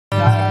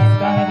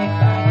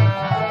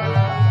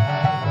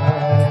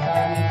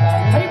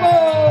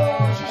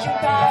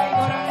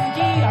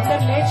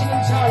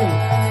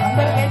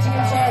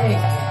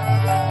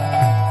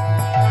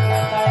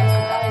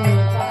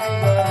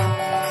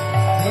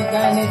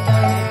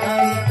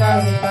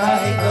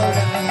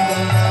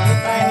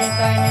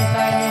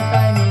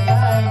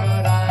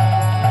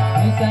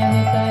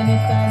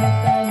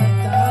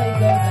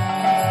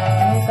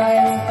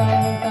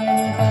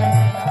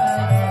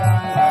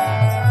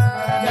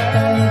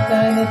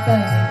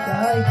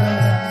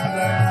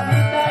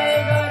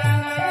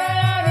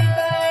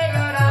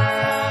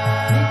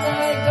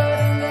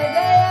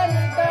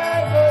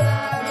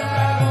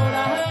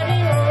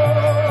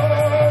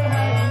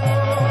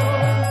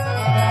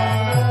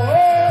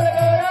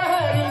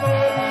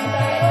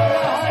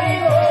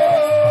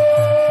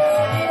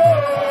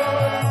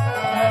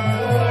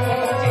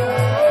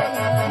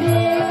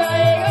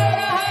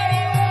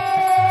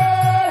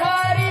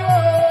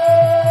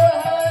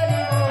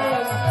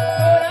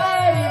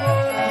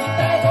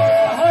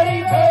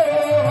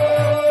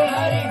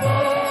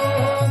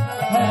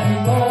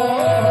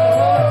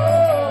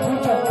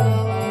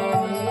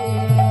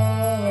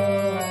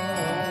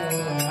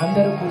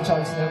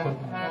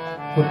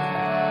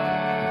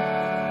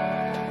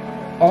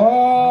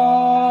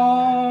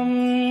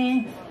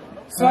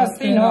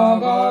स्वस्ति नो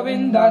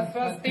गोविंद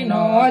स्वस्ति नो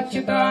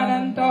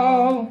अच्युतानंतो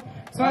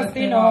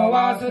स्वस्ति नो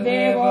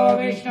वासुदेवो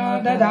विष्णु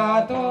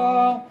दधातो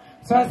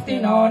स्वस्ति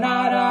नो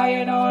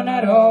नारायणो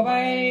नरो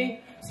वै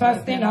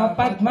स्वस्ति नो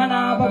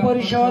पद्मनाभ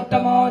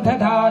पुरुषोत्तमो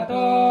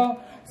दधातो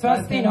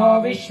स्वस्ति नो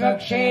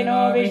विश्वक्षेनो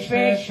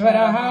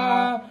विश्वेश्वरः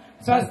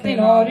स्वस्ति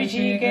नो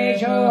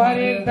ऋषिकेशो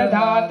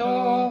हरिर्दधातो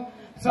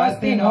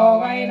स्वस्ति नो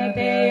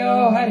वैनतेयो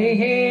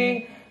हरिः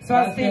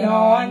स्वस्ति नो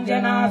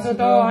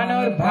अंजनासुतो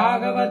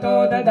हनुर्भागवतो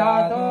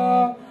दधातो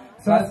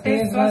स्वस्ति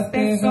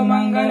स्वस्ति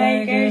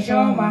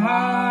सुमंगलैकेशो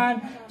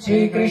महान् श्री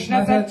कृष्ण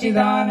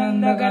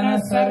सच्चिदानंद गण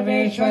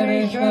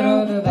सर्वेश्वरेश्वरो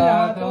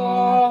दधातो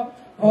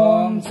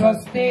ओम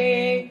स्वस्ति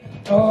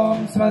ओम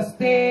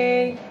स्वस्ति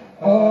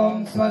ओम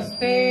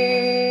स्वस्ति।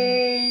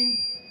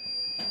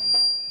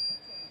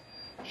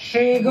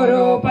 श्री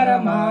गुरु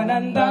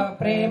परमानंद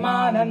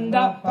प्रेमानंद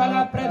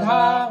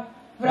फलप्रदा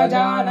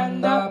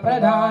व्रजानंद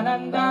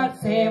प्रधानंद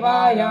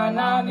सेवाया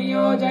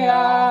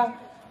नानियोजया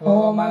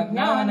ओम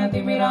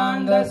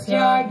अज्ञानतिमिरान्धस्य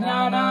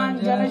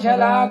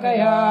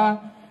ज्ञानाञ्जनशलाकया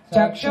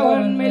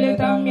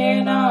चक्षुर्मिलितं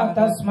येन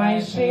तस्मै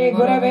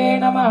श्रीगुरवे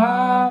नमः।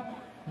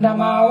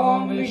 नमः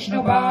ओम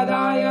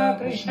विष्णुपादाय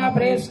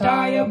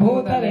कृष्णप्रेष्ठाय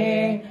भूतले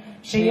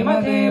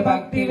श्रीमते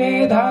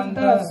भक्तिवेदान्त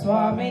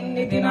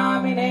स्वामिन्निति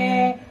नामिने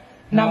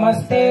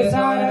नमस्ते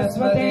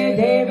सारस्वते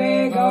देवे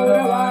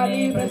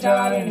गौरवाणी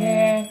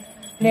प्रचारिणे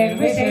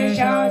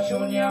निर्विशेषा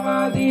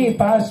शून्यवादी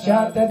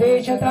पाश्चात्य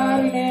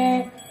देशतारिणे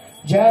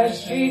जय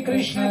श्री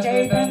कृष्ण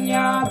चैतन्य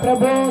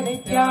प्रभु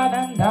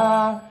नित्यानंदा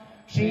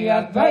श्री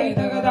अद्वैत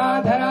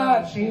गदाधरा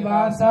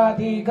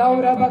श्रीवासादि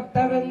गौर भक्त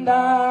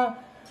वृंदा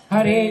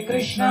हरे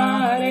कृष्णा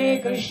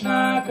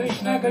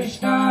कृष्ण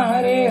कृष्णा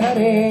हरे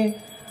हरे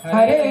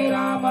हरे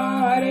राम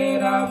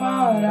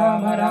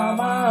राम राम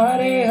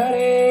हरे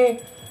हरे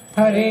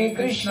हरे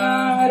कृष्णा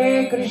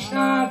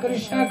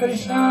कृष्ण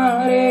कृष्णा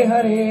हरे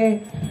हरे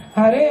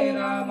हरे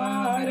राम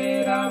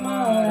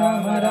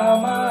राम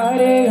राम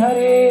हरे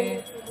हरे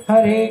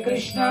हरे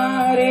कृष्णा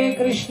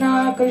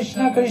कृष्ण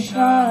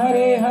कृष्णा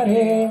हरे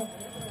हरे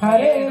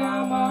हरे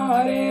राम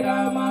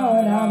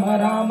राम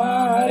राम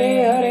हरे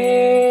हरे।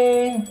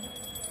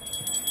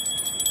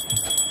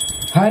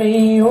 हरि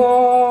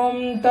ओम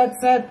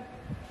तत्सत्।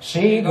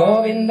 श्री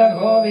गोविंद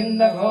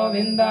गोविंद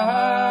गोविंद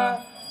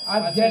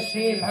अद्य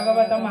श्री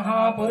भगवत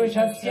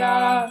महापुरुषस्य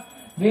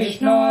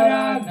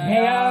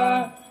विष्णोराज्ञया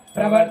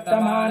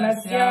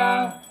प्रवर्तमानस्य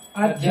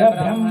अद्य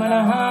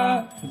ब्रह्मणः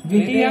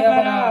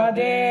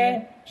द्वितीयपरादे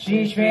श्री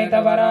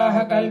श्वेतवराह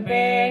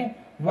कल्पे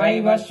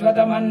वैवस्वत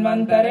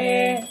मन्वन्तरे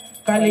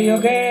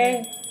कलियुगे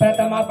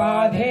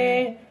प्रथमपादे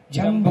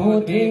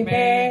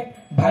जम्बूद्वीपे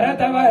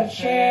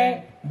भरतवर्षे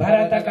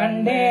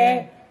भरतखण्डे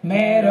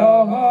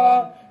मेरोः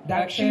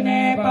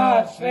दक्षिणे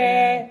पार्श्वे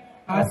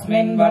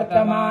अस्मिन्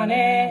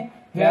वर्तमाने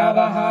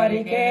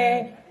व्यावहारिके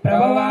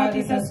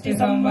प्रभवादि षष्टि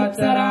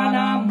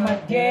संवत्सराणां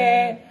मध्ये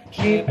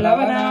श्री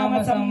प्लवनाम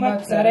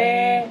संवत्सरे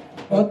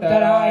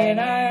उत्तरायण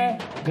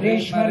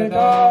ग्रीष्म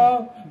ऋतो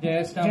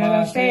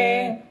ज्येष्ठमासे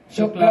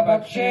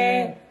शुक्लपक्षे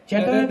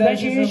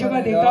चतुर्दशी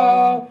शुभतिथौ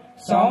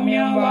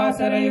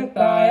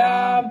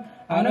सौम्यवासरयुक्तायाम्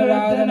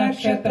अनुराधा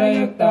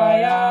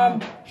नक्षत्रयुक्तायां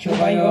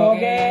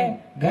शुभयोगे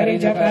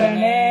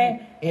घरिजकरणे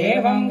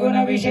एवं गुण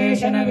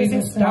विशेषण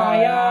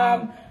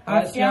विशिष्टायाम्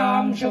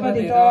अस्यां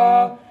शुभतिथौ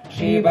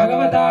श्री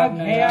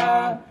भगवदाज्ञया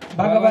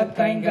भगवत्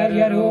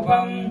कैंकर्य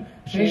रूपम्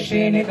श्री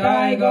श्री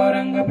निताय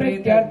गौरंग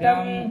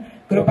प्रीत्यर्थम्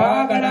कृपा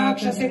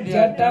कटाक्ष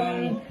सिद्ध्यर्थम्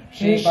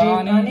श्री श्री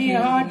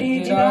पानिहाटी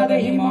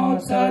चिदादहि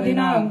महोत्सव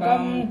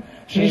दिनांकम्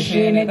श्री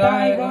श्री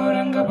निताय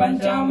गौरंग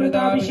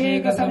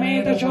पंचामृताभिषेक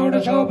समेत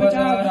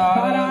षोडशोपचार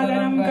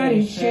आराधनम्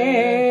करिष्ये।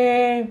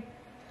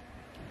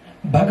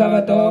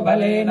 भगवतो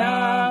बलेन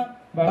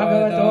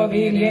भगवतो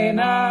वीर्येण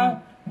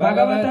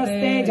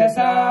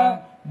भगवतस्तेजसा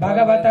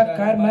भगवतः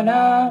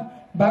कर्मणा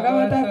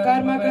भगवतः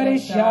कर्म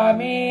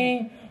करिष्यामि।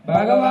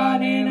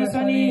 भगवानेन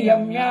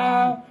स्वनियम्या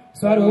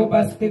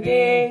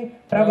स्वरूपस्थिते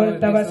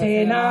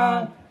प्रवृत्तवसेन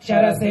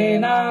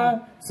शरसेना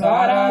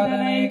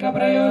स्वाराधनैक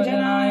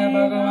प्रयोजनाय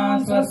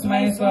भगवान् स्वस्मै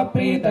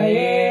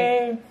स्वप्रीतये।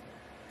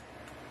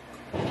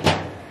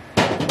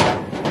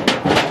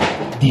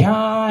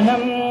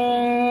 ध्यानम्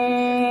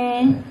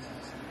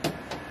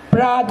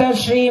प्रातः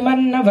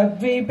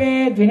श्रीमन्नवद्वीपे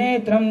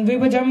द्विनेत्रम्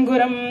द्विभुजम्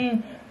गुरम्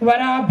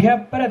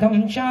वराभ्यः प्रथम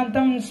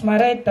शान्तम्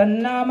स्मरेत्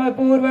तन्नाम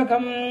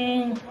पूर्वकम्।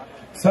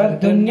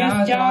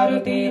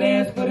 स्वद्दुन्याश्चारुतीरे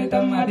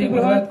स्फुरितम्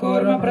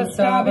अतिबृहत्कूर्म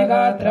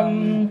प्रस्तावगात्रम्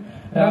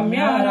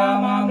रम्या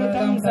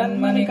रामामृतम्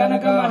सन्मनि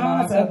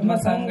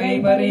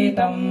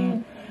कनकमहासद्मसङ्गैपरीतम्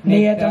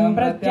नियतम्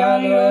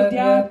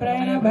प्रत्यालोद्यात्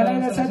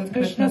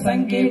प्रणभरसत्कृष्ण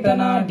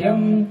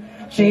सङ्कीर्तनाढ्यम्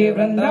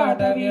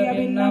श्रीवृन्दाटवी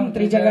अभिन्नम्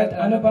त्रिजगत्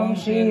अनुपम्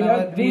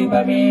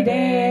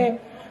श्रीलद्वीपमीडे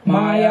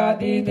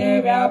मायातीते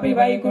व्यापि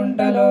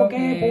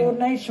वैकुण्ठलोके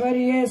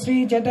पूर्णैश्वर्ये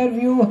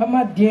श्रीचतुर्व्यूह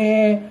मध्ये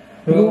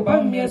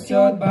रूपम्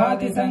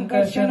यस्योद्भाति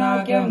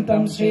सङ्कर्षणाख्यम्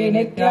तम्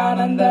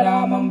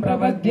श्रीनित्यानन्दरामम्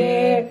प्रपद्ये।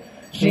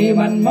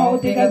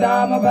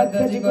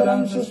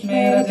 श्रीमन्मौक्तिकधामबद्धजिगुरम्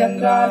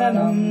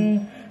सुस्मेरचन्द्राननम्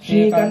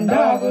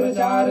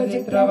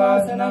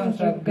श्रीकण्ठागुरुचारुचित्रवासनम्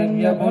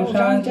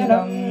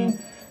श्रग्गण्यभूषाञ्चलम्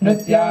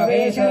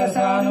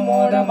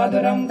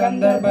नृत्यावेशरसानुमोदमधुरम्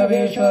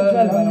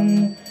कन्दर्पवेशोज्वलम्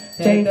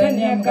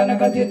చైతన్యం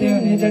కనకద్యుతి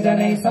నిజ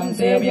జనై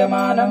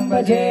సంసేవ్యమానం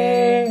భజే.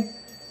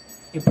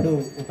 ఇప్పుడు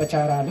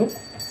ఉపచారాలు.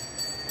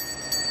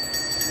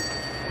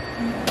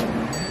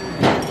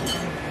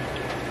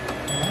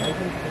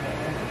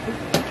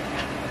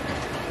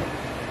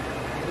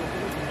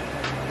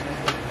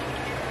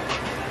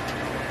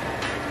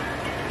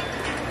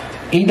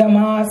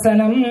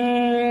 ఇదమాసనం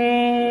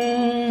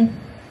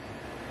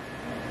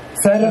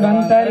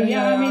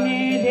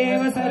సర్వంతర్యామినే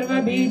దేవ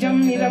సర్వబీజం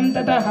ఇదం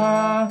తతః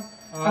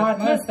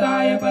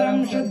ఆత్మస్థాయ పరం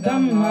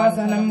శుద్ధం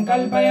ఆసనం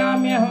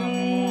కల్పయామ్యహం.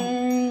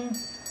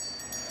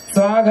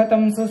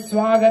 స్వాగతం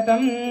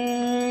సుస్వాగతం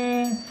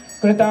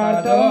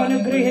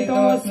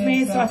కృతార్థోనుగృహీతోస్మి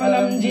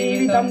సఫలం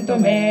జీవితం తు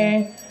మే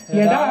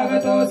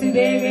యదాగతోసి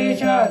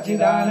దేవేశ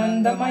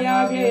చిదానందమయా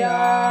వ్యయా.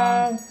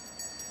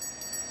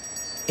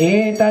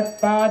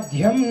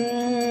 ఏతత్పాద్యం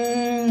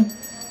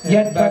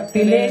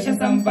యద్భక్తిలేశ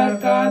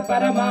సంపర్కాత్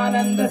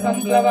పరమానంద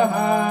సంప్లవః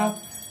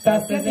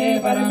తస్య తే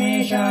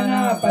పరమేశాన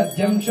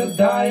పద్యం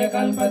శుద్ధాయ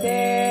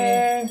కల్పతే.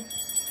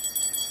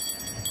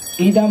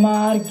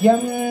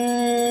 ఇదమార్గ్యం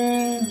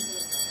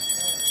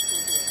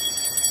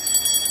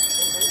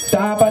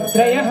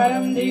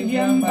తాపత్రయహరం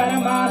దివ్యం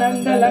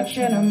పరమానంద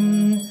లక్షణం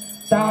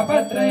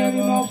తాపత్రయ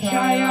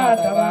విమోక్షాయ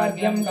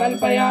తవార్గ్యం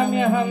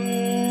కల్పయామ్యహం.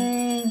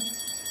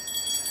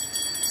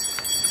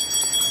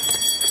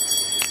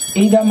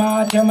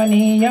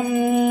 ఇదమాచమనీయం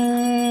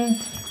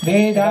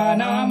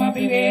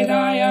వేదానామపి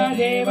వేదాయ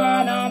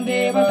దేవానాం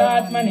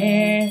దేవతాత్మనే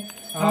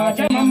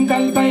ఆచమం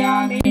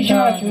కల్పయామి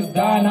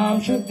శుద్ధానాం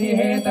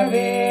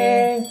శుద్ధిహేతవే.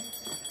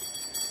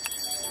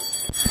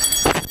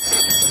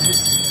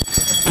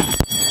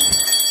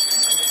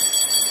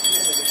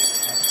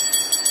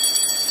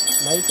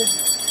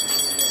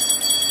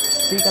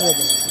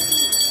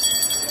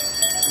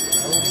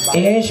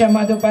 ఏష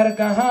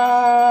మధుపర్కః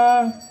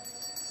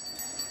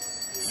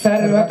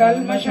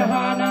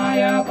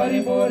సర్వకల్మషహానాయ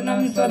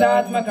పరిపూర్ణం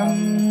స్వదాత్మకం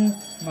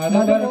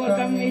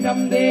మధుపర్కం ఇదం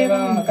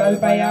దేవం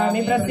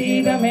కల్పయామి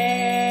ప్రసీద మే.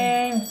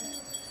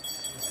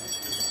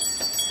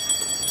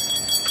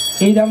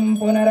 ఇదం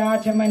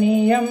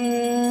పునరాచమనీయం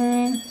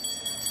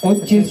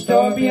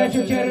ఉచ్ఛిష్టోపి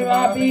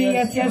అశుచిర్వాపి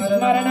యస్య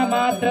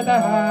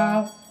స్మరణమాత్రతః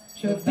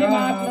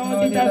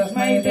శుద్ధిమాప్నోతి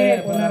తస్మై తే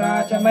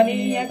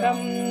పునరాచమనీయకం.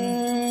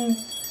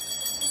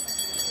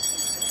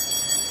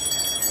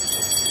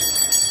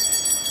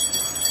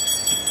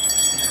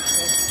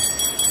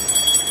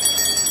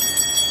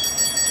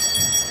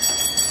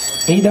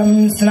 ఇదం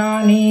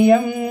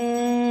స్నానీయం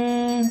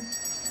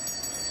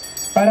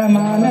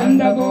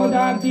పరమానంద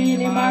బోధాబ్ది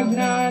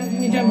నిమగ్నాన్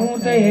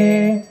నిజమూర్తయే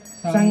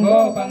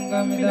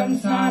సంగోపంగం ఇదం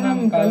స్నానం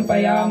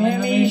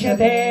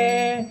కల్పయామ్యమీషతే.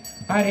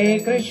 హరే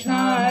కృష్ణ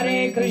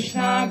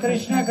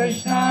కృష్ణ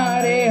కృష్ణ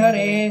హరే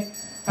హరే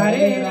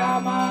హరే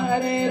రామ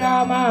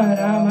రామ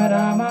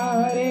రామ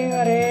హరే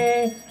హరే.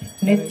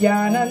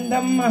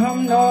 నిత్యానందం అహం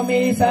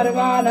నోమి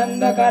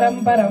సర్వానందకరం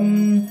పరం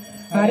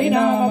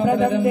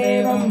హరినామప్రదం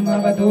దేవం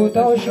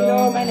అవధూతో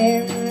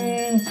శిరోమణిం.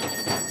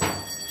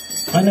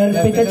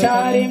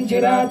 అనర్పితచారిం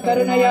చిరాత్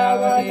కరుణయా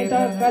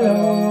వాదితః కలో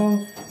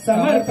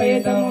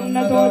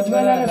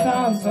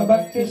సమర్పయితమున్నతోజ్వలరసాం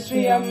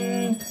స్వభక్తిశ్రియం.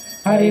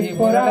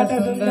 హరిపురాత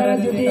సుందర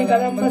ద్యుతి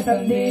కదంబ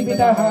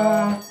సందీపితః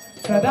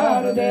సదా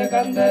హృదయ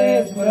కందరే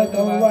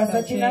స్ఫురతో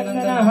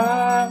వసచినందనః.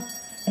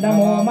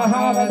 నమో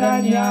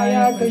మహావదాన్యాయ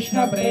కృష్ణ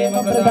ప్రేమ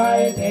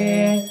ప్రదాయతే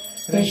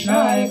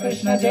కృష్ణాయ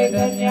కృష్ణ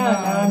చైతన్య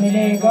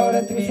నామినే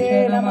గౌరత్విషే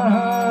నమః.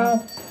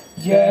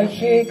 జయ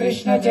శ్రీ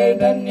కృష్ణ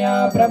చైతన్య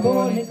ప్రభు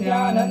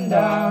నిత్యానంద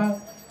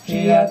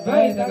శ్రీ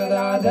అద్వైత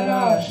గదాధర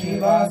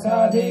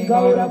శ్రీవాసాది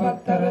గౌర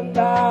భక్తవృంద.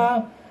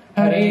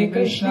 హరే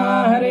కృష్ణ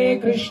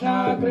కృష్ణ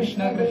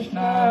కృష్ణ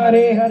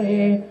హరే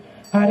హరే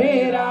హరే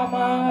రామ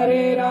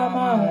రామ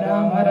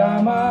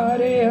రామ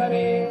హరే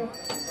హరే.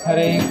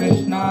 హరే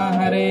కృష్ణ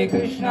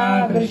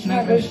కృష్ణ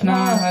కృష్ణ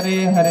హరే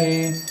హరే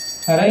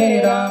हरे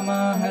राम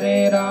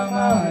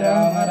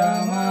राम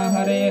राम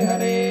हरे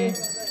हरे,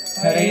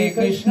 हरे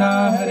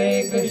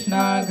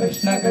कृष्णा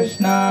कृष्ण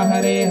कृष्ण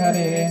हरे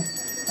हरे,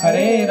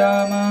 हरे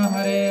राम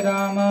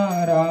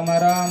राम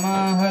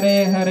राम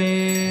हरे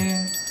हरे।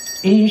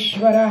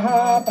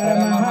 ईश्वरः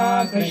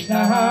परमः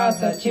कृष्णः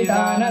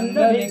सच्चिदानन्द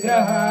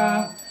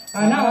विग्रहः,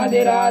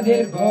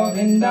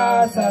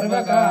 अनादिरादिर्गोविन्दा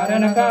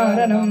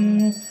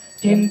सर्वकारणकारणम्,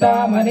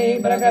 चिन्तामणि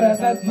प्रकर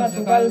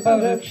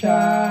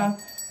सद्मसुकल्पवृक्षा,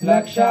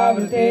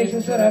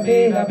 लक्षावृतेषु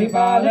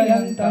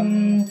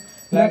सुरभिरभिपालयन्तम्,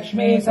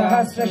 लक्ष्मी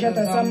सहस्रशत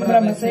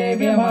संभ्रम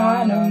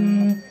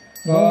सेव्यमानम्,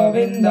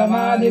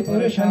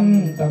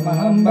 गोविन्दमादिपुरुषम्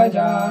तमहम्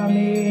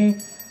भजामि।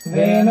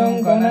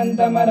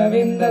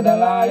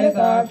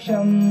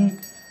 वेणुङ्कनन्तमरविन्ददलायताक्षम्,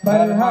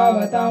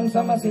 बर्हावताम्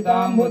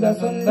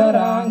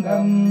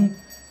समसिताम्बुदसुन्दराङ्गम्,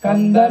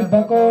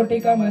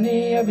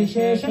 कन्दर्भकोटिकमनीय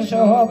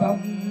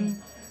विशेषशोभम्,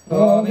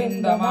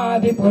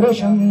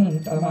 गोविन्दमादिपुरुषम्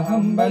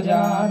तमहम्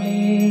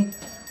भजामि।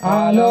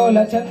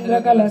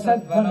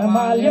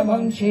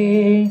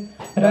 आलोलचन्द्रकलसद्वनमाल्यवंशी,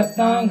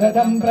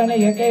 रत्नाङ्गदम्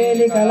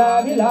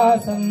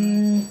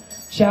प्रणयकेलिकलाविलासम्,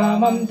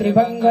 श्यामम्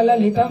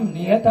त्रिभङ्गललितम्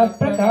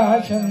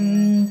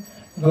नियतप्रकाशम्,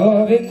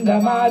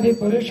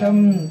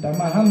 गोविन्दमादिपुरुषम्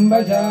तमहम्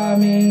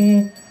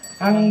भजामि।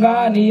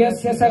 अङ्गानि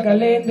यस्य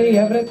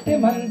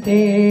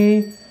सकलेन्द्रियवृत्तिमन्ते,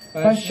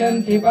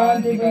 पश्यन्ति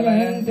पान्ति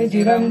विलयन्ति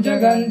चिरम्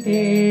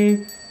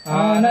जगन्ति,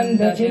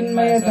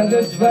 आनन्दचिन्मय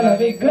सदुज्ज्वल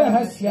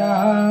विग्रहस्य,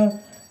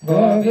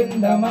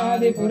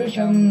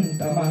 गोविन्दमादिपुरुषम्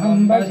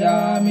तमहम्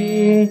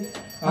भजामि।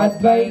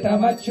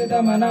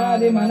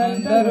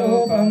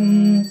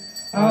 अद्वैतमच्युतमनादिमनन्तरूपम्,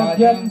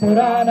 आद्यम्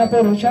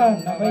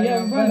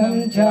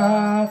पुराणपुरुषान्नवयौवनम् च,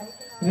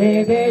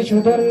 वेदेषु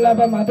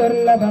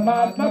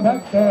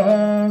दुर्लभमदुर्लभमात्मभक्तो,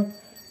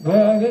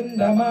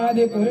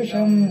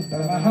 गोविन्दमादिपुरुषम्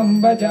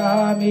तमहम्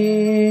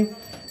भजामि।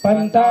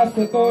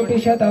 पन्तासु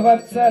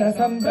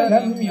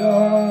कोटिशतवत्सरसम्प्रगम्यो,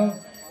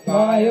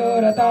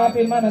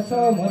 वायोरतापि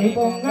मनसो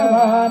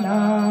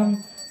मुनिपुङ्गवानाम्,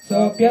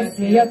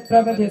 सोऽप्यस्य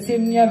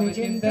यत्प्रपदिसिन्य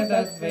विचिन्त्य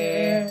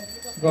तद्वे,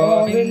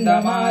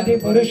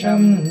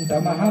 गोविन्दमादिपुरुषम्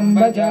तमहम्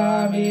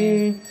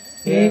भजामि।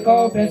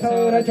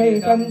 एकोऽप्यसौ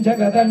रचयितम्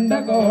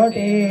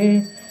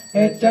जगदण्डकोटे,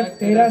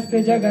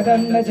 यच्चक्तिरस्ति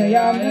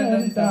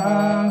जगदण्डचयाम्यनन्तः,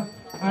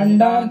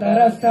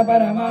 अण्डान्तरस्थ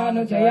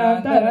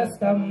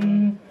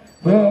परमाणुचयान्तरस्थम्,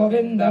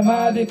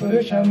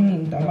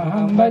 गोविन्दमादिपुरुषम्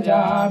तमहम्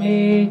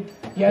भजामि।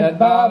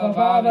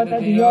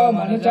 यद्भावभावतदियो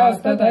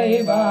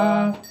मनुजास्तथैव,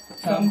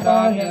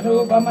 सम्प्राह्य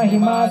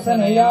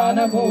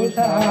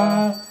रूपमहिमासनयानभूषः,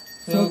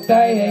 सूक्तय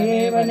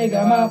एव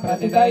निगम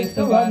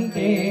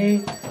प्रतितैस्तुवन्ति,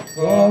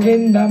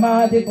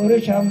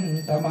 गोविन्दमादिपुरुषम्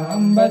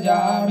तमहम्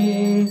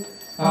भजामि।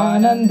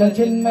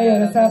 आनन्दचिन्मय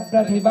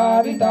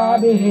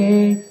रसप्रतिभाविताभिः,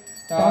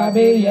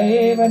 ताभिर्य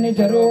एव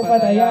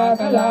निजरूपदया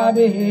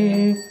कलाभिः,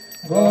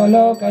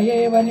 गोलोक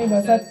एव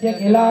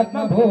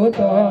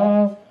निवसत्यखिलात्मभूतो,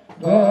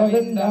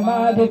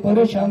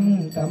 गोविन्दमादिपुरुषम्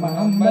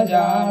तमहम्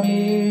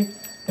भजामि।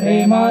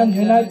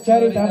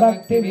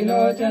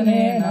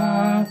 प्रेमाञ्जनचरितभक्तिविलोचनेन,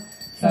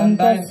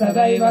 सन्तः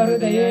सदैव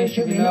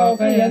हृदयेषु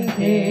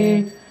विलोकयन्ति,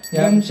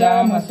 यम्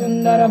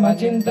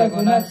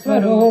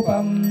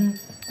श्यामसुन्दरमचिन्त्यगुणस्वरूपम्,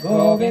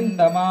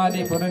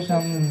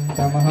 गोविन्दमादिपुरुषम्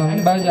तमहम्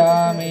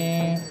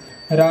भजामि।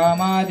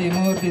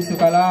 रामादिमूर्तिषु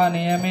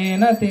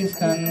कलानियमेन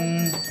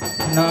तिष्ठन्,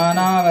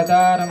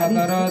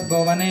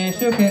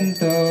 नानावतारमकरोद्भुवनेषु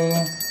किन्तु,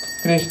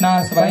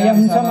 कृष्णः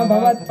स्वयं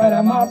समभवत्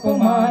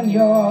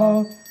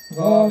परमापुमान्यो,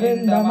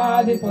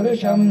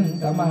 गोविन्दमादिपुरुषम्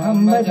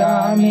तमहम्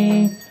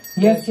भजामि।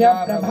 यस्य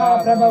प्रभा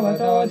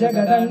प्रभवतो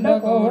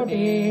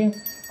जगदण्डकोटि,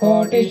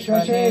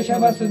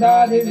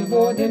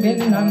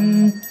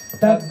 कोटिष्वशेषवसुधादिविभूतिभिन्नम्,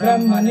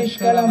 तद्ब्रह्म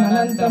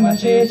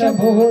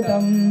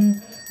निष्कलमनन्तमशेषभूतम्,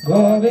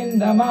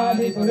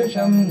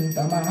 गोविन्दमादिपुरुषम्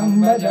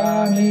तमहम्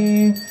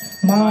भजामि।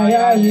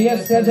 माया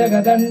यस्य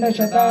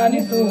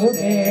जगदण्डशतानि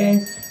सूते,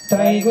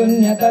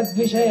 त्रैगुण्य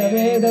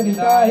तद्विषयवेद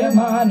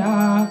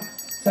विकायमाना,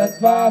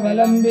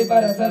 सत्त्वावलम्बि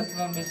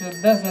परसत्त्वम्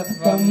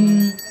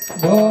विशुद्धसत्त्वम्,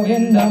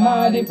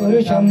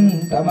 गोविन्दमादिपुरुषम्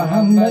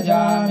तमहम्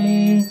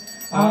भजामि।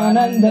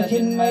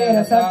 आनन्दचिन्मय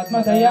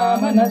रसात्मतया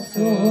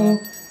मनस्सु,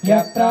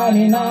 यः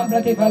प्राणिनाम्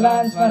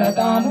प्रतिफलान्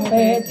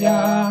स्मरतानुपेत्य,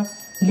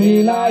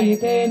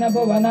 लीलायितेन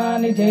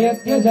भुवनानि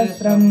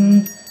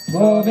जयत्यजस्रम्,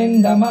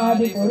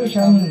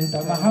 गोविन्दमादिपुरुषम्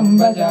तमहम्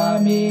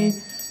भजामि।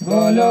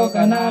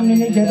 गोलोकनाम्नि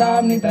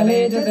निजधाम्नि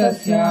तले च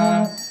तस्य,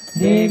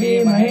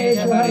 देवी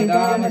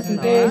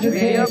महेश्वरिधामसुतेषु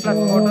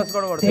तेषु,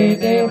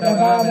 ते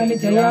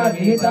प्रभावनिचया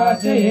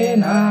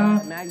विहिताश्रयेण,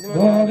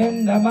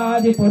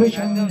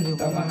 गोविन्दमादिपुरुषम्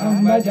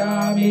तमहम्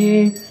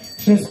भजामि।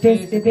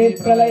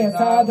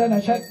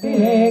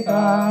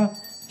 सृष्टिस्थितिप्रलयसाधनशक्तिरेका,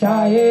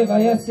 चायेव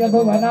यस्य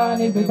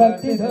भुवनानि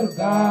विभक्ति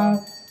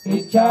दुर्गा,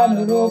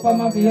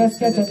 इच्छानुरूपमपि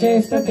यस्य च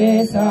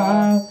चेष्टते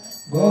सा,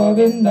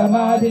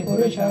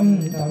 गोविन्दमादिपुरुषम्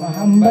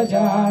तमहम्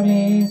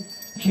भजामि।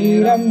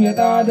 क्षीरम्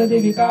यथा दधि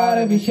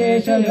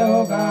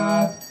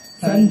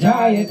विकारविशेषयोगात्,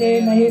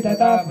 सञ्जायते न हि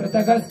तथा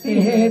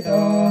पृथगस्ति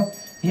हेतो,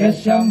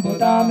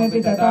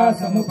 यशम्भुतामपि तथा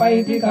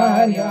समुपैति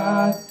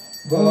कार्यात्,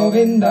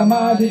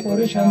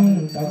 गोविन्दमादिपुरुषम्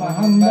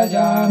तमहम्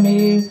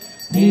भजामि।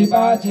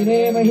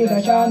 दीपाचिरेव हि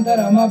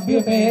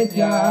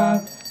दशान्तरमभ्युपेत्य,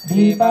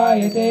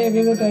 दीपायते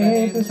विगत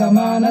हेतु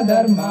समान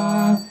धर्मा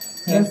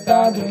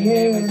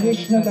यस्तादृहेव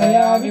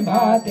विष्णुतया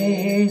विभाते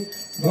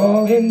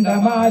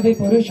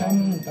गोविन्दमादिपुरुषं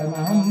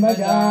तमहं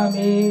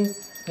भजामि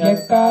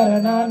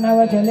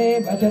यत्कारणान्नवचले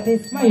भजति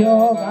स्म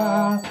योगा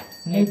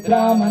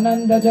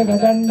निद्रामनन्द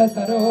जगदण्ड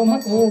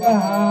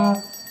सरोमकूपः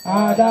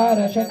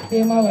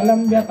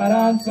आधारशक्तिमवलम्ब्य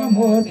परान्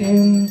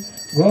स्वमूर्तिम्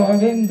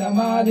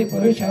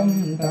गोविन्दमादिपुरुषं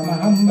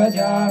तमहं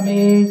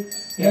भजामि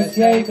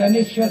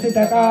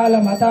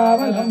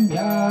यस्यैकनिश्वसितकालमतावलम्ब्य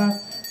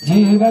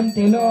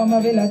जीवन्ति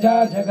लोमविलजा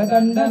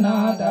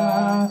जगदण्डनादा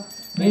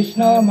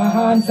विष्णो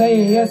महांसै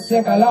यस्य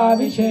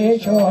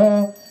कलाविशेषो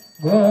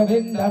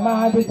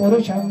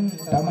गोविन्दमादिपुरुषं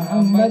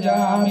तमहं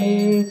भजामि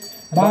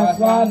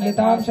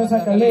भास्वान्वितांश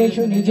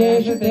सकलेषु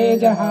निजेषु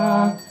तेजः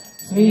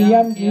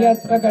स्वीयं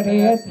कियत्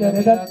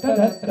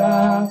प्रकटयत्यदत्तदत्र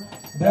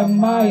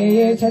ब्रह्मा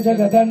ये च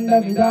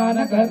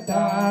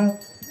जगदण्डविधानकर्ता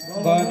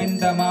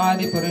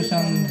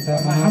गोविन्दमादिपुरुषं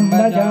तमहं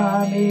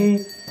भजामि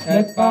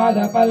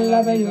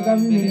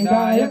यत्पादपल्लवयुगं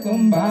विनिधाय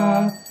कुम्भा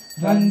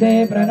वन्दे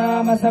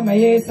प्रणाम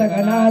समये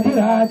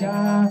सगणाधिराजा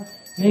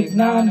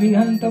विघ्नान्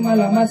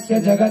विहन्तुमलमस्य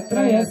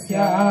जगत्त्रयस्य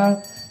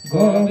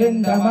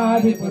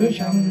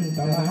गोविन्दमादिपुरुषं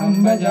तमहं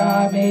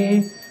भजामि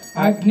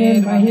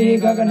अग्निर्मही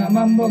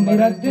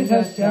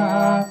गगनमम्बुमिरद्विषस्य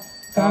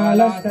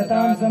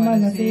कालस्ततां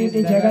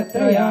समनसीति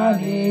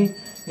जगत्त्रयानि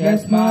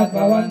यस्मात्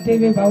भवन्ति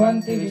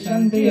विभवन्ति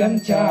विशन्ति यं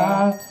च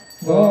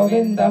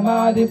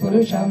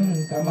गोविन्दमादिपुरुषं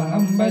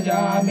तमहं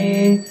भजामि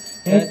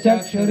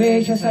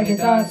यच्चक्षुरेश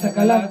सहिता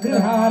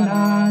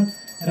सकलगृहाणाम्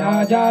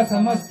राजा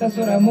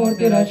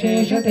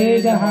समस्तसुरमूर्तिरशेष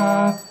तेजः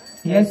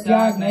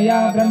यस्याग्नया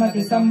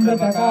भ्रमति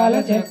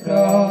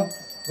संवृतकालचक्रो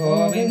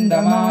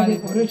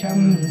गोविन्दमादिपुरुषं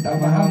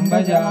तमहं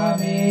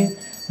भजामि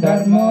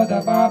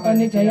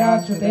धर्मोदपापनिचया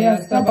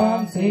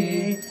श्रुतयस्तपांसि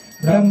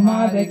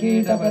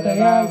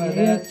ब्रह्मादिकीटपतया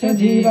विदयच्च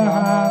जीवः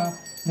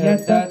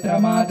यत्तत्र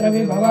मात्र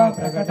विभवा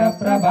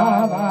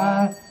प्रकटप्रभावा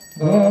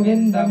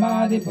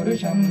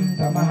गोविन्दमादिपुरुषं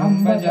तमहं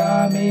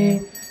भजामि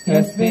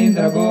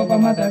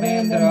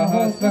यस्मिन्द्रगोपमतवेन्द्रो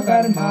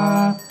स्वकर्मा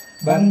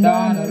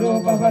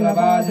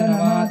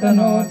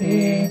बन्धानुरूपफलभाजनमातनोति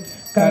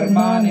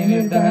कर्माणि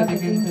निर्दहति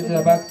किन्तु स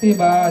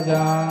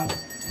भक्तिभाजा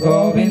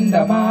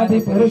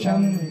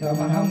गोविन्दमादिपुरुषं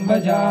तमहं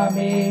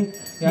भजामि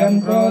यं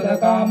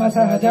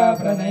क्रोधकामसहजा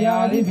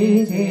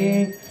प्रणयादिभिः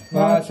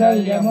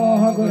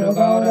वात्सल्यमोह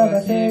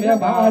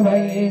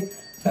गुरुगौरवसेव्यभावै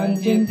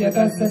सञ्चिन्त्य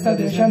तस्य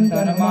सदृशं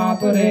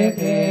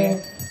तनुमापुरेते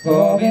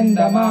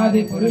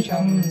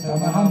गोविन्दमादिपुरुषं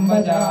तमहं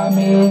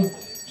भजामि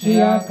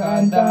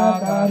श्रियाकान्ता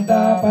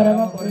कान्ता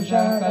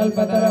परमपुरुषः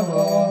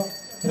कल्पतरवो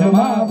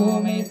ध्रुमा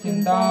भूमि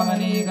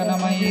चिन्तामणि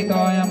गणमयि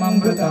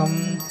तोयममृतम्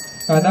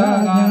कदा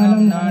गानं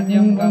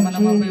नाट्यं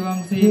गमनमपि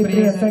वंशी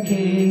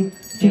प्रियसखी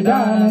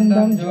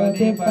चिदानन्दं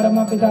ज्योति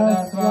परमपिता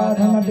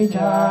स्वाधमपि च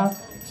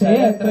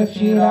यत्र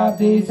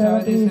क्षीराब्धि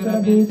सवति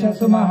सुरभि च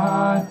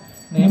सुमहान्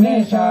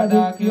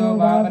निमेषादाख्यो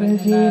वा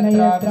वृषेण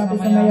यत्रापि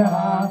समयः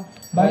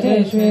भजे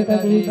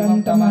श्वेतदीपं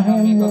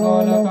तमहं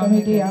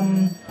गोलोकमितियम्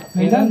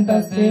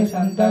विदन्तस्ते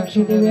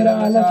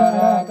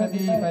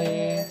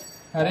सन्तक्षितिविरालचाकदीपये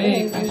हरे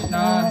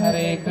कृष्णा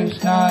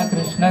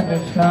कृष्ण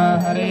कृष्ण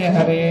हरे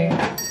हरे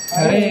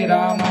हरे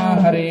राम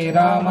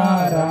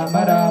राम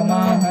राम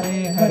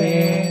हरे हरे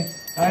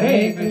हरे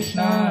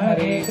कृष्णा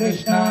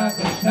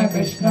कृष्ण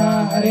कृष्ण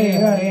हरे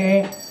हरे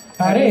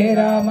हरे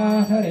राम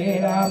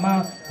राम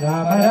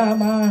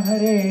राम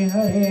हरे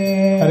हरे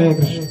हरे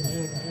कृष्ण।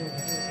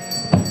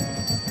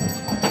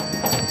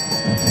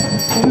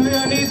 जय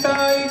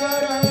निताई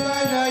गौरांगा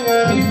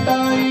जय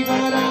निताई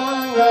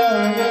गौरांगा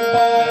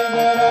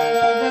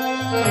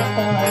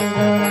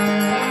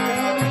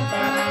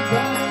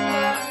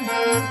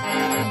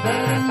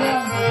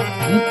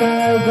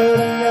निताई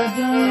गौरांगा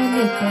जय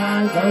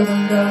Nitai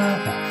Gauranga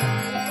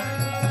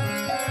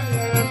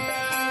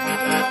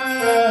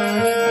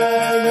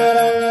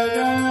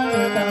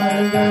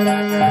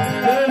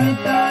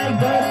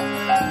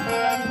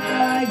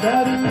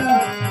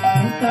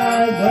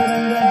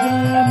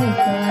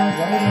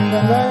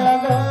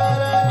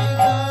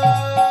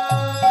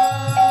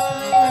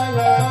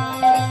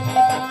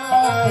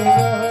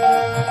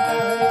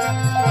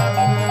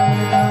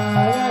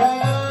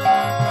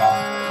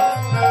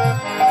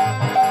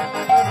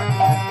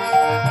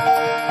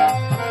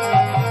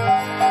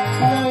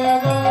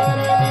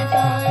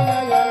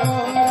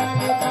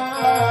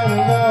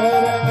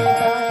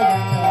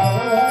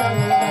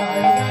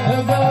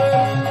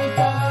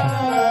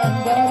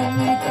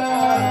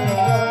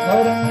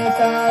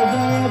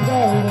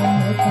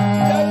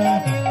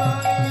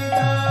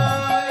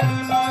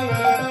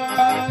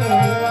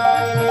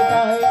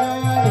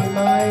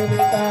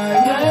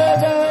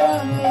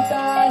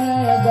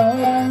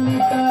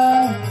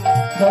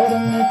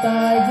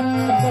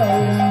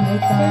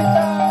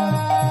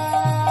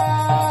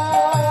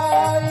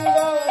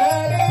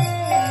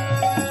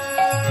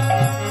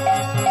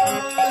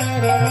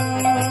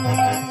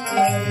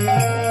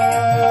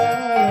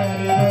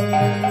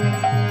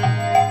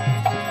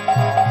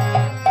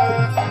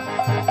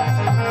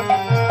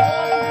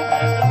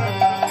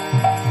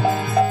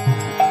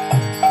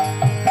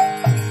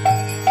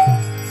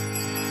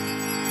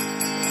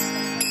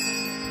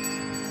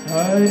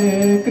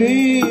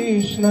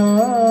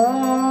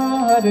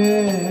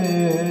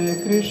Hare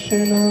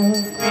Krishna,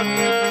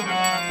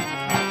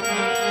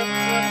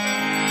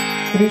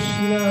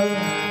 Krishna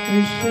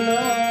Krishna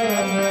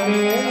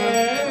Hare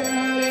Hare,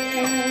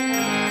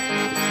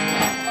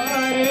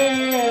 Hare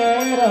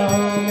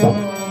Rama,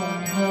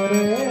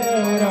 Hare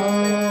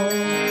Rama,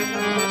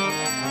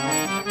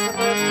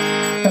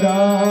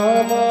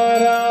 Rama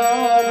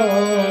Rama,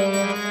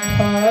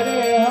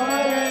 Hare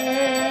Hare,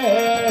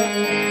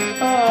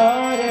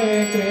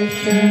 Hare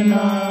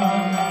Krishna,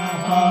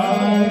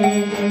 Hare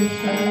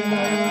Krishna,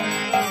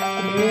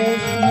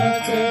 Krishna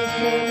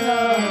Krishna,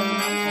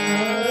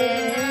 Hare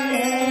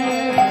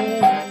Hare,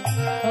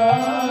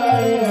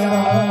 Hare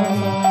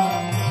Rama,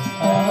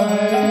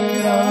 Hare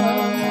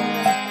Rama,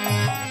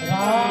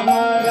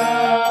 Rama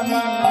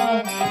Rama,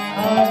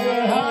 Hare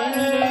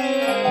Hare,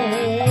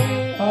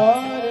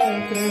 Hare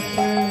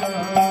Krishna,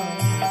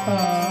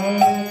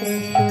 Hare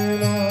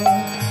Krishna,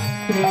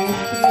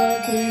 Krishna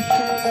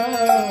Krishna,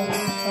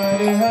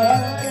 Hare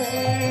Hare,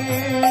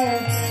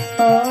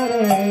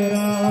 Hare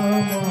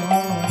Rama,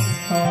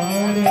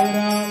 Hare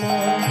Rama,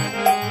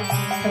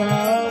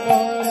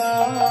 Rama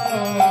Rama,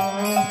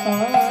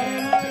 Hare Hare,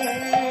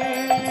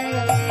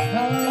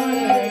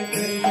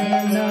 Hare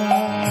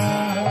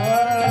Krishna,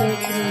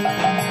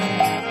 Hare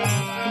Krishna,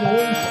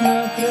 Krishna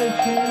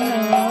Krishna,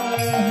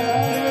 Hare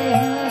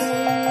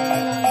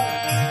Hare,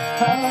 Hare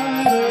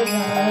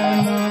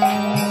Rama,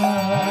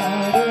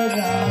 Hare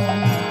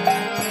Rama,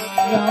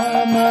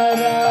 Rama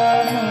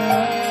Rama,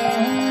 Hare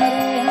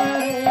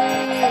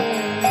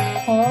Hare,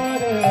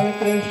 Hare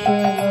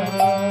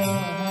Krishna,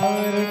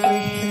 Hare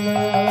Krishna,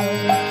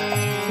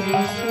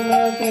 Krishna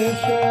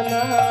Krishna,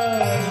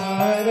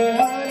 Hare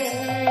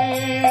Hare,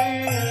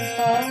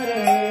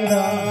 Hare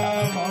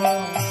Rama,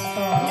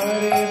 Hare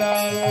Rama,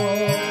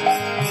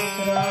 Rama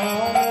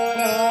Rama,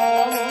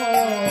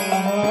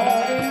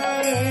 Hare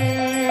Hare,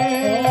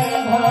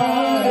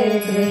 Hare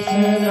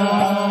Krishna,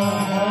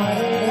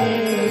 Hare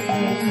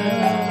Krishna,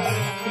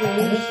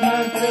 Krishna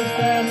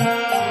Krishna,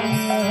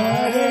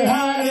 Hare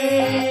Hare,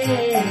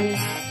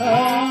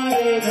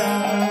 Hare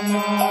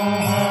Rama,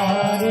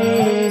 Hare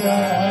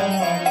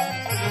Rama,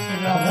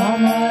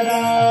 Rama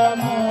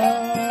Rama,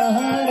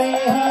 Hare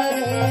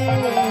Hare,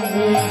 Hare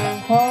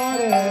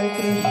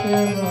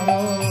Krishna,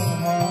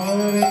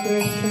 Hare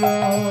Krishna,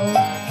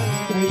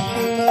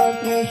 Krishna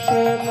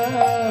Krishna,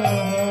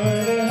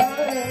 Hare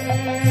Hare,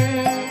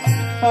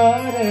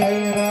 Hare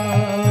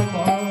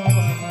Rama,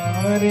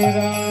 Hare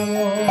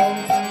Rama,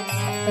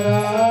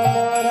 Rama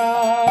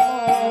Rama,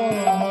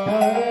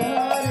 Hare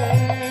Hare,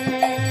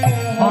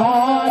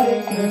 Hare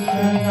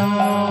Krishna,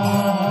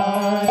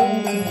 Hare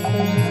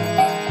Krishna,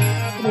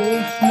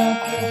 Krishna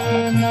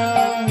Krishna,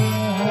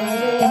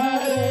 Hare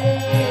Hare,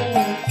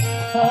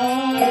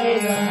 Hare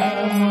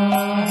Rama,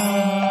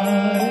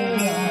 Hare Rama,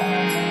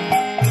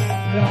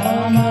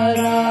 Rama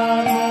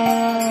Rama,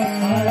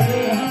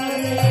 Hare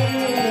Hare,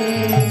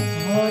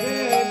 Hare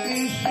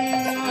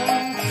Krishna, Hare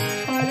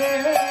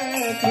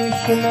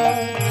Krishna,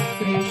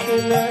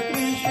 Krishna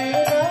Krishna,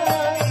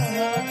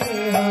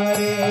 Hare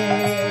Hare,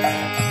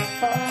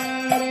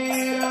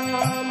 Hare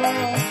Rama,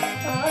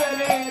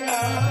 Hare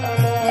Rama,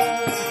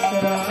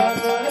 Rama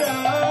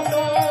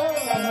Rama,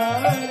 Hare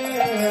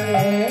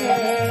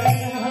Hare,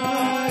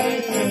 Hare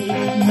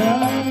Krishna,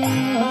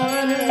 Hare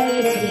Krishna,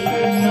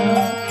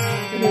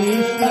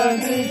 Krishna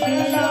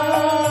Krishna,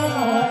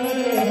 Hare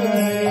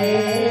Hare,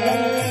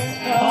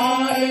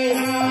 Hare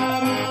Rama,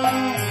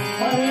 Hare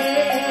Rama,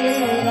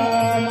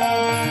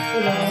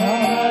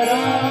 Rama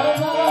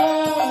Rama,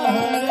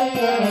 Hare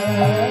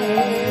Hare,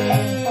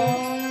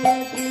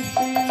 Hare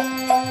Krishna,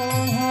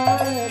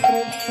 Hare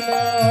Krishna,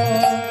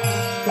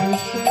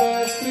 Krishna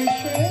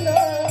Krishna,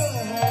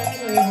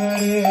 Hare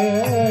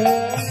Hare,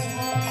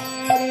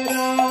 Hare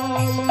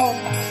Rama,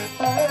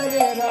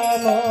 Hare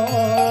Rama,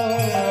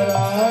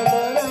 Rama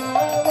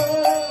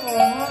Rama,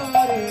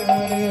 Hare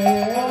Hare,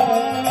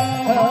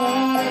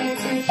 Hare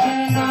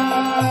Krishna,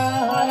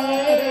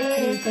 Hare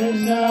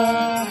Krishna,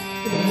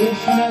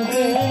 Krishna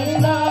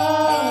Krishna,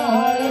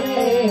 Hare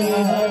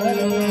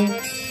Hare,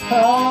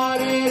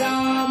 Hare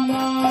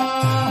Rama,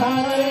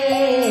 Hare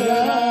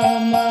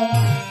Rama,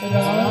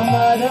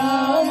 Rama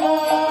Rama,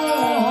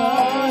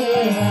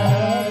 Hare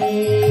Hare,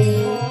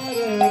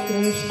 Hare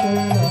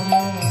Krishna,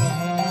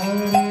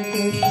 Hare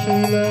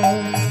Krishna,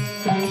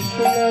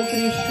 Krishna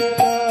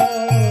Krishna,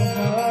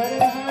 Hare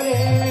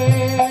Hare,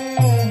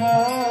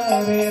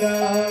 Hare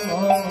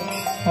Rama,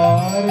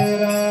 Hare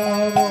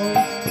Rama,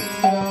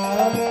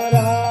 Rama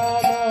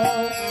Rama,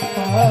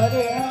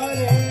 Hare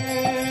Hare,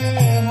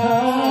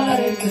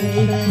 Hare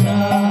Krishna,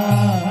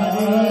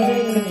 Hare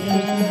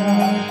Krishna,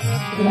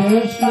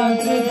 Krishna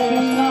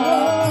Krishna,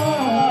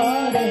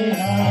 Hare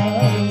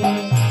Hare,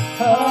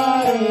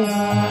 Hare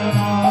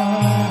Rama,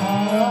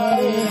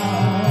 Hare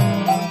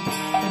Rama,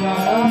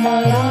 Rama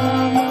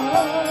Rama,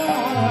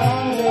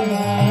 Hare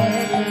Hare,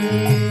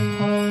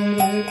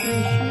 Hare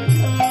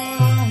Krishna,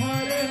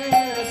 Hare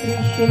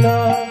Krishna,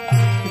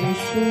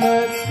 Krishna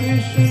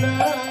Krishna,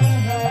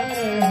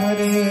 Hare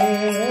Hare,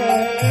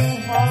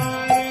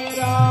 Hare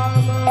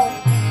Rama,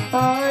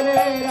 Hare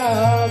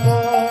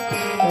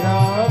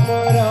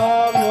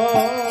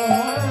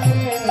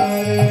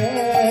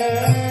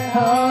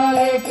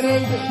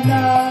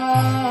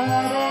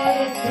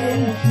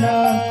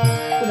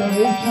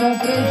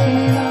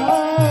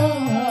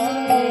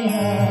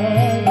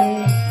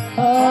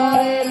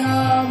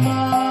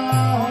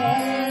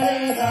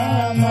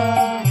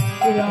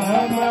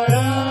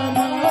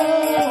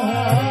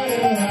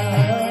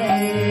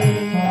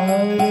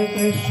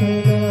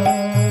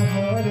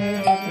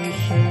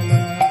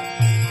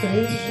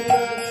Krishna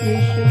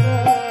Krishna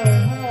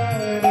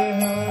Hare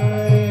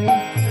Hare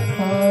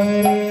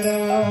Hare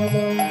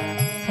Rama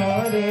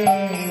Hare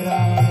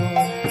Rama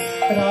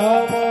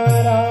Rama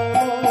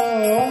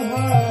Rama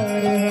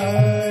Hare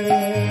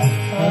Hare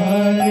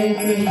Hare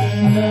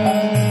Krishna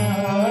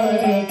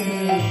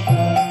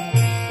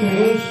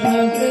Krishna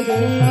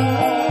Krishna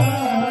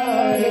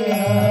Hare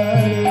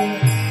Hare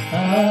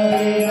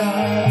Hare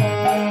Rama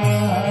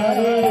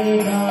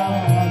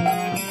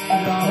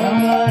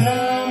Rama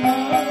Rama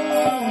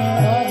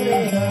Hare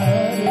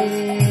Hare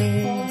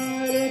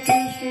Hare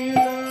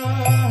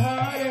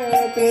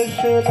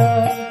Krishna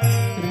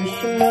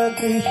Krishna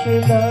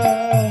Krishna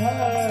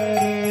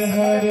Hare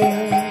Hare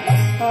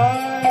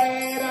Hare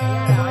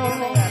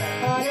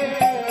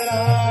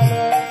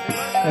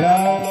Rama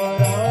Rama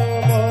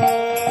Rama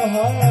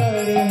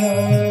Hare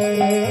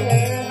Hare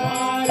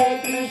Hare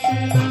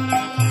Krishna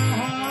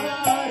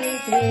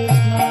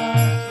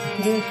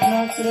Krishna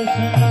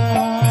Krishna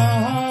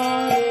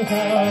Hare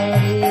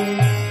Hare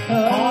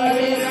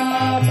Hare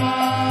Rama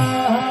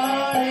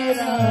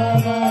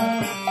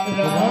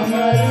Rama Rama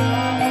Hare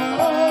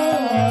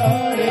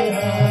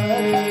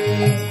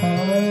Hare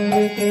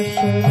Hare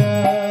Krishna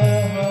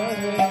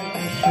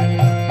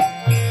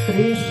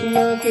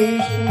Krishna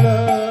Krishna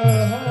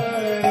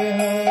Hare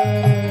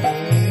Hare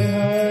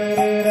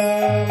Hare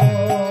Rama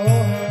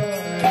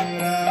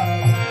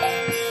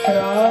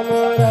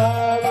Rama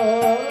Rama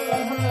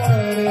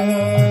Hare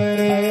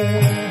Hare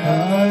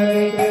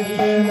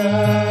Hare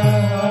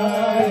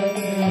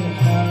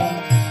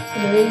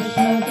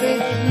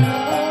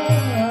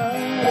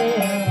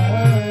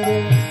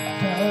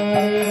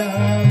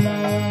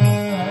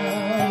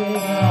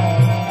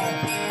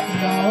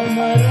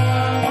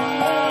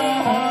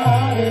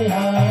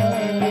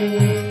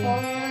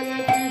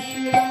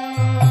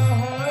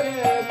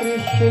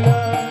Krishna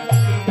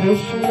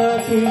Krishna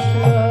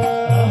Krishna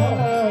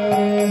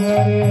Hare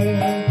Hare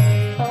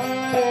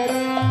Hare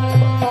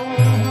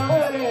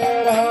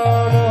Rama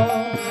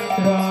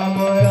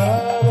Rama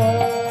Rama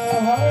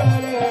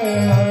Hare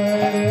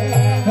Hare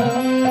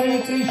Hare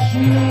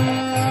Krishna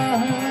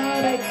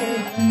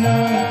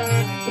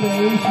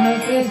Krishna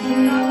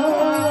Krishna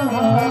Hare Hare Hare Rama Rama Rama Hare Hare Hare Krishna Krishna Krishna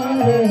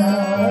Hare Hare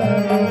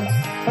Hare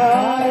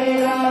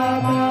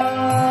Rama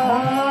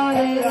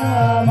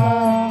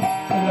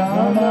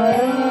Rama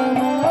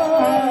Rama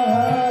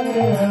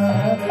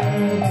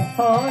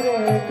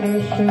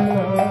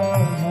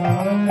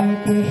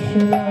Hare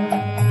Hare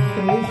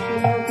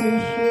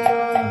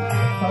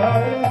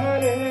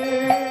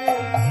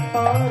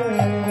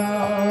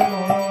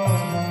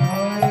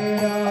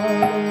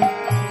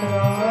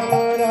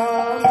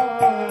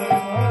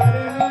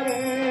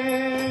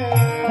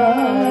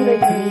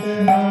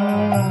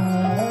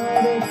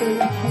Hare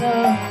Krishna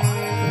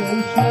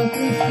Krishna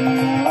Krishna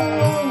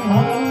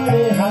Hare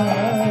Hare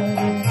Hare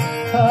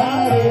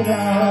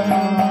Rama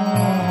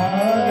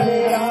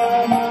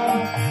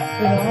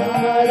Rama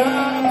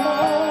Rama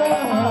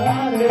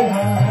Hare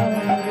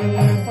Hare Hare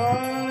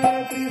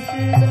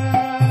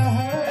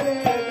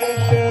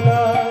Krishna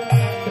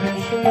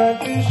Krishna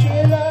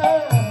Krishna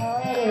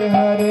Hare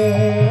Hare Hare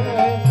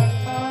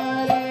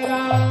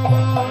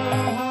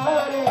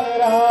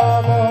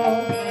Rama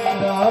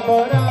Rama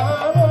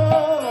Rama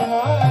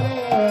Hare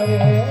Hare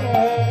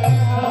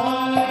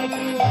Hare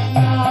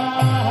Krishna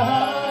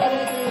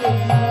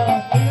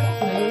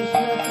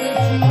Krishna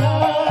Krishna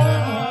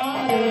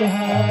Hare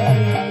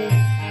Hare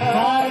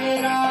Hare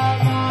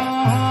Rama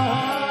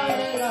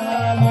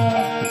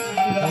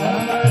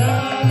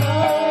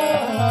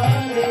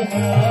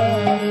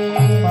Rama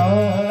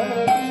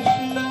Rama Hare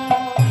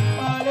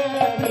Hare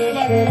Hare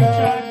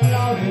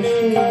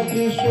Krishna Krishna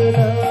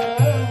Krishna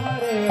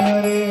Hare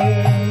Hare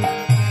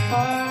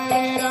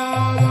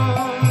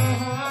Hare Rama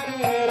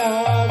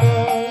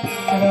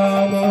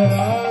Rama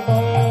Rama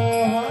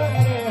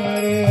Hare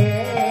Hare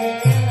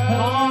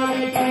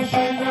Hare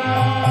Krishna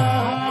Krishna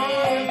Krishna Hare Hare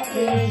Hare Rama Rama Rama Hare Hare Hare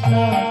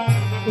Krishna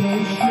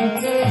Krishna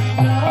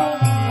Krishna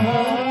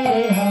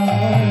Hare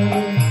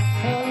Hare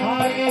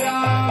Hare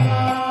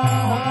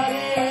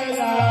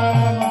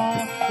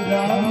Rama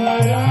Rama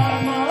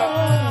Rama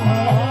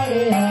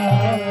Hare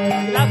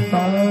Hare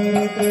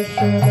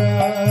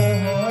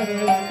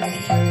Hare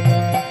Krishna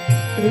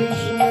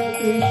Krishna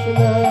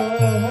Krishna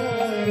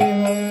Hare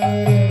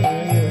Hare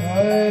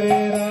Hare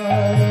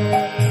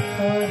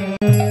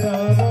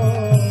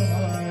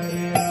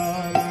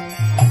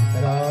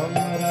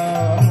Rama Rama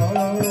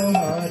Rama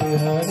Hare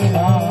Hare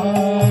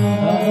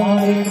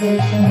Hare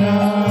Krishna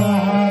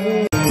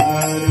Hare Hare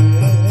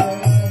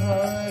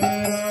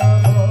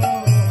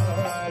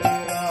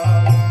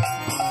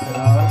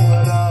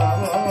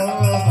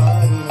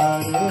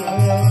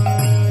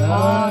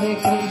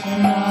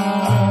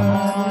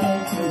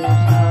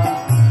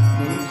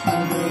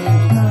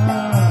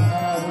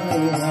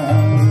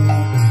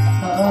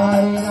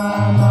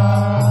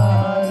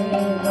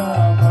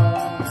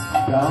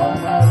Rama Rama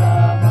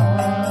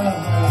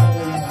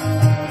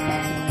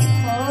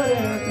Hare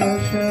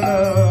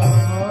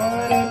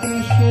Hare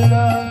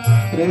Krishna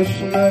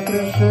Krishna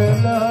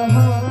Krishna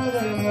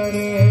Hare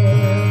Hare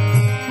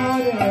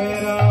Hare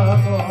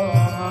Rama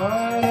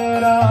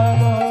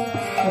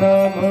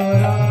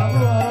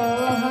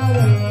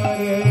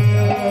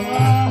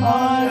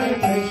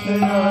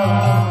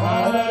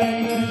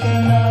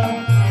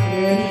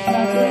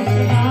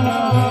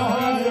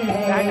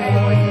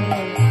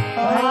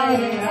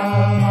Hare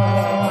Rama,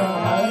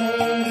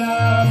 Hare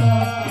Rama,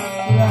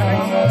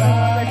 Rama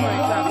Rama,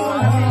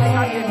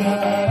 Hare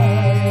Hare.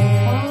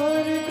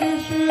 Hare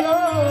Krishna,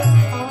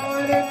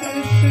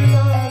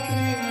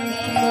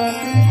 Krishna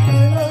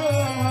Krishna,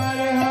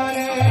 Hare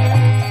Hare.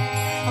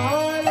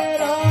 Hare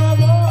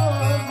Rama,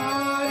 Rama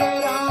Rama, Hare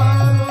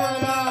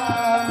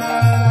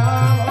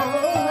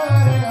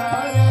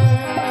Hare.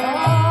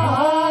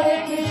 Hare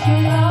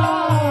Krishna,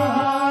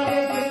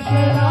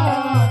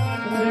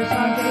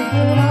 Krishna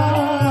Krishna,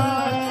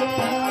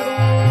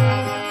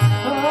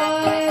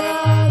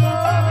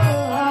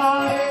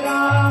 Hare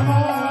Rama,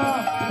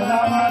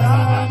 Rama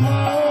Rama,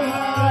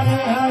 Hare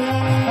Hare.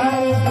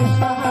 Hare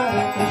Krishna,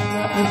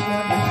 Krishna Krishna,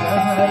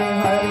 Hare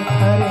Hare.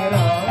 Hare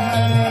Rama,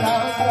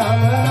 Rama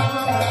Rama,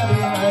 Hare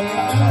Hare.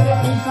 Hare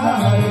Krishna,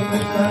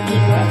 Krishna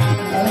Krishna,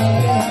 Hare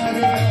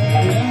Hare.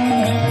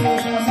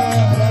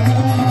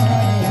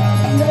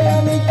 Jaya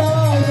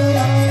Nitai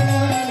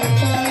Gauranga,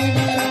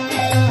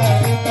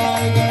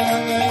 Nitai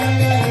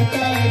Gauranga,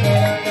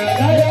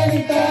 Jaya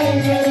Nitai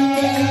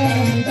Gauranga,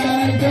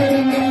 Nitai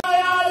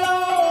Gauranga.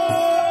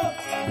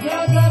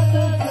 Jagat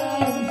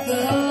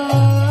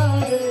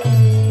samsare,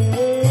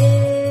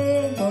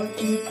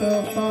 patita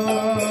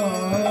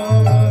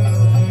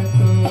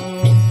pavanito,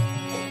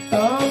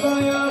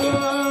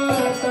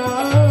 Tavayavara,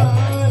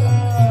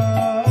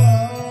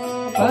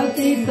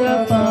 patita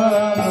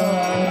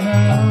pavana,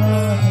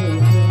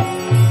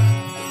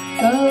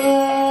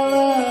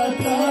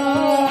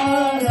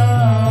 Tavatara,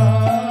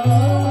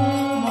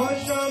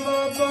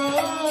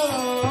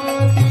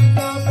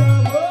 Moshamapatita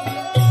Prabhu,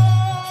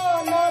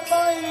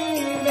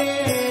 Napaile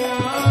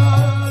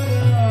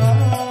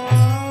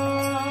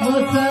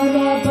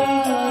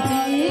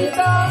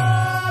Moshamapatita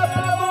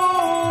Prabhu,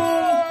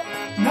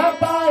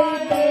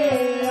 Napaile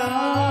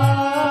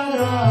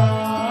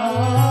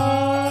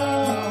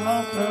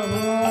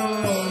Prabhu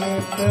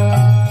Nithyananda,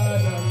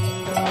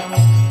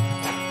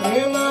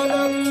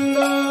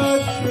 Premananda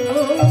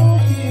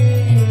Shruti,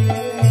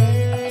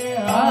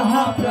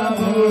 Aha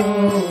Prabhu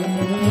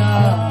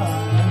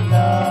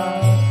Nithyananda,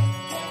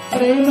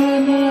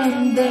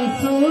 Premananda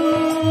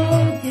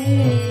Shruti,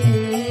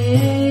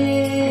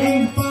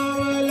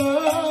 Kripavalo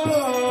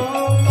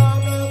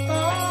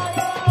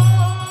Mamakara,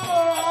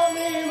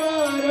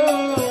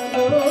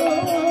 Amivaraloke,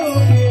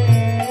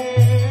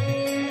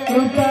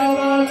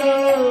 Kripavalo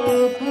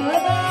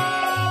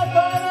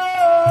Khanaparo,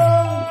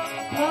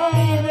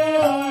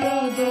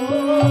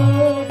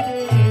 Amivaraloke,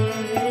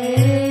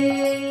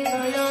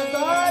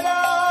 Nayakara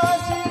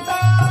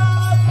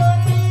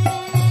Sitapati,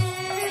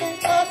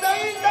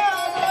 Tadaita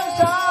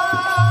Vasai,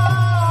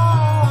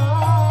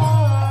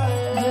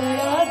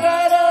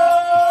 Nayakara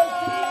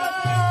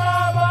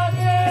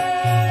Sitapati,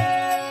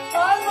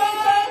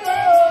 Tadaita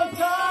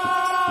Vasai,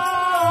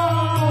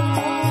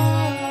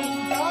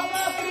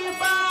 Tama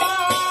Kripa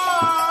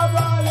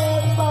Vale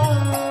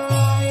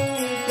Pai,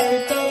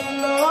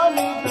 Chaitanya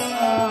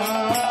Nitai,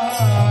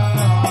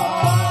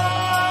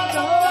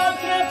 Tama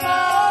Kripa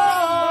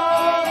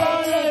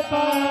Vale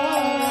Pai,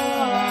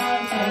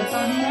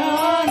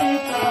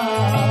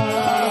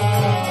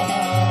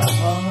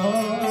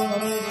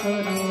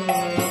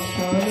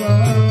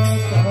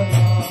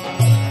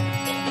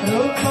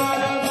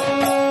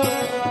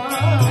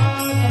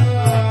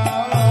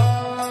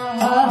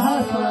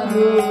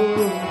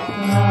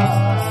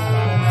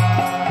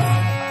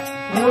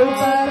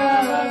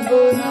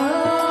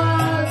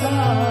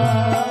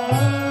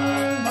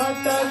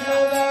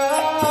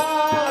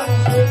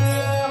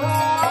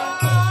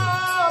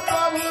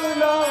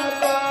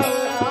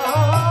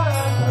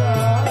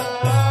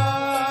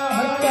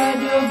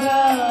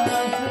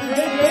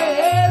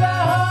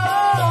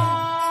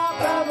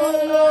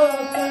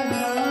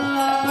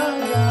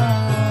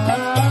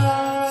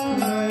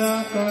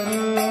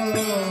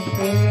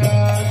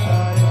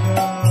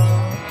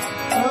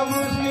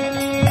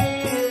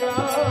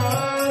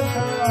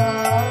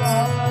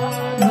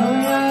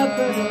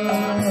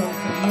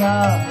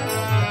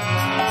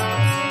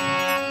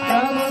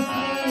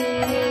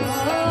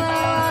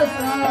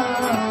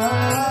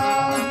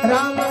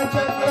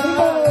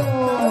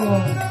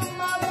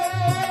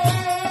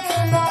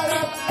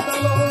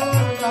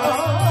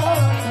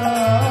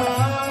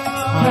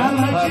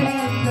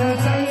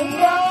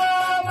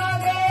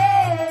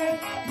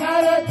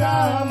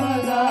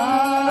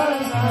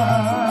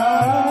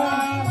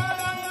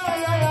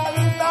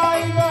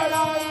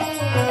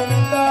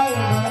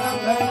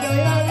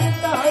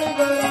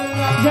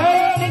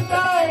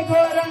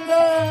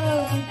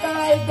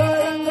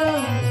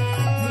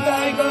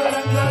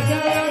 Chaitanya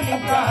Jaya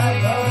Nitai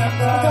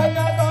Gauranga,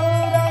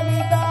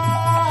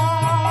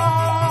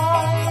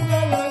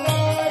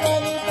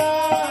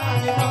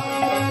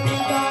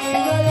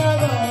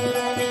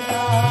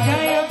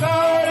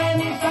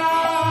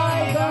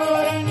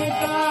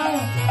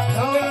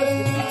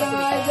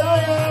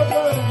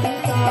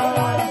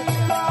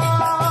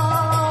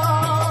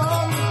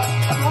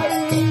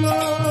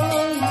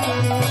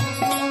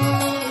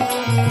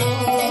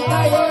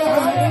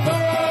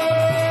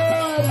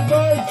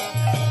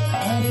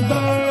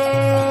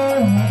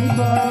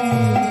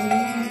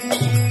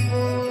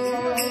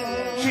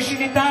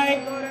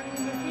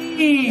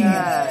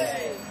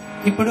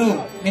 ఇప్పుడు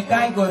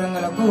నితాయ్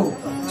గౌరంగులకు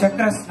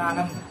చక్ర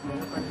స్నానం.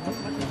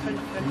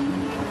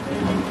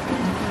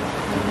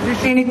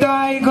 శ్రీ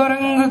నితాయ్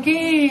గౌరంగ की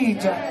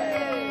जय.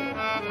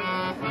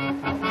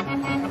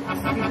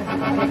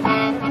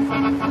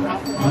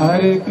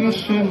 हरे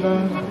Krishna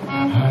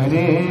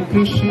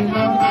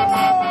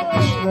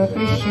Krishna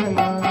Krishna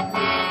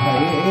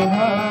Hare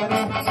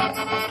Hare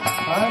Hare Ram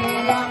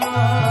Hare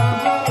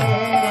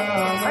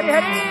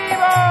Hare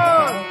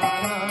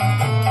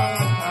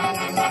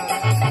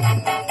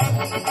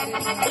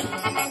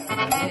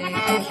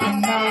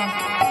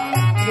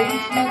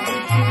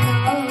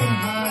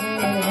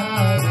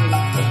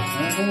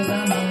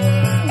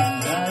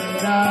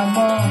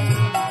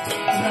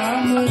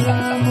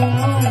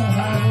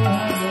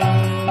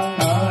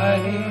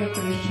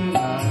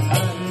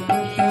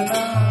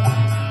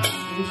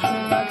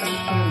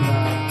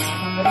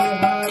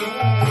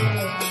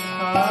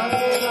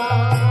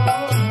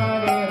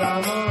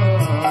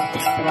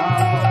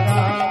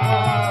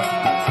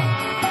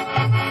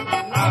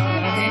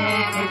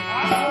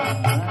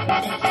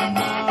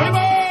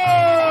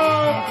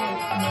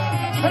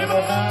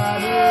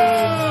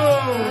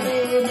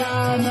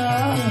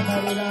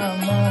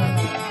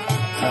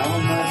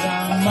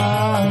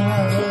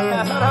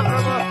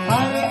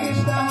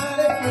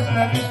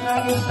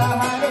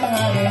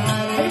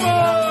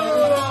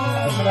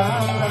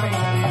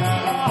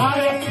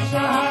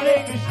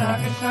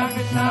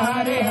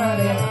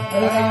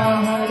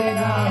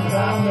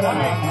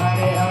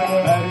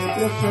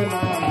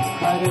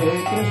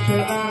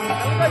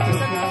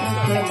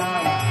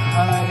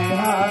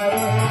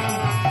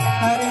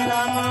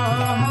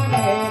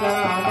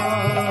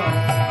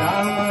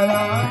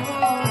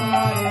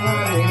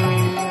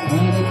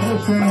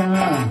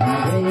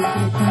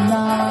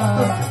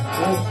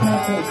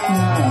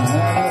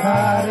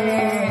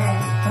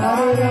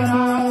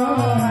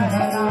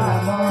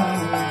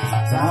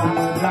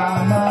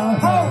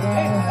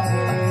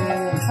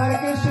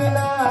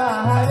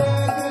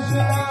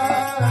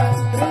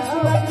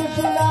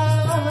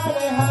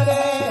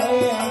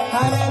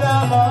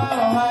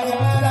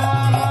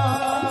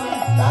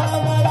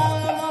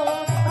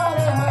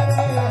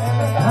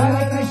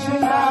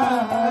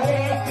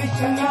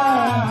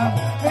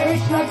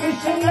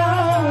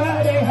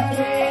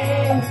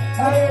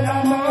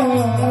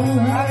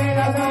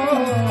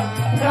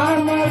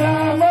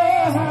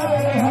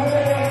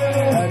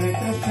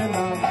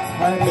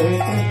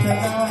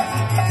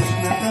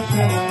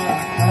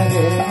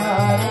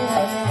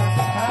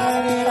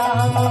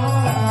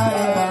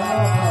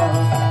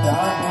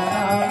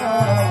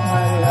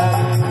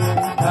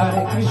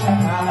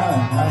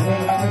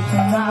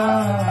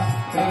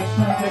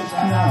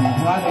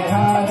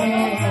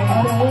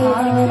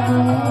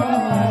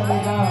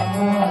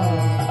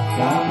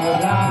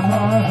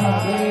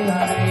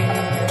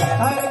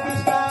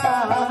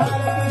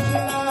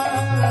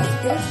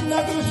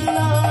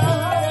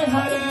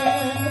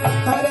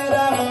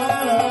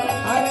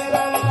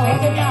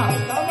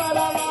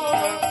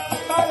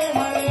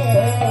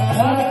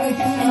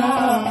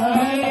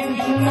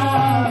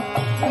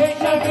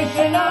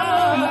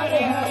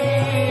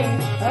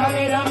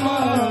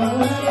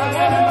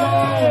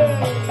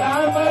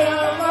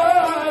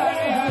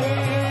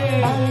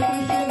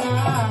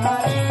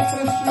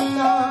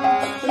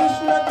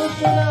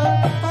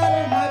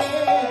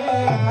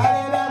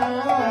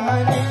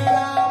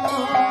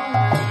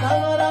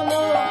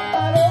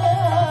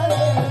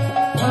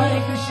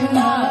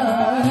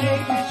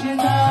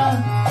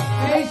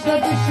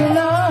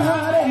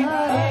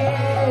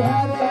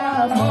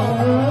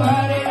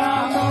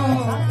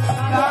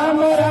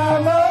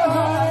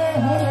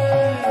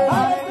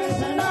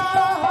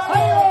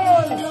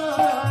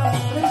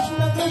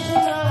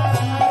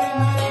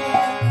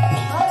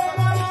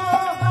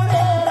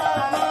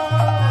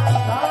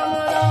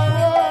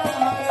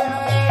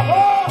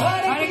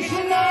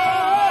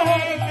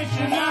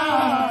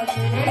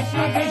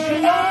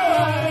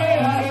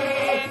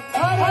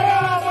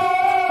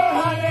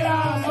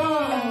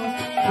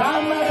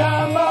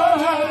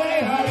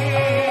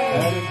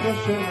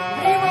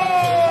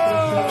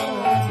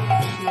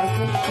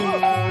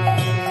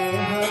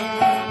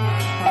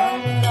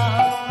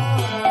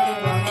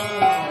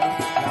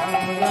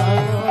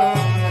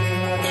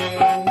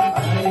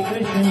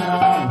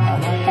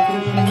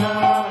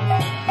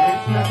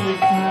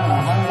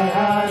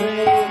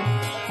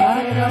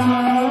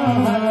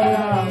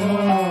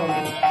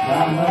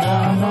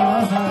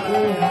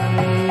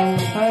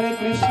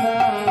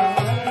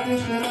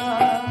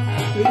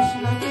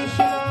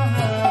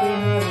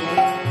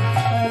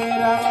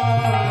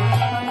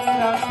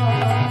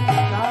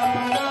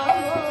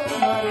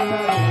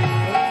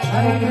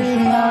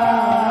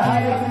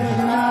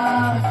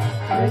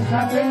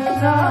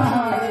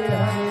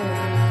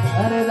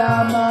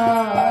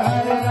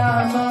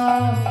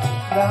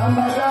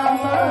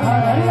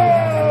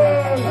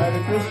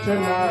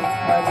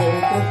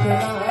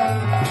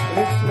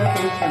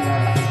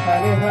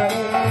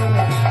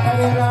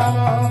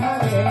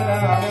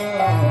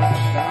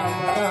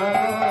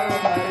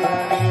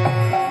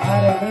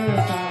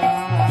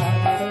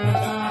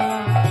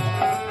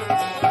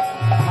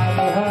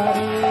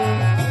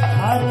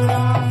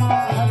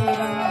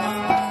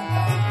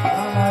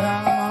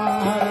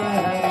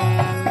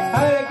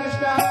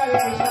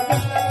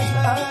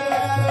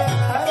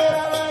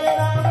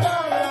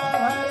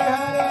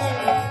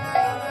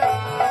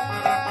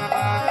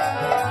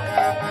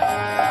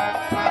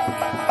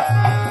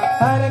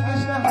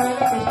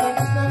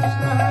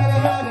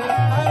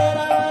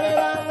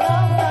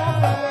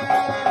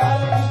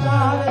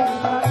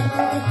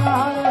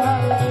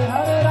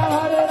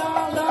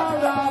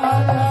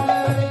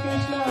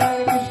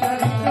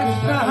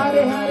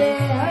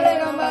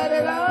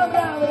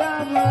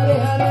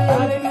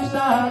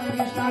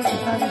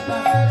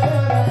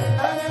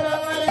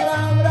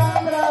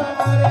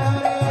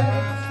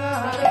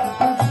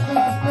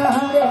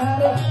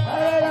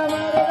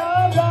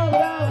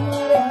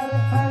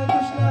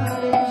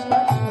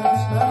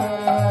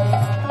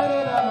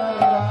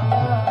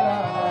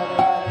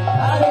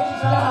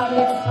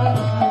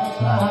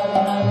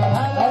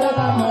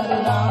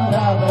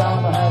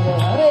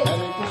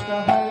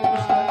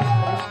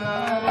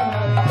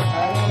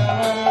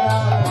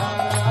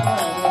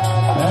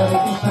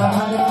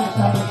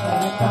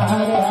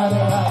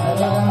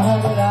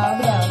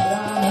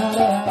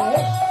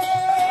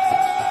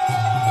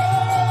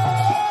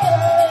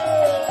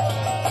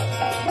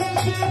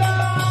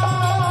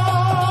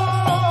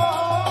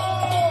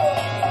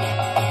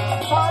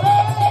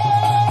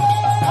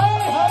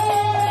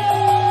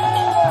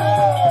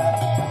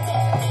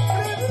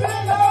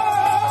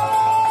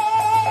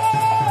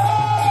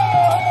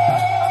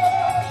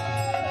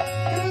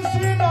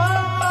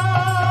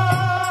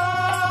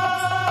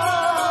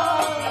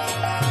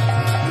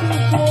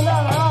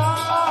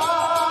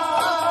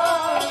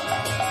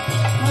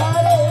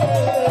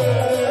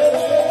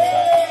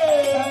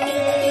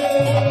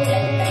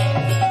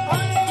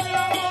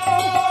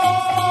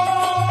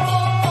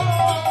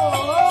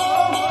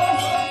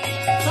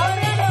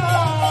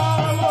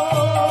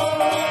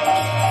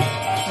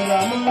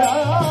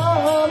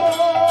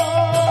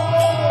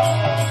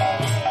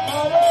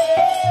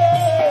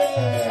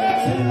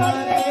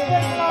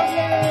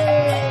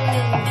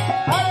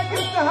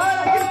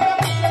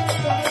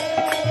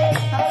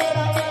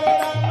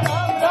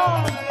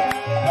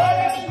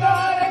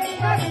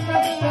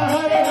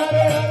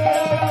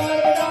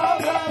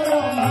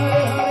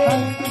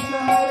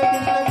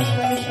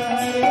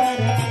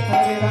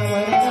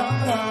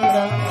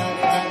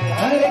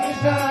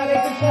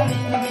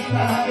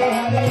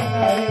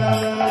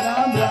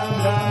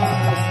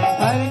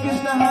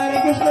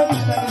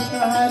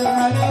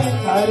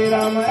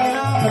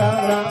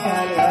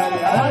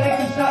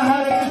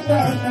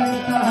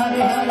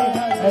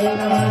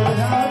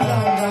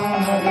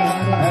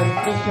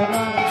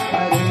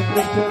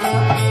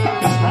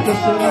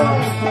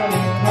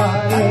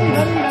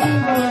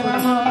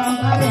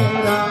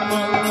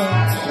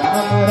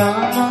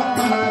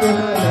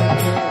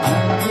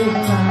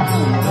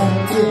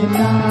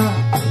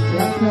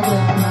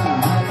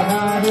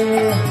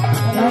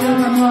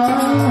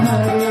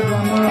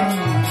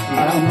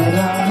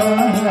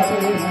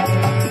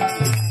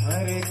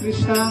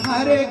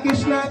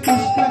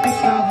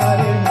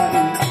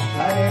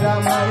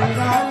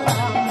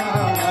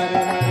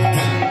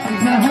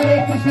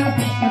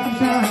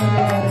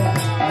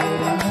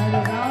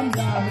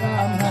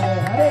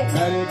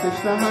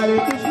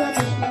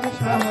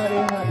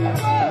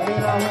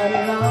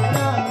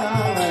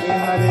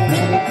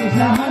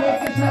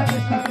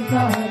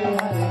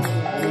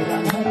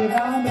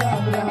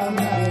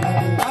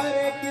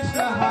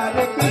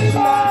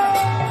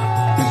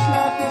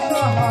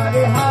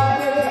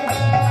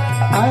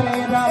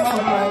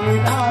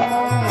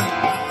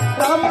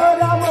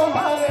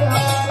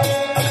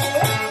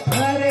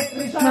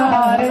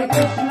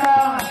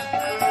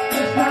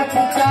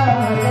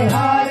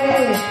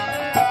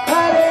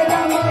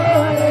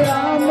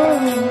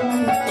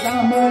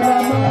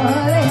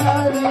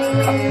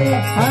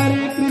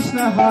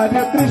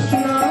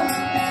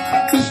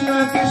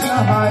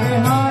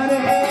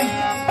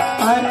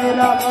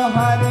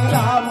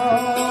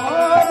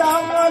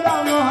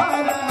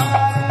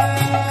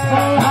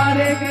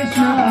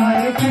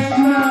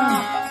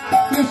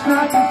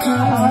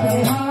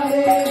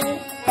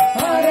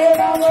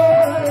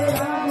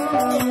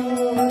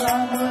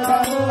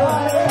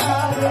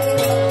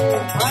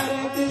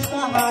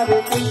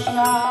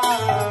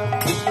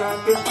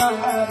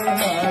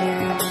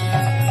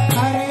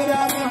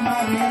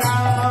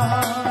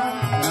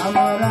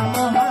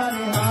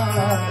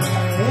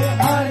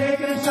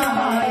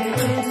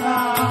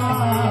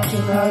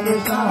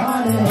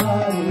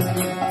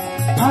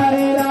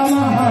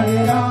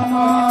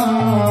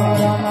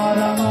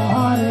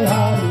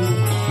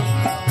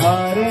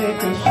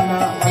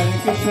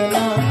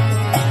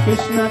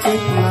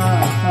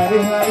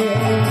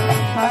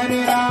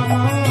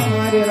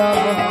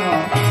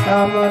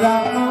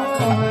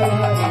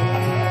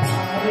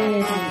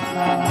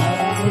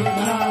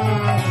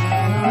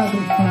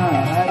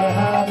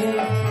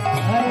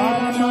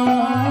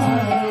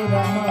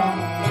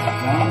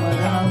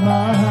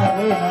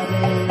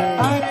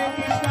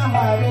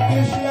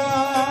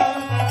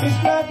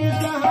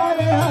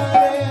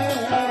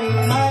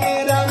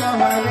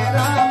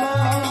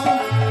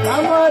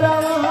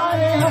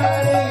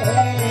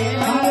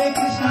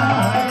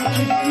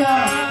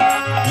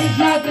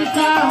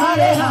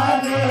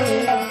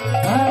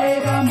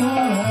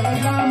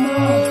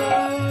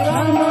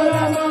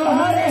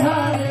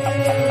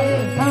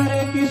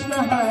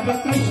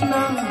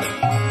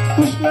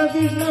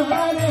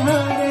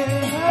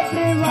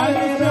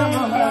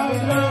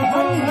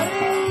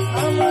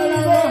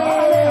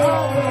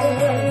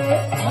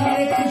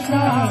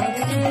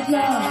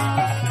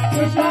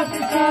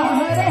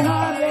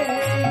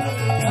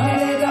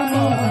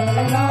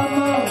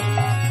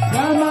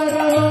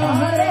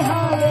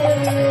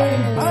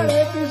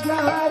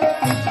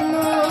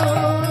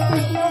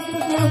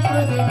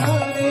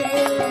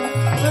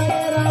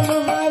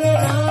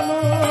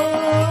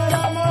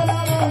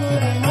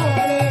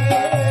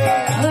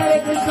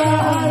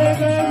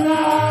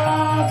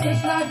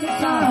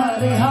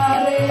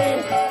Hare,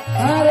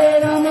 Hare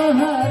Rama,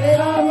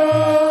 Rama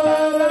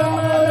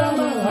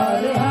Rama,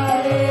 Hare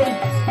Hare,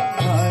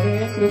 Hare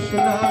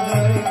Krishna,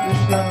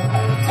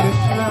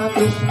 Krishna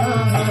Krishna,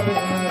 Hare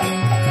Hare,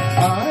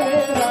 Hare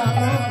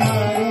Rama,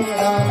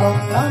 Rama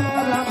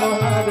Rama,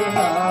 Hare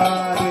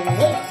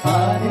Hare,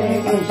 Hare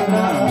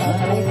Krishna,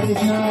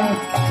 Krishna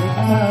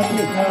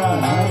Krishna,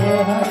 Hare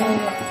Hare,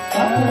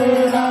 Hare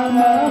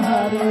Rama,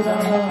 Rama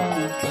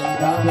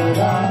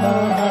Rama,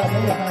 Hare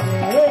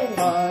Hare,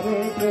 Hare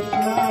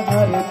Krishna,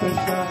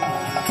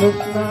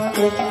 Krishna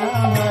Krishna,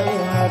 Hare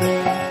Hare,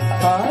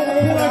 Hare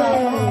Rama,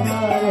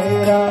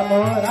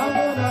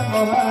 Rama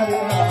Rama, Hare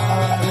Hare,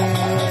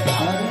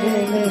 Hare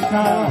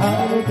Krishna,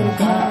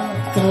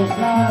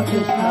 Krishna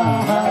Krishna,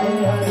 Hare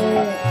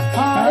Hare,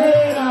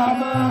 Hare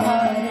Rama,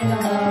 Rama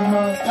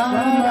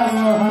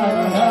Rama,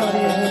 Hare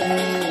Hare,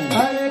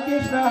 Hare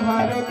Krishna,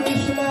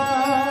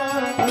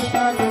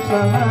 Krishna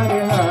Krishna,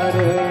 Hare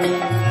Hare,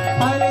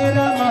 Hare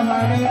Rama, Rama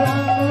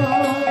Rama,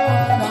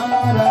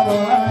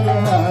 Hare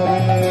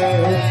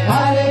Hare,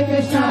 Hare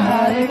Krishna,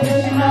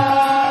 Krishna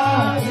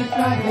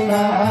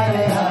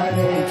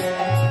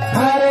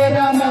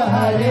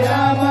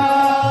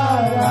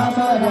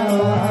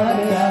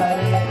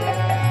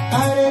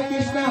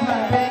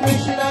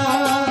Krishna,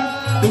 Hare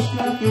Hare, Hare Rama, Rama Rama,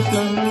 Hare Hare,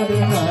 Hare Krishna, Krishna Krishna,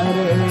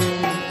 Hare Hare,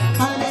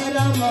 Hare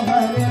Rama,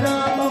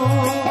 Rama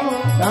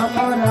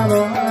Rama,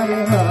 Hare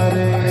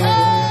Hare,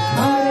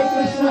 Hare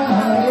Krishna,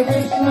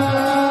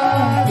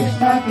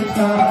 Krishna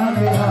Krishna,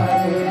 Hare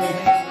Hare,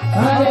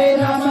 Hare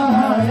Rama,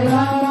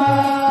 Rama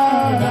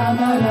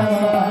Rama,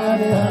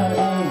 Hare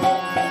Hare,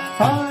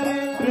 Hare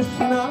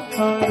Krishna,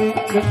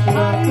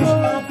 Krishna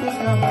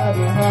Krishna,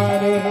 Hare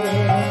Hare,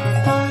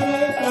 Hare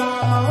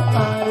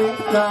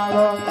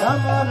Rama,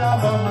 Rama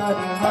Rama,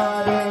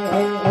 Hare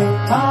Hare,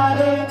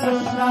 Hare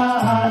Krishna,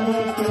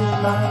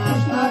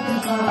 Krishna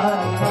Krishna,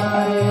 Hare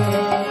Hare,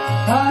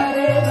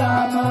 Hare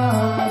Rama,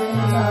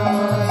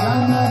 Rama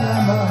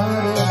Rama,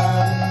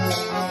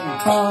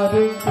 Hare Hare,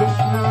 Hare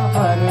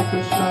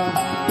Krishna,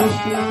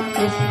 Krishna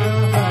Krishna,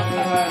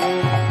 Hare Hare.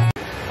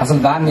 అసలు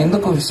దాన్ని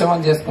ఎందుకు విశ్రమం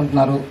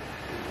చేసుకుంటున్నారు,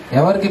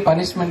 ఎవరికి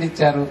punishment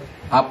ఇచ్చారు,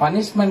 ఆ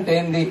punishment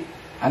ఏంది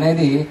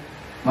అనేది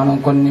మనం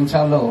కొన్ని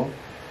నిమిషాల్లో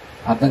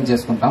అర్థం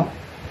చేసుకుంటాం.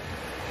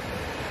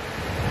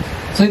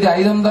 సో ఇది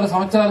 500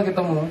 సంవత్సరాల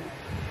క్రితము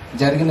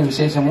జరిగిన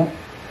విశేషము.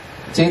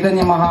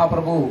 చైతన్య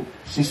మహాప్రభు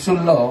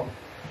శిష్యుల్లో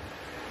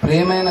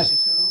ప్రియమైన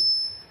శిష్యుడు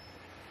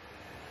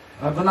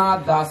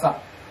రఘునాథ్ దాస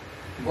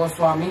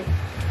గోస్వామి.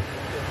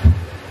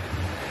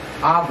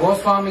 ఆ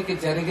గోస్వామికి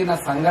జరిగిన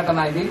సంఘటన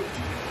ఇది.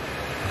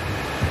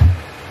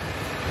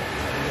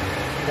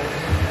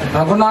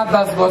 రఘునాథ్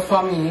దాస్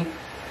గోస్వామి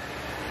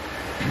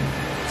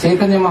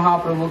చైతన్య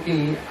మహాప్రభుకి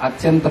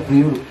అత్యంత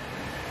ప్రియుడు.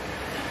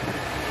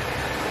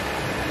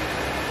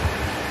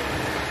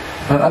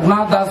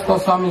 రఘునాథ్ దాస్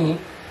గోస్వామి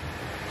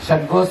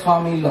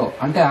షడ్గోస్వామిలో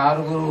అంటే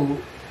 6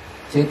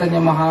 చైతన్య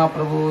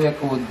మహాప్రభు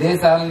యొక్క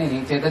ఉద్దేశాలని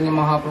చైతన్య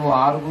మహాప్రభు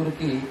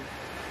 6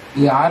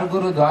 ఈ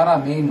 6 ద్వారా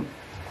మెయిన్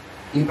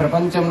ఈ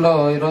ప్రపంచంలో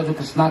ఈరోజు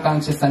కృష్ణా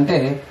కాన్షియస్ అంటే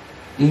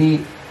ఈ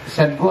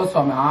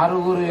షడ్గోస్వామి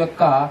 6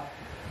 యొక్క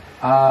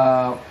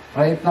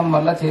ప్రయత్నం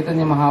వల్ల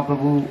చైతన్య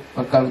మహాప్రభు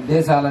యొక్క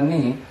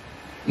ఉద్దేశాలన్నీ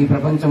ఈ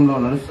ప్రపంచంలో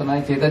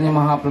నడుస్తున్నాయి. చైతన్య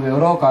మహాప్రభు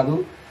ఎవరో కాదు,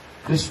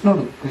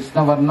 కృష్ణుడు.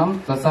 కృష్ణవర్ణం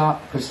త్వసా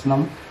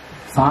కృష్ణం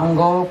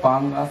సాంగో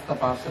పాంగాస్త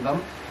పార్షదం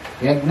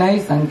యజ్ఞై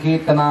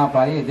సంకీర్తనా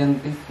ప్రాయ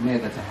యజంతి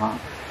స్మేధచ.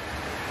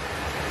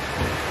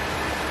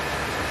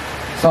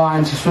 సో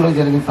ఆయన శిష్యుడు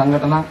జరిగిన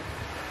సంఘటన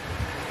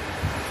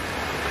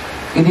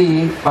ఇది.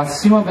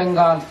 పశ్చిమ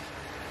బెంగాల్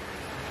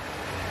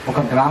ఒక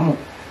గ్రామం,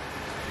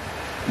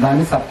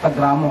 దాన్ని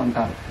సప్తగ్రామం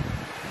అంటారు.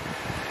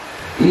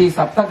 ఈ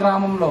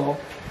సప్తగ్రామంలో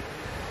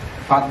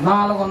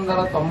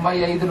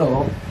 1495లో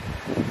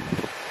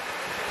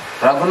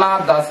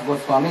రఘునాథ్ దాస్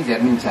గోస్వామి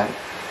జన్మించారు.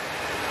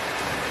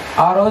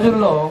 ఆ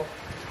రోజుల్లో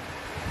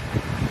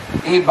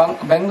ఈ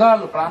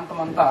బెంగాల్ ప్రాంతం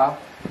అంతా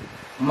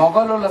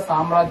మొఘలుల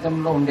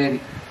సామ్రాజ్యంలో ఉండేది.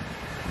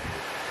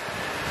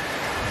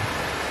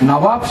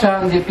 నవాబ్ షా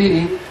అని చెప్పి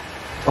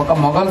ఒక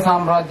మొఘల్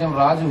సామ్రాజ్యం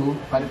రాజు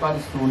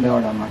పరిపాలిస్తూ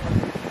ఉండేవాడు అన్నమాట.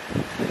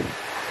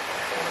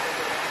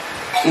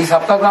 ఈ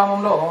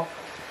సప్తగ్రామంలో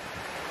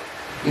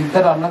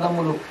 2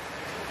 అన్నదమ్ములు.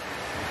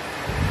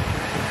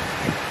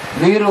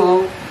 వీరు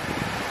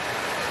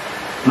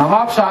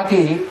నవాబ్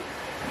షాకి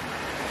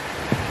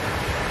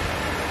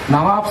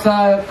నవాబ్ షా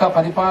యొక్క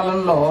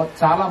పరిపాలనలో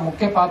చాలా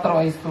ముఖ్య పాత్ర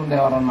వహిస్తూ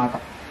ఉండేవారు అన్నమాట.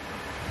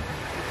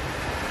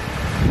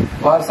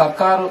 వారు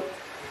సర్కారు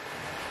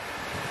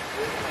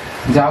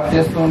జాబ్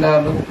చేస్తూ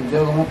ఉండేవాళ్ళు,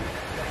 ఉద్యోగము.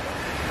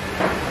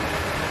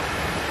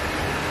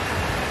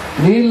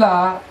 వీళ్ళ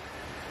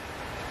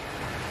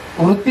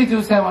వృత్తి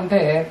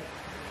చూసామంటే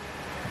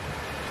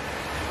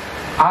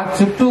ఆ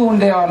చుట్టూ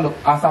ఉండేవాళ్ళు,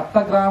 ఆ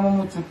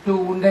సప్తగ్రామము చుట్టూ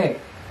ఉండే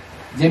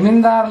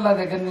జమీందారుల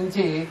దగ్గర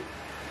నుంచి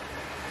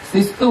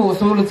శిస్తు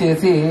వసూలు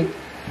చేసి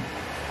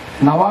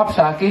నవాబ్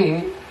షాకి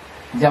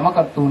జమ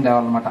కడుతూ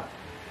ఉండేవాళ్ళు అనమాట.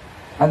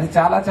 అది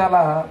చాలా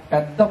చాలా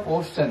పెద్ద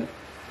పోస్ట్. అది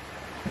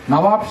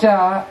నవాబ్ షా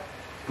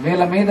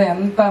వీళ్ళ మీద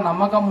ఎంత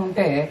నమ్మకం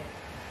ఉంటే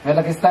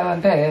వీళ్ళకి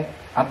ఇస్తారంటే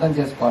అర్థం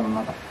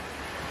చేసుకోవాలన్నమాట.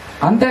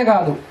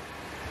 అంతేకాదు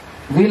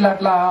వీళ్ళు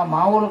అట్లా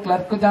మామూలు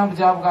క్లర్క్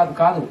జాబ్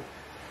కాదు.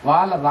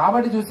 వాళ్ళ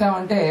రాబడి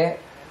చూసామంటే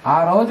ఆ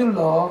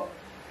రోజుల్లో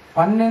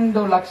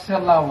 12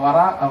 లక్షల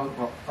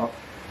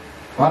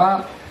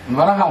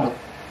వరహాలు.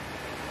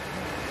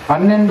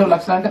 12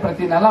 లక్షలు అంటే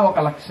ప్రతి నెల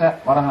 1 లక్ష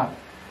వరహాలు.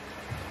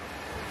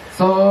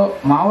 సో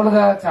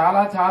మామూలుగా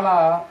చాలా చాలా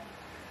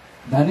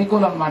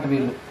ధనికులు అన్నమాట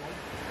వీళ్ళు.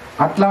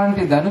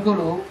 అట్లాంటి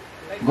ధనికులు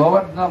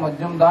గోవర్ధన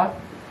మజ్జుందార్,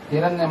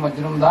 హిరణ్య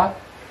మజ్జుందార్.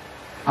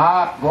 ఆ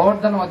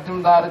గోవర్ధన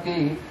మజ్జుందార్కి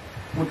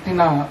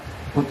పుట్టిన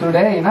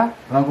పుత్రుడే ఈయన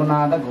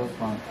రఘునాథ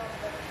గోస్వామి.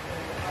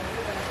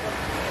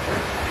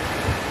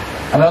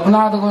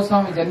 రఘునాథ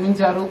గోస్వామి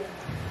జన్మించారు.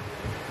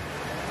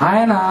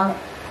 ఆయన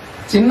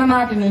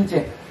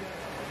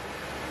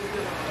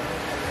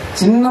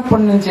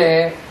చిన్నప్పటి నుంచే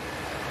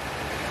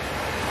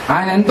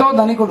ఆయన ఎంతో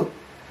ధనికుడు.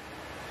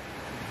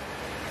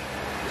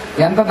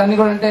 ఎంత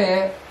ధనికుడు అంటే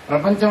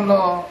ప్రపంచంలో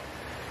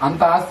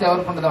అంత ఆస్తి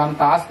ఎవరికి ఉండదు,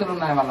 అంత ఆస్తులు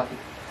ఉన్నాయి వాళ్ళకి.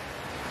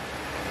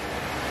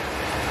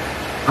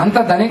 అంత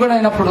ధనికుడు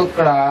అయినప్పుడు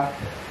ఇక్కడ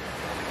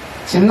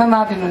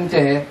చిన్ననాటి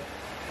నుంచే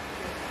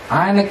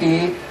ఆయనకి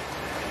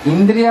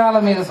ఇంద్రియాల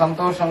మీద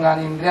సంతోషం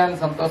కానీ, ఇంద్రియాలను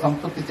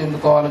సంతృప్తి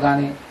చెందుకోవాలి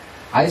కానీ,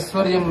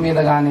 ఐశ్వర్యం మీద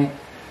కానీ,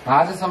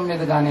 రాజసం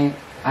మీద కానీ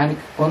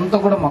ఆయనకి కొంత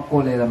కూడా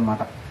మక్కువ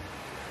లేదనమాట.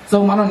 సో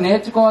మనం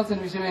నేర్చుకోవాల్సిన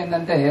విషయం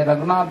ఏంటంటే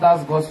రఘునాథ్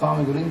దాస్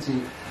గోస్వామి గురించి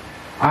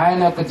ఆయన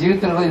యొక్క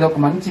జీవితంలో ఇది ఒక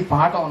మంచి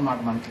పాఠం అన్నమాట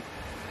మనకి.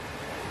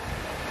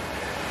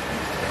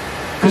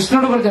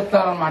 కృష్ణుడు కూడా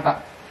చెప్తారనమాట,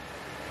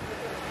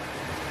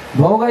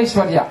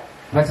 భోగైశ్వర్య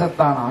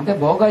ప్రసత్తానం అంటే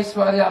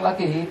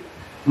భోగైశ్వర్యాలకి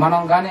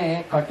మనం గాని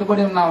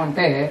కట్టుబడి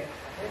ఉన్నామంటే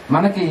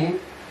మనకి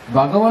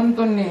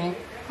భగవంతుణ్ణి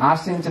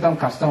ఆశ్రయించడం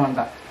కష్టం అంట.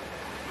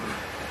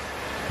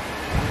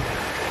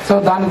 సో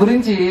దాని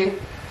గురించి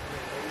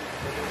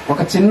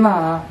ఒక చిన్న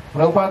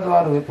ప్రభుపాద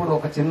వారు ఎప్పుడు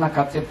ఒక చిన్న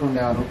కథ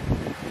చెప్తుండేవారు.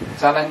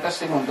 చాలా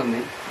ఇంట్రెస్టింగ్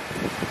ఉంటుంది.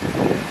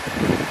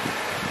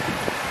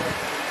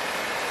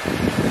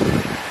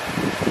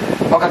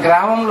 ఒక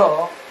గ్రామంలో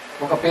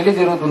ఒక పెళ్లి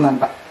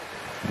జరుగుతుందంట.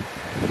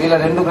 వీళ్ళ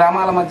 2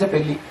 గ్రామాల మధ్య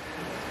పెళ్లి.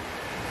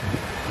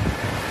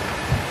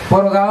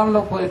 పూర్వకాలంలో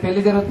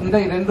పెళ్లి జరుగుతుంటే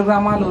ఈ 2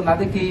 గ్రామాలు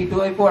నదికి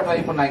ఇటువైపు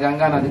అటువైపు ఉన్నాయి,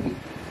 గంగా నదికి.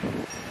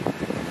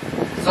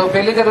 సో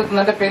పెళ్లి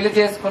జరుగుతుందంటే పెళ్లి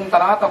చేసుకున్న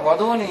తర్వాత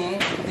వధువుని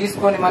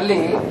తీసుకొని మళ్ళీ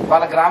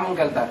వాళ్ళ గ్రామంకి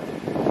వెళ్తారు.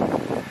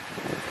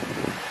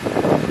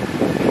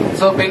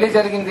 సో పెళ్లి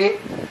జరిగింది,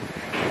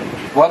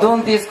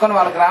 వధువుని తీసుకొని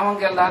వాళ్ళ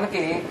గ్రామంకి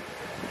వెళ్ళడానికి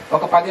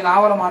ఒక 10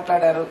 నావలు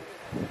మాట్లాడారు.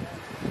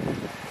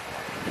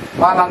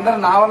 వాళ్ళందరూ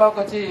నావలోకి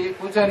వచ్చి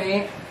కూర్చొని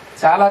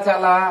చాలా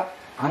చాలా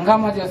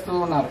హంగామా చేస్తూ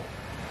ఉన్నారు.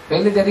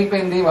 పెళ్లి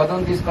జరిగిపోయింది,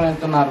 వధువుని తీసుకొని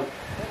వెళ్తున్నారు.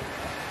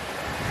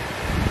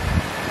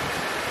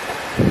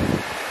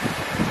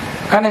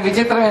 కానీ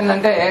విచిత్రం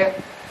ఏంటంటే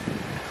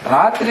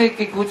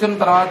రాత్రికి కూర్చున్న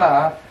తర్వాత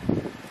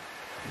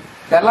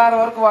తెల్లారి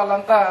వరకు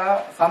వాళ్ళంతా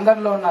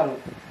సందడిలో ఉన్నారు.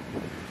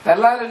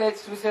 తెల్లారి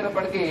లేచి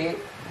చూసేటప్పటికి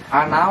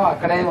ఆ నావ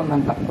అక్కడే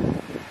ఉందంట.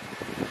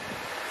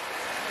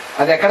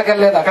 అది ఎక్కడికి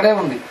వెళ్ళలేదు, అక్కడే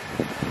ఉంది.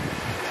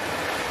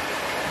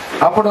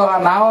 అప్పుడు ఆ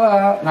నావ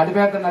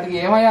నడిపేతను అడిగి,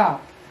 ఏమయ్యా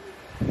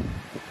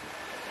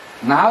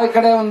నావ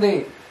ఇక్కడే ఉంది,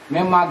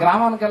 మేము మా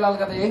గ్రామానికి వెళ్ళాలి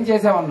కదా, ఏం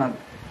చేసామన్నాడు.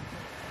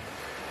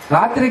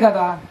 రాత్రి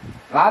కదా,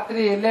 రాత్రి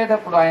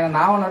వెళ్ళేటప్పుడు ఆయన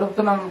నావ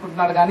నడుపుతున్నాను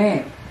అనుకుంటున్నాడు కానీ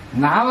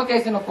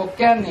నావకేసిన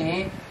కొక్కాన్ని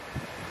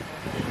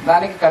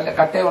దానికి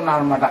కట్టే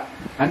ఉన్నాడు అనమాట.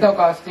 అంటే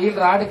ఒక స్టీల్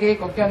రాడ్కి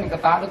కొక్కాన్ని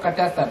తాడు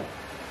కట్టేస్తారు,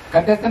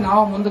 కట్టేస్తే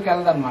నావ ముందుకు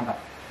వెళ్ళదన్నమాట.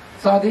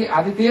 సో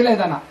అది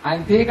తీయలేదన్న,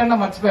 ఆయన తీయకుండా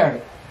మర్చిపోయాడు.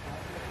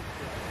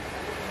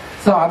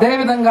 సో అదే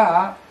విధంగా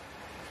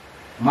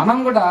మనం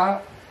కూడా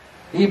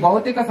ఈ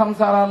భౌతిక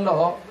సంసారాల్లో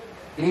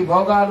ఈ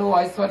భోగాలు,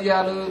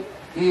 ఐశ్వర్యాలు,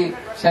 ఈ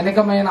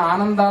క్షణికమైన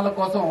ఆనందాల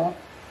కోసం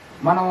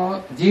మనం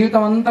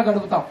జీవితం అంతా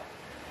గడుపుతాం.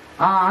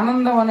 ఆ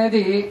ఆనందం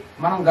అనేది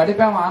మనం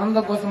గడిపాం,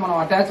 ఆనందం కోసం మనం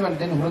అటాచ్మెంట్,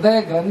 దీన్ని హృదయ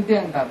గ్రంథి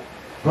అంటారు.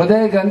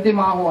 హృదయ గ్రంథి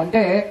మాహు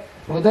అంటే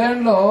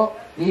హృదయంలో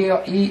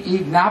ఈ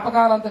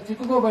జ్ఞాపకాలంతా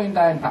చిక్కుకోపోయి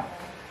ఉంటాయంట,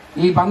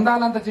 ఈ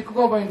బంధాలంతా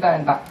చిక్కుకోపోయి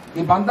ఉంటాయంట.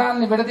 ఈ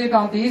బంధాలని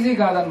విడదీయటం అంత ఈజీ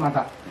కాదనమాట.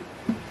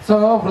 సో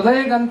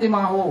హృదయ గ్రంథి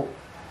మాహు,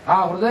 ఆ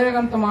హృదయ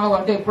గ్రంథి మాహు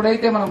అంటే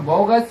ఎప్పుడైతే మనం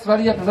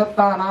భోగైశ్వర్య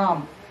ప్రసత్తానాం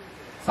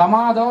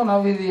సమాధో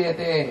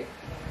నవిదీయతే,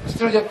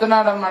 కృష్ణుడు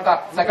చెప్తున్నాడు అనమాట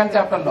 2nd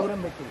చాప్టర్ లో.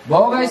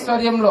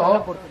 భోగైశ్వర్యంలో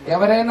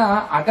ఎవరైనా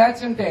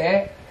అటాచ్ ఉంటే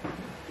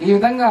ఈ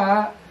విధంగా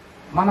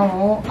మనము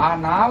ఆ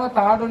నావ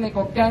తాడుని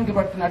కొక్కానికి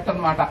పట్టినట్టు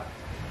అనమాట.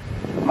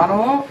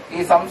 మనము ఈ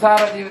సంసార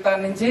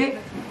జీవితాన్ని నుంచి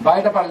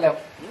బయటపడలేం.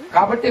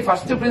 కాబట్టి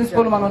ఫస్ట్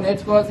ప్రిన్సిపల్ మనం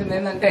నేర్చుకోవాల్సింది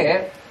ఏంటంటే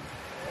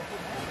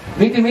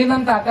వీటి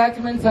మీదంత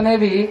అటాచ్మెంట్స్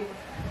అనేవి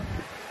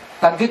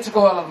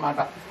తగ్గించుకోవాలన్నమాట.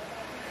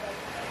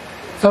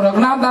 సో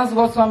రఘునాథ్ దాస్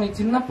గోస్వామి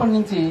చిన్నప్పటి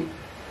నుంచి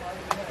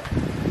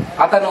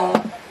అతను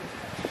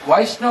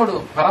వైష్ణవుడు,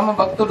 పరమ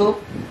భక్తుడు,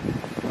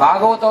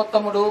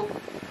 భాగవతోత్తముడు.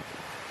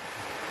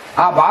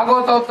 ఆ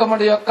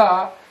భాగవతోత్తముడి యొక్క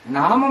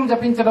నామం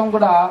జపించడం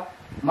కూడా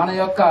మన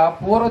యొక్క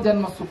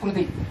పూర్వజన్మ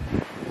సుకృతి.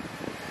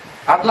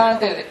 అట్లా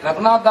అంటే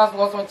రఘునాథ్ దాస్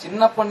గోస్వామి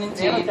చిన్నప్పటి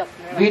నుంచి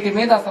వీటి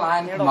మీద అసలు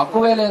ఆయన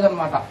మక్కువే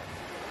లేదనమాట.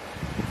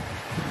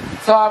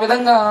 సో ఆ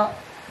విధంగా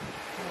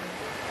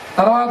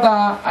తర్వాత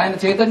ఆయన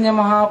చైతన్య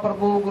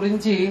మహాప్రభు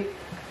గురించి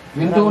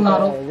వింటూ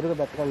ఉన్నారు.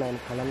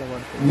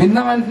 విన్న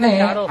వెంటనే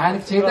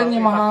ఆయనకి చైతన్య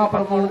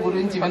మహాప్రభువు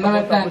గురించి విన్న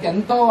వెంటనే ఆయనకి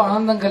ఎంతో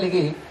ఆనందం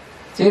కలిగి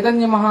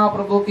చైతన్య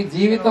మహాప్రభువుకి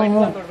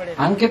జీవితము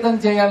అంకితం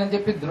చేయాలని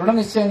చెప్పి దృఢ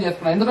నిశ్చయం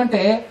చేసుకున్నారు.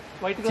 ఎందుకంటే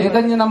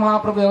చైతన్య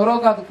మహాప్రభు ఎవరో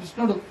కాదు,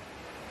 కృష్ణుడు.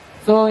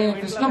 సో ఈయన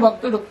కృష్ణ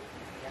భక్తుడు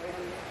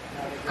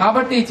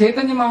కాబట్టి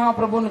చైతన్య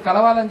మహాప్రభువుని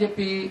కలవాలని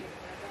చెప్పి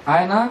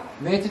ఆయన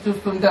వేచి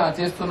చూస్తుంటే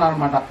చేస్తున్నారు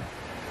అనమాట.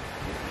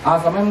 ఆ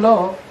సమయంలో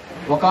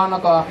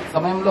ఒకానొక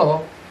సమయంలో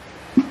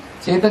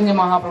చైతన్య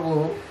మహాప్రభు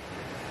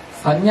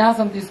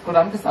సన్యాసం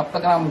తీసుకోవడానికి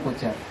సప్తగ్రామంకి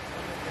వచ్చారు.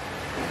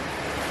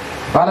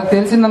 వాళ్ళకి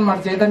తెలిసిందనమాట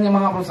చైతన్య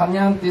మహాప్రభు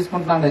సన్యాసం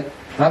తీసుకుంటున్నాడు.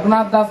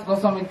 రఘునాథ్ దాస్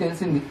గోస్వామికి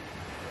తెలిసింది.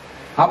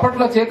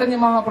 అప్పట్లో చైతన్య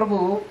మహాప్రభు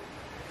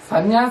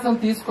సన్యాసం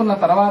తీసుకున్న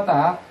తర్వాత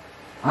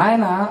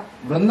ఆయన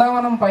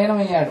బృందావనం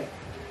పయనమయ్యాడు.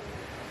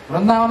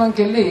 బృందావనంకి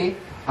వెళ్లి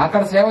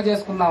అక్కడ సేవ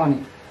చేసుకుందామని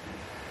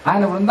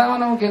ఆయన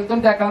బృందావనంకి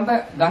వెళ్తుంటే అక్కడంతా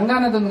గంగా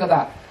నది ఉంది కదా,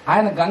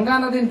 ఆయన గంగా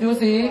నదిని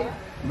చూసి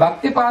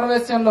భక్తి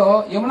పారవేశ్యంలో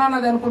యమునా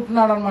నది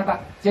అనుకుంటున్నాడు అనమాట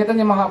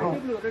చైతన్య మహాప్రభు.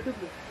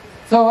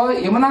 సో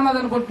యమునా నది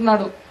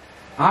అనుకుంటున్నాడు.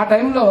 ఆ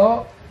టైంలో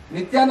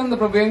నిత్యానంద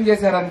ప్రభు ఏం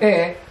చేశారంటే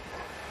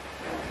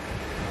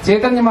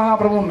చైతన్య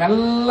మహాప్రభు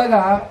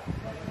మెల్లగా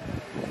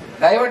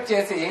డైవర్ట్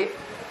చేసి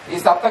ఈ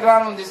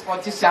సప్తగ్రామం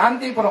తీసుకువచ్చి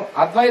శాంతిపురం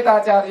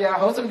అద్వైతాచార్య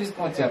హౌస్కి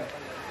తీసుకువచ్చారు.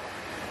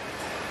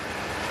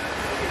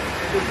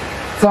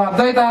 సో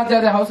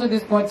అద్వైతాచార్య హౌస్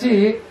తీసుకువచ్చి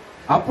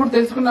అప్పుడు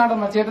తెలుసుకున్నాడు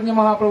మా చైతన్య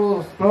మహాప్రభు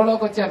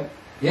స్ప్రోలోకి వచ్చారు.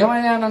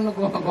 ఏమయ్యా నన్ను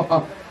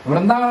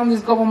బృందావనం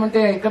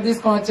తీసుకోమంటే ఇక్కడ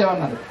తీసుకొని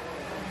వచ్చావన్నారు.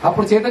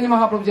 అప్పుడు చైతన్య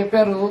మహాప్రభు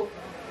చెప్పారు,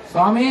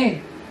 స్వామి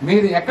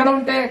మీరు ఎక్కడ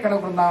ఉంటే ఎక్కడ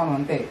బృందావనం,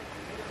 అంటే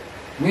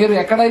మీరు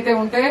ఎక్కడైతే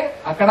ఉంటే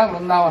అక్కడ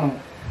బృందావనం.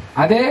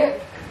 అదే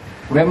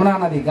యమునా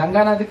నది,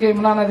 గంగా నదికి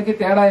యమునా నదికి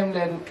తేడా ఏం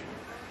లేదు.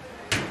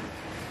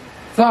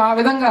 సో ఆ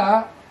విధంగా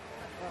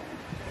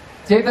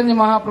చైతన్య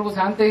మహాప్రభు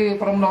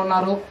శాంతిపురంలో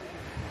ఉన్నారు.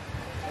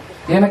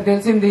 ఈయనకు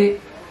తెలిసింది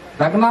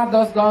రఘునాథ్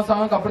దాస్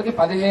గోస్వామికి అప్పటికి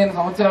 15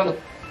 సంవత్సరాలు.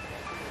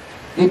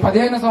 ఈ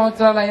 15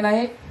 సంవత్సరాలు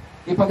అయినాయి.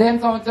 ఈ 15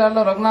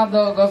 సంవత్సరాల్లో రఘునాథ్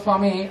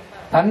గోస్వామి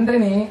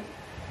తండ్రిని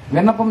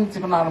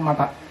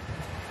విన్నపించుకున్నారన్నమాట.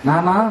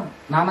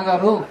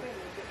 నాన్నగారు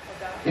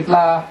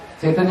ఇట్లా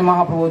చైతన్య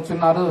మహాప్రభు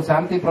వచ్చున్నారు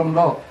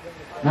శాంతిపురంలో,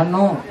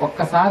 నన్ను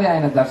ఒక్కసారి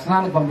ఆయన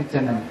దర్శనానికి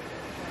పంపించండి అని.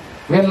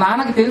 వీళ్ళ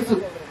నాన్నకి తెలుసు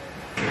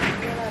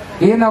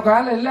ఈయన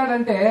ఒకవేళ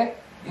వెళ్ళాడంటే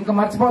ఇంకా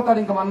మర్చిపోతాడు,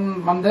 ఇంకా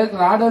మన దగ్గర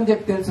రాడు అని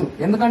చెప్పి తెలుసు.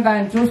 ఎందుకంటే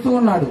ఆయన చూస్తూ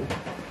ఉన్నాడు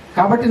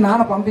కాబట్టి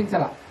నాన్న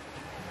పంపించలా.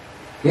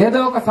 ఏదో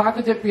ఒక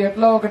సాకు చెప్పి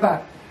ఎట్లా ఒకట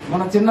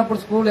మనం చిన్నప్పుడు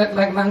స్కూల్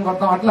ఎట్లా ఎగ్నాం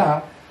కొడతాం అట్లా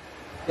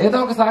ఏదో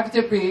ఒక సాకు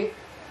చెప్పి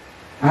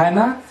ఆయన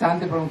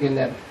శాంతిపురంకి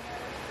వెళ్ళారు.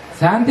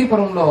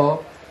 శాంతిపురంలో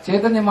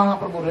చైతన్య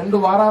మహాప్రభు 2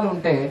 వారాలు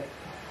ఉంటే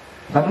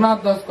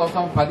రఘునాథ్ దాస్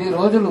కోసం 10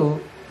 రోజులు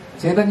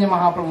చైతన్య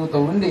మహాప్రభుతో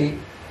ఉండి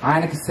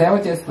ఆయనకి సేవ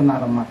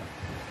చేస్తున్నారన్నమాట.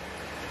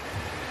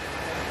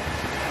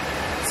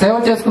 సేవ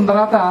చేసుకున్న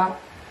తర్వాత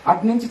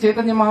అటు నుంచి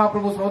చైతన్య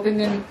మహాప్రభు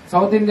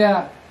సౌత్ ఇండియా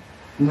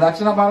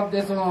దక్షిణ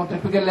భారతదేశం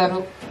ట్రిప్కి వెళ్ళారు.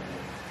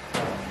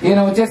 ఈయన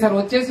వచ్చేసారు.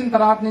 వచ్చేసిన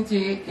తర్వాత నుంచి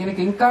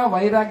ఈయనకి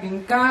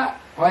ఇంకా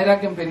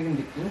వైరాగ్యం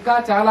పెరిగింది. ఇంకా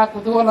చాలా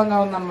కుతూహలంగా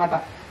ఉందన్నమాట.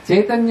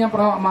 చైతన్య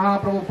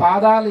మహాప్రభు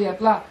పాదాలు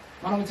ఎట్లా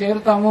మనం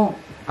చేరుతాము,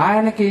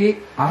 ఆయనకి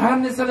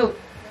అహర్నిశలు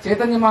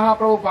చైతన్య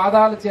మహాప్రభు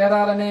పాదాలు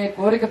చేరాలనే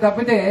కోరిక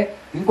తప్పితే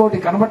ఇంకోటి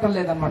కనబట్టం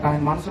లేదనమాట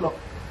ఆయన మనసులో.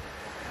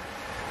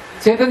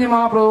 చైతన్య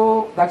మహాప్రభు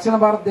దక్షిణ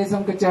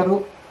భారతదేశంకి వచ్చారు.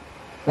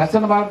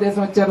 దక్షిణ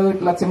భారతదేశం వచ్చారు,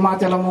 ఇట్లా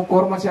సింహాచలము,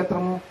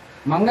 కూర్మక్షేత్రము,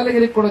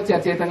 మంగళగిరికి కూడా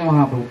వచ్చారు చైతన్య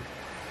మహాప్రభు.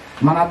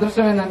 మన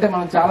అదృష్టం ఏంటంటే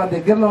మనం చాలా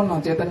దగ్గరలో ఉన్నాం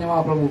చైతన్య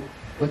మహాప్రభు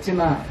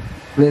వచ్చిన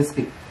ప్లేస్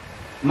కి.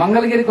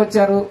 మంగళగిరికి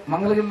వచ్చారు.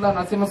 మంగళగిరిలో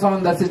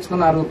నరసింహస్వామిని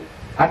దర్శించుకున్నారు.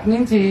 అటు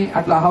నుంచి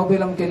అట్లా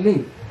అహోబిలంకి వెళ్ళి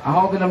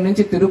అహోబిలం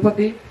నుంచి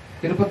తిరుపతి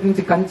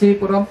నుంచి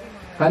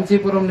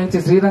కంచీపురం నుంచి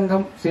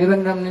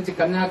శ్రీరంగం నుంచి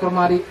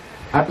కన్యాకుమారి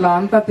అట్లా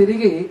అంతా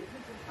తిరిగి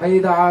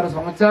 5-6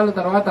 సంవత్సరాల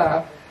తర్వాత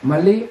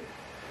మళ్ళీ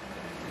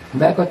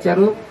బ్యాక్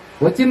వచ్చారు.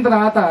 వచ్చిన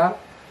తర్వాత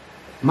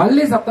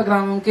మళ్ళీ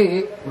సప్తగ్రామంకి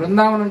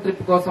బృందావనం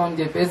ట్రిప్ కోసం అని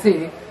చెప్పేసి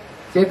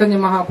చైతన్య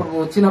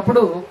మహాప్రభు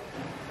వచ్చినప్పుడు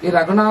ఈ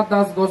రఘునాథ్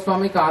దాస్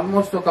గోస్వామికి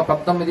ఆల్మోస్ట్ ఒక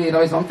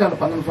 19-20 సంవత్సరాలు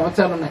 19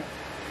 సంవత్సరాలు ఉన్నాయి.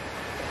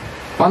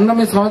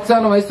 19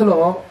 సంవత్సరాల వయసులో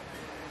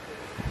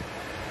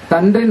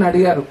తండ్రిని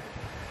అడిగారు,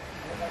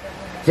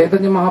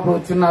 చైతన్య మహాప్రభు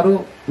వచ్చున్నారు,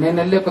 నేను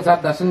వెళ్ళి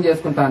ఒకసారి దర్శనం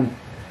చేసుకుంటాను.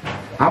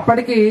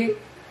 అప్పటికి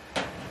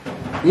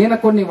ఈయన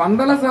కొన్ని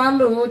 100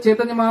 సార్లు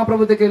చైతన్య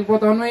మహాప్రభు దగ్గరికి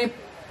వెళ్ళిపోతామని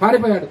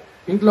పారిపోయాడు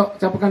ఇంట్లో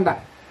చెప్పకుండా.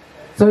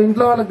 సో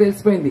ఇంట్లో వాళ్ళకి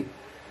తెలిసిపోయింది.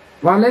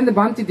 వాళ్ళేంది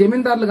మంచి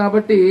జమీందారులు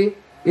కాబట్టి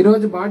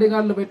ఈరోజు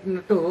బాడీగార్డులు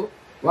పెట్టినట్టు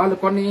వాళ్ళు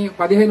కొన్ని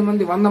 15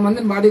 మంది 100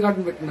 మందిని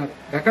బాడీగార్డులు పెట్టినారు.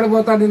 ఎక్కడ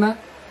పోతాడినా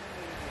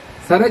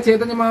సరే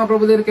చైతన్య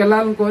మహాప్రభు దగ్గరికి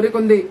వెళ్ళాలని కోరిక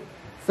ఉంది,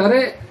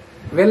 సరే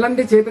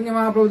వెళ్ళండి చైతన్య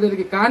మహాప్రభు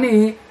దగ్గరికి. కానీ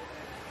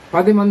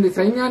 10 మంది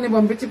సైన్యాన్ని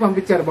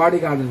పంపించారు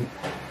బాడీగార్డుని.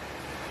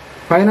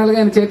 ఫైనల్ గా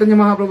ఆయన చైతన్య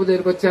మహాప్రభు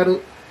దగ్గరికి వచ్చారు.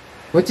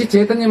 వచ్చి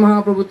చైతన్య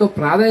మహాప్రభుతో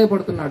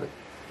ప్రాధాయపడుతున్నాడు,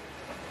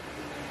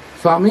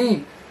 స్వామి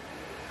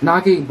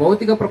నాకు ఈ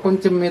భౌతిక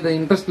ప్రపంచం మీద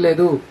ఇంట్రెస్ట్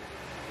లేదు,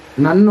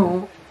 నన్ను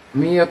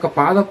మీ యొక్క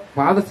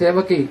పాద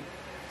సేవకి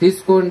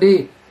తీసుకోండి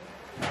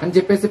అని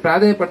చెప్పేసి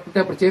ప్రాధాయపడుతుంటే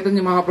అప్పుడు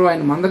చైతన్య మహాప్రభు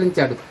ఆయన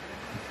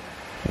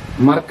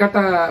మర్కట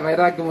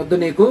వైరాగ్యం వద్దు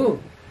నీకు.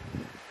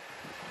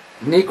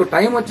 నీకు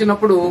టైం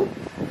వచ్చినప్పుడు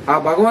ఆ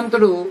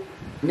భగవంతుడు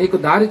నీకు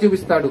దారి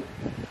చూపిస్తాడు.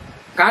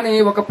 కానీ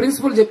ఒక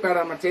ప్రిన్సిపల్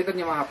చెప్పాడన్నమాట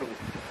చైతన్య మహాప్రభు.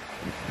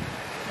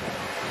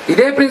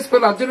 ఇదే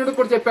ప్రిన్సిపల్ అర్జునుడు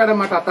కూడా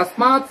చెప్పాడన్నమాట.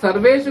 తస్మాత్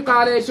సర్వేషు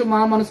కాలేషు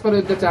మా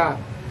మనస్పరుద్ధచ.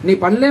 నీ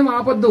పనులేం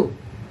ఆపొద్దు,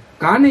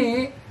 కానీ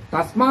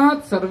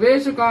తస్మాత్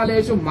సర్వేషు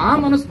కాలేషు మా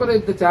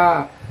మనస్పరుద్ధచ.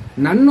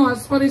 నన్ను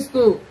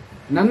అస్మరిస్తూ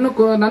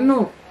నన్ను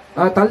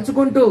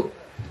తలుచుకుంటూ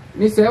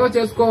నీ సేవ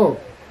చేసుకో.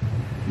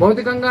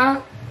 భౌతికంగా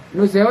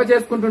నువ్వు సేవ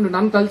చేసుకుంటుండు,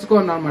 నన్ను తలుచుకో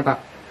అన్నమాట.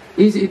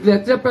 ఇట్లా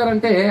ఎట్లా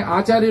చెప్పారంటే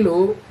ఆచార్యులు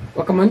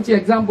ఒక మంచి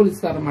ఎగ్జాంపుల్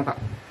ఇస్తారన్నమాట.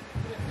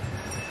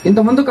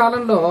 ఇంతకుముందు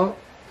కాలంలో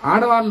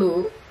ఆడవాళ్ళు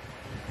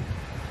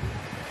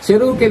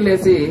చెరువుకి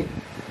వెళ్ళేసి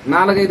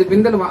 4-5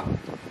 బిందెలు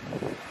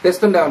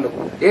తెస్తుండేవాళ్ళు.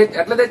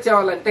 ఎట్లా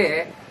తెచ్చేవాళ్ళంటే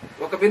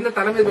ఒక బిందె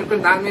తల మీద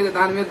పెట్టుకుని దాని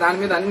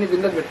మీద అన్ని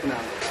బిందెలు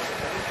పెట్టుకునేవాళ్ళు.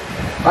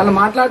 వాళ్ళు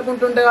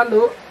మాట్లాడుకుంటుండే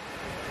వాళ్ళు,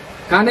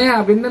 కానీ ఆ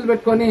బిందెలు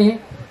పెట్టుకొని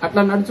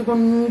అట్లా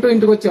నడుచుకుంటూ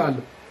ఇంటికి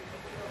వచ్చేవాళ్ళు.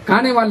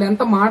 కానీ వాళ్ళు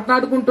ఎంత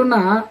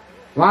మాట్లాడుకుంటున్నా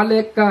వాళ్ళ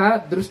యొక్క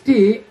దృష్టి,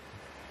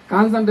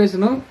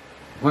 కాన్సన్ట్రేషన్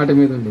వాటి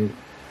మీద ఉండేది.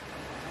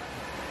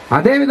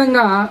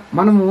 అదేవిధంగా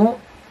మనము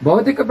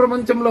భౌతిక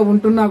ప్రపంచంలో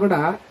ఉంటున్నా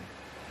కూడా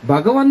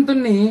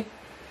భగవంతుణ్ణి,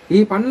 ఈ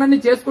పనులన్నీ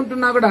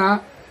చేసుకుంటున్నా కూడా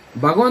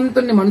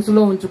భగవంతుణ్ణి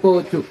మనసులో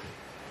ఉంచుకోవచ్చు.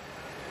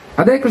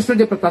 అదే కృష్ణుడు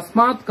చెప్పారు,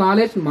 తస్మాత్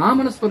కాలేష్ మా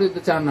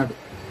మనస్పరుద్ధచ అన్నాడు.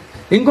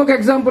 ఇంకొక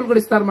ఎగ్జాంపుల్ కూడా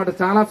ఇస్తారన్నమాట,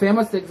 చాలా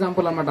ఫేమస్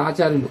ఎగ్జాంపుల్ అన్నమాట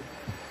ఆచార్యులు.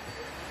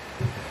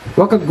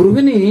 ఒక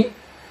గృహిణి,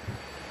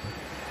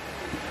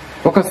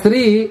 ఒక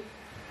స్త్రీ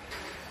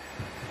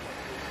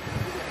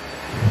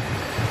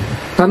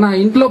తన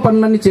ఇంట్లో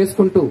పనులన్నీ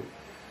చేసుకుంటూ,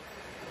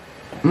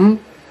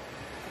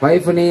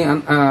 వైఫ్ని,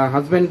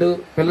 హస్బెండ్,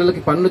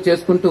 పిల్లలకి పనులు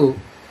చేసుకుంటూ,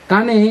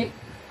 కానీ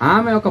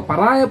ఆమె ఒక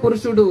పరాయ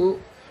పురుషుడు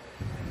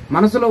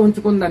మనసులో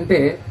ఉంచుకుందంటే,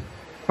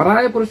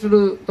 పరాయ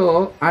పురుషుడితో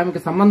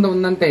ఆమెకి సంబంధం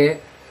ఉందంటే,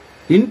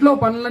 ఇంట్లో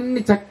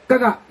పనులన్నీ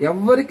చక్కగా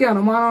ఎవ్వరికీ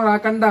అనుమానం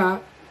రాకుండా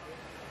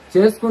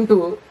చేసుకుంటూ,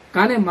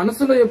 కానీ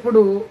మనసులో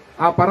ఎప్పుడు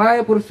ఆ పరాయ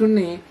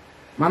పురుషుణ్ణి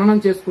మననం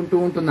చేసుకుంటూ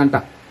ఉంటుందంట.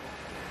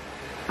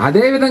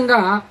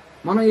 అదేవిధంగా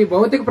మనం ఈ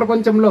భౌతిక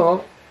ప్రపంచంలో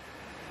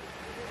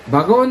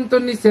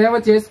భగవంతుణ్ణి సేవ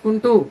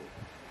చేసుకుంటూ,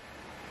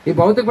 ఈ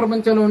భౌతిక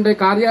ప్రపంచంలో ఉండే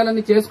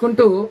కార్యాలన్నీ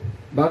చేసుకుంటూ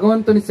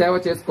భగవంతుని సేవ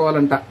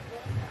చేసుకోవాలంట.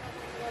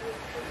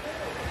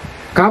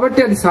 కాబట్టి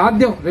అది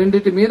సాధ్యం.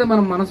 రెండిటి మీద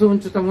మనం మనసు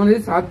ఉంచటం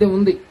అనేది సాధ్యం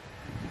ఉంది.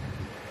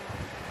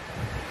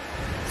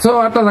 సో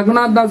అట్లా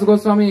రఘునాథ్ దాస్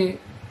గోస్వామి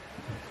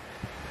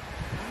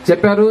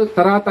చెప్పారు.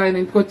 తర్వాత ఆయన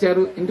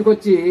ఇంటికి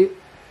వచ్చి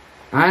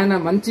ఆయన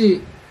మంచి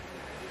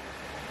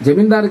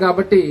జమీందారు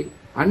కాబట్టి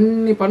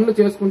అన్ని పనులు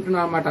చేసుకుంటున్నా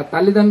అన్నమాట.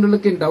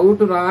 తల్లిదండ్రులకి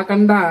డౌట్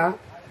రాకుండా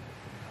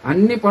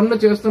అన్ని పనులు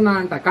చేస్తున్నా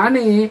అంట.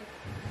 కానీ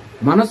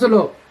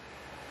మనసులో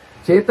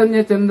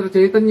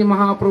చైతన్య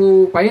మహాప్రభు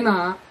పైన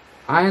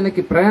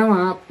ఆయనకి ప్రేమ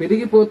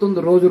పెరిగిపోతుంది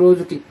రోజు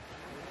రోజుకి.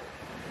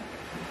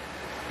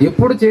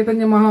 ఎప్పుడు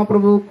చైతన్య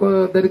మహాప్రభు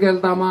దగ్గరికి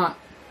వెళ్తామా?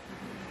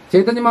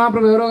 చైతన్య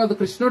మహాప్రభు ఎవరో కాదు,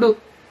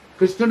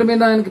 కృష్ణుడి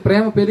మీద ఆయనకి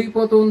ప్రేమ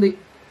పెరిగిపోతుంది.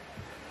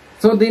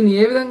 సో దీన్ని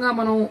ఏ విధంగా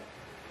మనం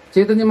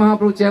చైతన్య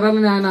మహాప్రభు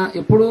చేరాలని ఆయన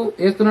ఎప్పుడు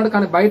వేస్తున్నాడు,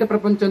 కానీ బయట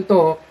ప్రపంచంతో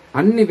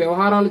అన్ని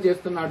వ్యవహారాలు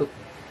చేస్తున్నాడు.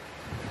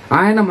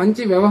 ఆయన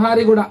మంచి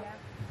వ్యవహారి కూడా.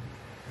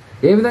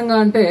 ఏ విధంగా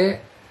అంటే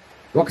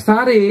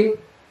ఒకసారి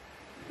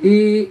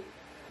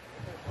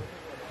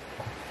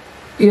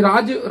ఈ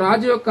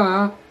రాజు యొక్క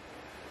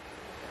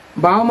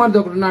బావమరిది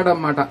ఒకడు ఉన్నాడు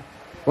అన్నమాట.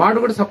 వాడు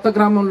కూడా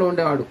సప్తగ్రామంలో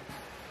ఉండేవాడు.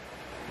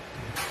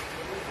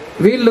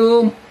 వీళ్ళు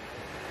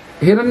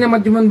హిరణ్య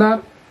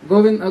మధ్యమందార్,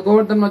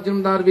 గోవర్ధన్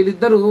మధ్యమందార్,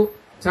 వీళ్ళిద్దరూ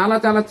చాలా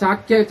చాలా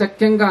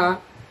చక్యంగా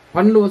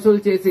పన్నులు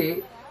వసూలు చేసి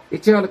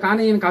ఇచ్చేవాళ్ళు.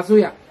 కానీ ఈయనకు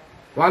అసూయ,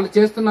 వాళ్ళు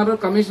చేస్తున్నారు,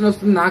 కమిషన్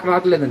వస్తుంది, నాకు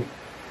రావట్లేదని.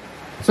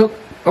 సో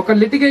ఒక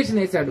లిటిగేషన్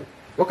వేశాడు,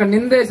 ఒక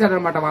నింద వేశాడు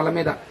అనమాట వాళ్ళ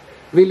మీద.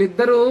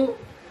 వీళ్ళిద్దరూ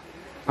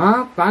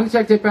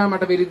పాన్షాక్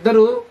చెప్పారనమాట,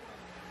 వీళ్ళిద్దరూ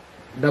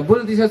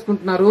డబ్బులు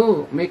తీసేసుకుంటున్నారు,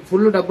 మీకు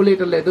ఫుల్ డబ్బులు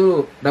ఇవ్వటం లేదు,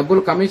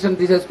 డబ్బులు కమిషన్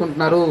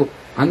తీసేసుకుంటున్నారు,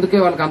 అందుకే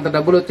వాళ్ళకి అంత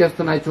డబ్బులు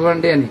వచ్చేస్తున్నాయి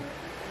చూడండి అని.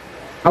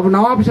 అప్పుడు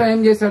నవాబ్ షా ఏం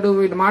చేశాడు,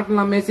 వీళ్ళ మాటలు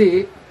నమ్మేసి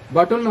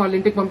భటులను వాళ్ళ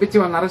ఇంటికి పంపించి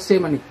వాళ్ళని అరెస్ట్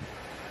చేయమని.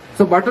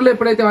 సో భటులు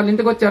ఎప్పుడైతే వాళ్ళ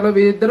ఇంటికి వచ్చారో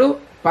వీళ్ళిద్దరూ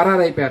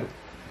పరారైపోయారు.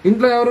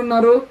 ఇంట్లో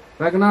ఎవరున్నారు?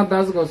 రఘునాథ్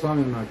దాస్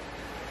గోస్వామి ఉన్నాడు.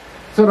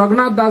 సో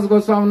రఘునాథ్ దాస్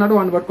గోస్వామి ఉన్నాడు,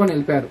 వాడిని పట్టుకొని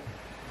వెళ్ళిపోయారు.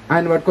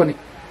 ఆయన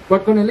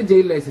పట్టుకొని వెళ్ళి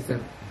జైల్లో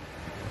వేసేసారు.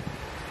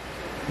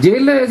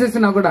 జైల్లో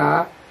వేసేసినా కూడా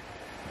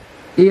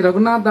ఈ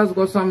రఘునాథ్ దాస్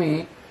గోస్వామి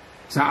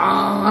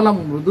చాలా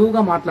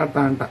మృదువుగా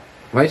మాట్లాడతా అంట.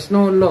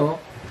 వైష్ణవుల్లో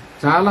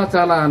చాలా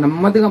చాలా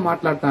నెమ్మదిగా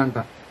మాట్లాడతా అంట.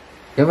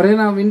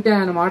 ఎవరైనా వింటే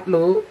ఆయన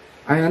మాటలు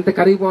ఆయన అంతే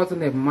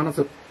కరిగిపోవాల్సిందే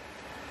మనసు.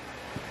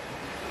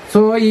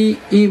 సో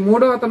ఈ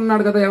మూడో అతను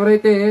ఉన్నాడు కదా,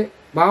 ఎవరైతే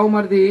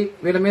బావమరిది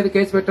వీళ్ళ మీద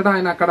కేసు పెట్టాడో,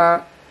 ఆయన అక్కడ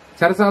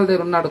చెరసాల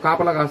దగ్గర ఉన్నాడు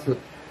కాపలా కాస్తూ.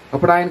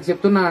 అప్పుడు ఆయనకు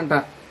చెప్తున్నా అంట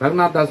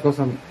రఘునాథ్ దాస్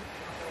గోస్వామి,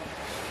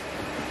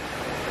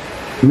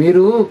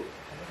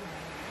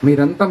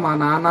 మీరంతా మా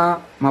నాన్న,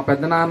 మా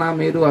పెద్ద నాన్న,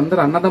 మీరు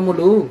అందరు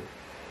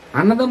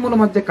అన్నదమ్ముల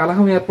మధ్య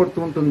కలహం ఏర్పడుతూ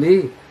ఉంటుంది,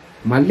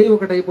 మళ్ళీ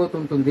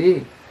ఒకటైపోతుంటుంది.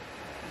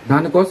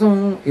 దానికోసం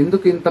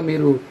ఎందుకు ఇంత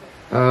మీరు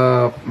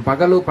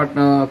పగలు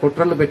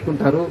కుట్రలు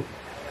పెట్టుకుంటారు?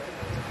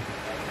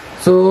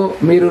 సో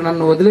మీరు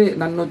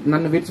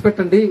నన్ను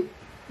విడిచిపెట్టండి,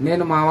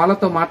 నేను మా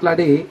వాళ్ళతో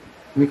మాట్లాడి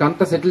మీకు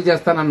అంతా సెటిల్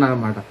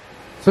చేస్తానన్నారన్నమాట.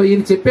 సో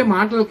ఈయన చెప్పే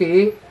మాటలకి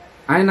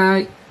ఆయన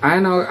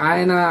ఆయన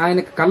ఆయన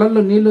ఆయనకి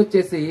కళ్ళల్లో నీళ్ళు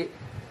వచ్చేసి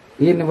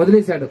ఈయన్ని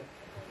వదిలేశాడు.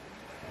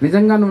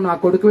 నిజంగా నువ్వు నా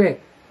కొడుకువే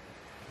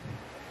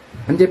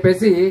అని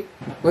చెప్పేసి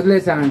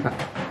వదిలేశానంట.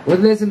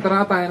 వదిలేసిన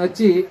తర్వాత ఆయన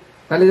వచ్చి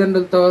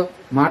తల్లిదండ్రులతో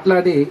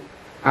మాట్లాడి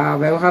ఆ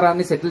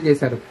వ్యవహారాన్ని సెటిల్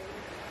చేశారు.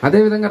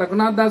 అదేవిధంగా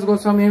రఘునాథ్ దాస్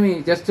గోస్వామి ఏమి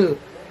జస్ట్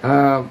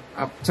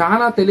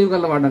చాలా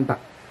తెలివిగలవాడంట.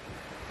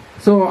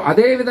 సో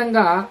అదే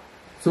విధంగా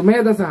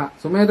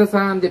సుమేధస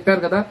అని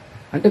చెప్పారు కదా,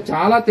 అంటే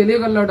చాలా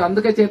తెలివిగలవాడు.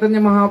 అందుకే చైతన్య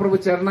మహాప్రభు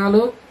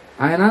చరణాలు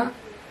ఆయన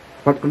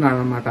పట్టుకున్నాడు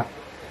అనమాట.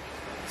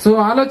 సో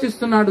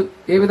ఆలోచిస్తున్నాడు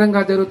ఏ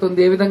విధంగా జరుగుతుంది,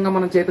 ఏ విధంగా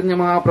మనం చైతన్య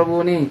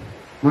మహాప్రభువుని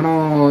మనం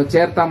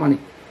చేరతామని.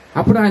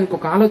 అప్పుడు ఆయనకు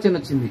ఒక ఆలోచన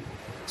వచ్చింది.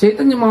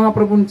 చైతన్య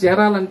మహాప్రభుని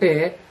చేరాలంటే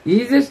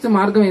ఈజియెస్ట్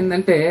మార్గం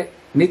ఏంటంటే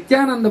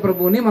నిత్యానంద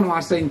ప్రభువుని మనం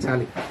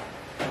ఆశ్రయించాలి.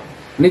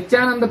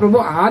 నిత్యానంద ప్రభు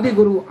ఆది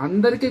గురువు,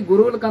 అందరికీ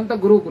గురువులకంతా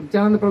గురువు.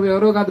 నిత్యానంద ప్రభు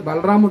ఎవరో కాదు,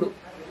 బలరాముడు.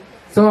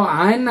 సో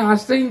ఆయన్ని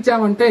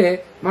ఆశ్రయించామంటే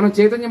మనం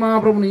చైతన్య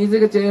మహాప్రభుని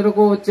ఈజీగా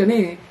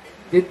చేరుకోవచ్చని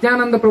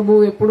నిత్యానంద ప్రభు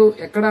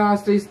ఎక్కడ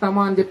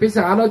ఆశ్రయిస్తామా అని చెప్పేసి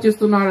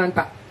ఆలోచిస్తున్నాడంట.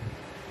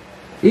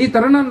 ఈ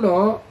తరుణంలో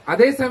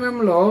అదే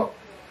సమయంలో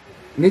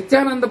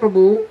నిత్యానంద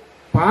ప్రభు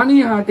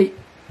పానీహాటి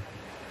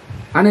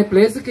అనే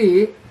ప్లేస్కి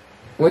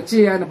వచ్చి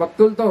ఆయన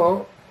భక్తులతో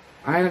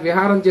ఆయన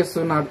విహారం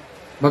చేస్తున్నాడు,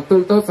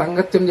 భక్తులతో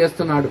సంగత్యం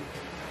చేస్తున్నాడు.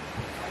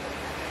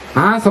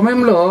 ఆ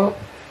సమయంలో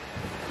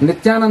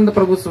నిత్యానంద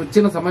ప్రభు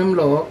వచ్చిన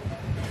సమయంలో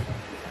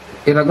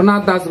ఈ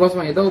రఘునాథ్ దాస్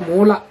కోసం ఏదో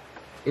మూల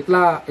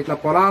ఇట్లా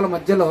పొలాల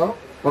మధ్యలో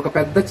ఒక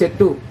పెద్ద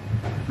చెట్టు,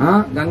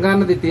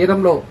 గంగానది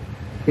తీరంలో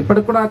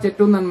ఇప్పటికి కూడా ఆ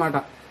చెట్టు ఉందన్నమాట,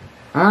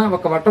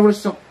 ఒక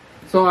వటవృక్షం.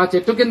 సో ఆ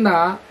చెట్టు కింద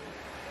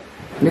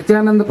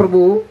నిత్యానంద ప్రభు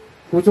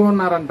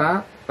కూర్చోన్నారంట.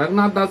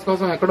 రఘునాథ్ దాస్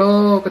కోసం ఎక్కడో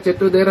ఒక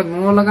చెట్టు దగ్గర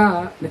మూలగా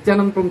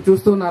నిత్యానంద ప్రభు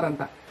చూస్తూ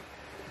ఉన్నారంట.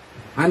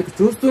 ఆయనకు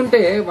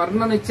చూస్తుంటే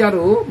వర్ణన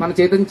ఇచ్చారు మన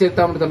చైతన్య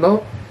చరితామృతంలో,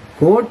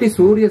 కోటి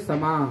సూర్య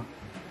సమా.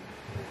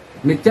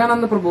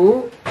 నిత్యానంద ప్రభు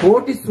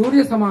కోటి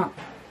సూర్య సమా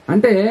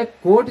అంటే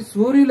కోటి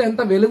సూర్యులు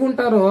ఎంత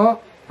వెలుగుంటారో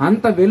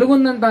అంత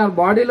వెలుగుందంట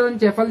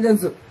బాడీలోంచి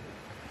ఎఫల్జెన్స్.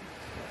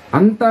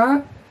 అంత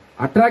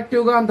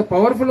అట్రాక్టివ్ గా, అంత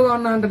పవర్ఫుల్ గా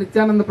ఉన్నాడంట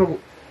నిత్యానంద ప్రభు.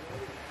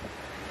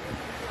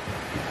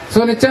 సో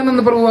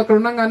నిత్యానంద ప్రభు అక్కడ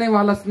ఉండగానే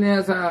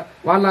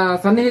వాళ్ళ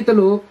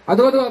సన్నిహితులు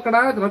అదో అక్కడ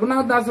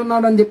రఘునాథ్ దాస్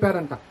ఉన్నాడు అని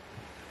చెప్పారంట.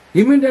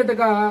 ఇమీడియట్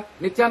గా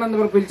నిత్యానంద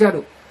ప్రభు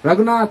పిలిచాడు,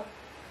 రఘునాథ్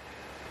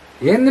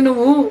ఏంది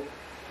నువ్వు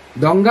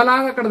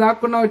దొంగలాగా అక్కడ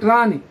దాక్కున్నావు ఇట్రా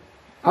అని.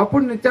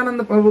 అప్పుడు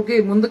నిత్యానంద ప్రభుకి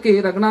ముందుకి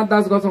రఘునాథ్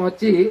దాస్ కోసం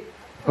వచ్చి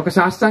ఒక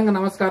సాష్టాంగ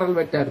నమస్కారాలు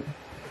పెట్టారు.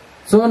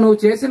 సో నువ్వు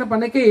చేసిన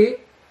పనికి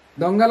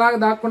దొంగలాగా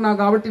దాక్కున్నావు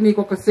కాబట్టి నీకు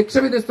ఒక శిక్ష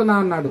విధిస్తున్నా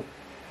అన్నాడు.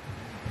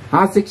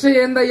 ఆ శిక్ష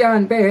ఏందయ్యా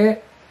అంటే,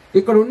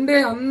 ఇక్కడ ఉండే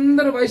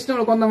అందరు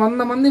వైష్ణవులు, కొంత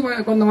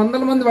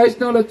వందల మంది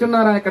వైష్ణవులు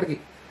వచ్చున్నారా ఇక్కడికి,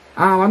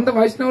 ఆ 100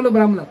 వైష్ణవులు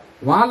బ్రాహ్మణులు,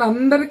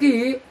 వాళ్ళందరికీ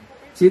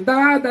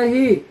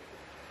చిదాదహి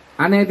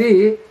అనేది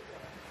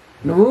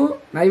నువ్వు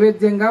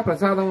నైవేద్యంగా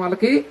ప్రసాదం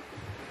వాళ్ళకి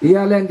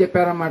ఇవ్వాలి అని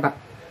చెప్పారన్నమాట.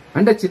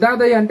 అంటే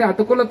చిదాదహి అంటే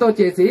అటుకులతో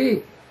చేసి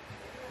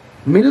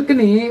మిల్క్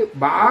ని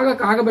బాగా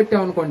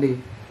కాగబెట్టావు అనుకోండి,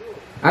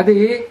 అది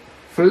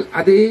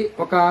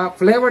ఒక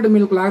ఫ్లేవర్డ్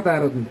మిల్క్ లాగా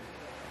తయారవుతుంది.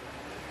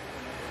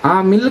 ఆ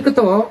మిల్క్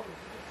తో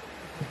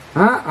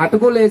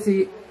అటుకులేసి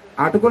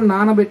అటుకులు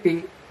నానబెట్టి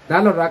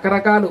దానిలో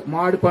రకరకాలు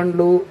మామిడి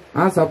పండ్లు,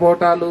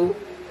 సపోటాలు,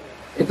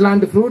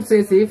 ఇట్లాంటి ఫ్రూట్స్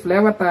వేసి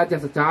ఫ్లేవర్ తయారు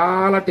చేస్తారు.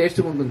 చాలా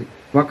టేస్ట్గా ఉంటుంది.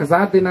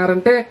 ఒక్కసారి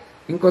తినారంటే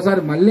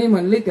ఇంకోసారి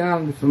మళ్ళీ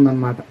తినాలనిపిస్తుంది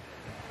అనమాట,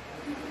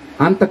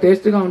 అంత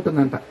టేస్ట్గా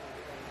ఉంటుందంట.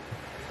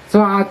 సో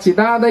ఆ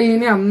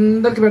చిదాదహిని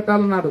అందరికి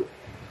పెట్టాలన్నాడు.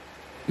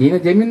 ఈయన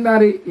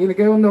జమీందారి,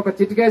 ఈయనకేముంది, ఒక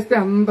చిటికేస్తే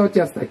అంత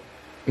వచ్చేస్తాయి.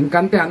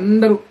 ఇంకంతే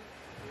అందరూ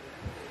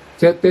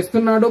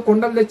తెస్తున్నాడు.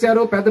 కుండలు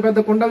తెచ్చారు, పెద్ద పెద్ద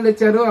కుండలు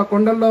తెచ్చారు. ఆ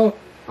కుండల్లో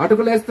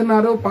అటుకులు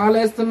వేస్తున్నారు, పాలు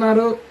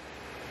వేస్తున్నారు,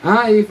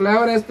 ఈ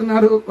ఫ్లేవర్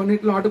వేస్తున్నారు,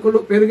 కొన్నిట్లో అటుకులు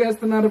పెరుగు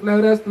వేస్తున్నారు,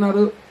 ఫ్లేవర్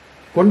వేస్తున్నారు.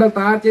 కుండలు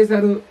తయారు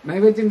చేశారు,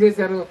 నైవేద్యం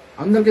చేశారు,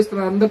 అందరికి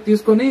ఇస్తున్నారు. అందరు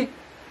తీసుకొని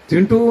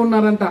తింటూ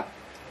ఉన్నారంట.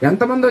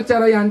 ఎంతమంది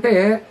వచ్చారయ్యా అంటే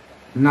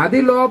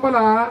నది లోపల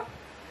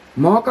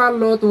మోకాళ్ళ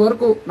లోతు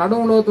వరకు,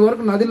 నడుము లోతు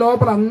వరకు నది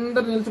లోపల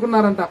అందరు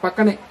నిలుచుకున్నారంట.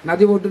 పక్కనే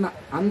నది ఒడ్డున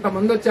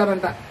అంతమంది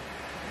వచ్చారంట.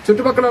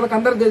 చుట్టుపక్కల వాళ్ళకి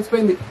అందరికి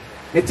తెలిసిపోయింది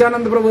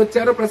నిత్యానంద ప్రభు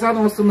వచ్చారు,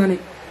 ప్రసాదం వస్తుందని.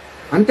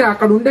 అంటే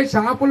అక్కడ ఉండే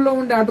షాపుల్లో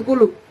ఉండే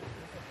అటుకులు,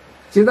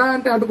 చిదా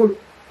అంటే అటుకులు,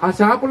 ఆ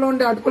షాపుల్లో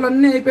ఉండే అటుకులు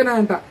అన్నీ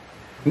అయిపోయినాయంట.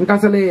 ఇంకా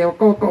అసలు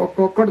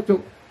ఒక్కొక్కడు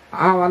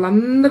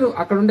వాళ్ళందరూ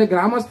అక్కడ ఉండే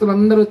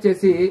గ్రామస్తులందరూ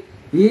వచ్చేసి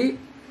ఈ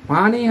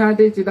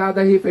పానీహాటి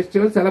చిదాదహి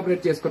ఫెస్టివల్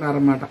సెలబ్రేట్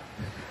చేసుకున్నారన్నమాట.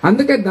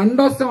 అందుకే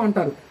దండోత్సవం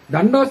అంటారు.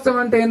 దండోత్సవం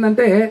అంటే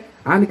ఏంటంటే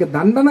ఆయనకి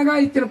దండనగా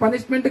ఇచ్చిన,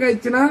 పనిష్మెంట్ గా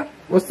ఇచ్చిన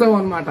ఉత్సవం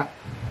అన్నమాట.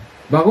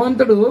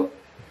 భగవంతుడు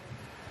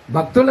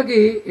భక్తులకి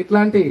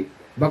ఇట్లాంటి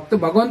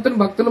భగవంతుని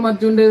భక్తుల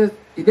మధ్య ఉండే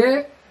ఇదే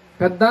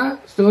పెద్ద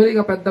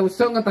స్టోరీగా, పెద్ద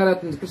ఉత్సవంగా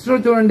తయారవుతుంది.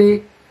 కృష్ణుడు చూడండి,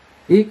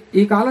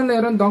 ఈ కాలంలో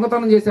ఎవరైనా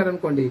దొంగతనం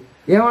చేశారనుకోండి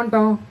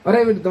ఏమంటాం,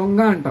 ఒరే వీడు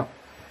దొంగ అంటాం.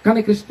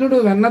 కానీ కృష్ణుడు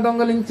వెన్న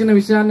దొంగలించిన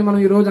విషయాన్ని మనం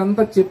ఈ రోజు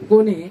అంతా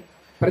చెప్పుకొని,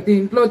 ప్రతి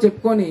ఇంట్లో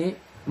చెప్పుకొని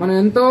మనం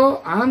ఎంతో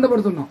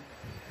ఆనందపడుతున్నాం.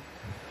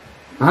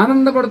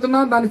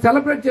 ఆనందపడుతున్నాం, దాన్ని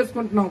సెలబ్రేట్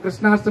చేసుకుంటున్నాం.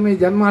 కృష్ణాష్టమి,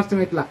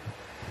 జన్మాష్టమి ఇట్లా.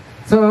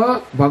 సో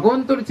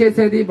భగవంతుడు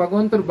చేసేది,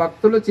 భగవంతుడు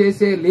భక్తులు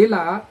చేసే లీల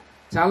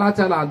చాలా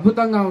చాలా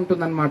అద్భుతంగా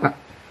ఉంటుందన్నమాట.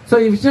 సో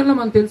ఈ విషయంలో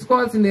మనం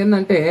తెలుసుకోవాల్సింది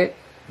ఏంటంటే,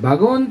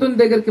 భగవంతుని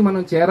దగ్గరికి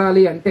మనం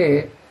చేరాలి అంటే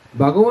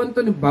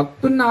భగవంతుని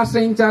భక్తుల్ని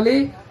ఆశ్రయించాలి,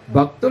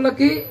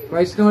 భక్తులకి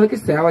వైష్ణవులకి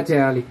సేవ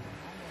చేయాలి.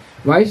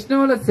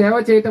 వైష్ణవుల సేవ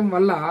చేయటం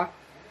వల్ల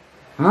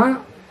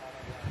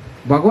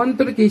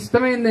భగవంతుడికి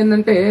ఇష్టమైంది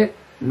ఏంటంటే,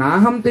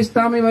 నాహం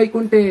తిష్టామి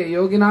వైకుంఠే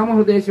యోగినామ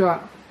హృదేశ్వ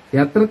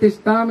ఎత్ర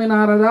తిష్టామి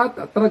నారద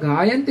తత్ర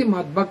గాయంతి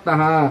మద్భక్త.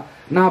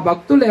 నా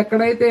భక్తులు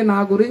ఎక్కడైతే నా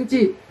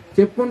గురించి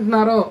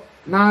చెప్పుకుంటున్నారో,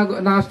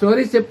 నా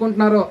స్టోరీస్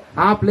చెప్పుకుంటున్నారో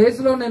ఆ ప్లేస్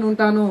లో నేను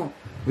ఉంటాను.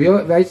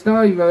 వైష్ణవ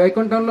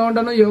వైకుంఠంలో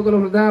ఉంటాను, యోగుల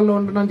హృదయాల్లో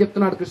ఉంటాను అని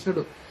చెప్తున్నాడు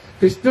కృష్ణుడు.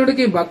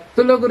 కృష్ణుడికి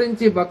భక్తుల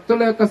గురించి,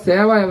 భక్తుల యొక్క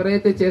సేవ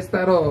ఎవరైతే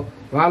చేస్తారో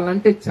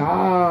వాళ్ళంటే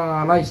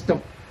చాలా ఇష్టం.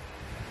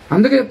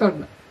 అందుకే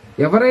చెప్తాడు,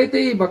 ఎవరైతే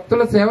ఈ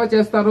భక్తుల సేవ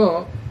చేస్తారో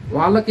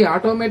వాళ్ళకి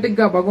ఆటోమేటిక్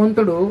గా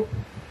భగవంతుడు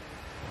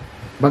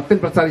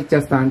భక్తిని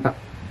ప్రసాదించేస్తా అంట.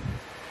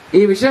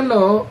 ఈ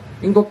విషయంలో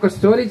ఇంకొక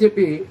స్టోరీ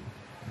చెప్పి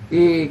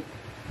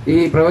ఈ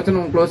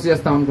ప్రవచనం క్లోజ్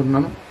చేస్తాం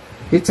అనుకుంటున్నాను.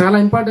 ఇది చాలా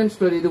ఇంపార్టెంట్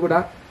స్టోరీ. ఇది కూడా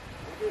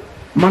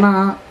మన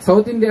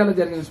సౌత్ ఇండియాలో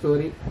జరిగిన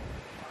స్టోరీ.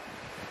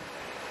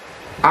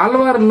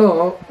 ఆల్వార్లో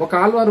ఒక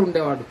ఆల్వార్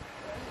ఉండేవాడు.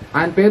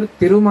 ఆయన పేరు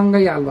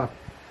తిరుమంగయ్య ఆల్వార్.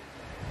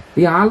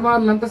 ఈ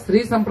ఆల్వార్లంతా స్త్రీ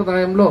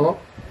సంప్రదాయంలో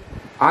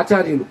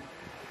ఆచార్యులు,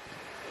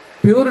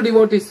 ప్యూర్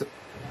డివోటీస్,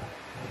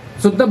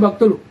 శుద్ధ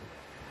భక్తులు.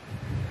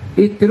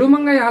 ఈ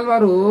తిరుమంగయ్య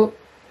ఆల్వారు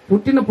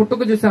పుట్టిన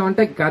పుట్టుక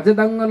చూసామంటే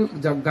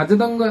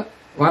గజదొంగ,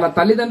 వాళ్ళ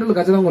తల్లిదండ్రులు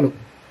గజదొంగలు.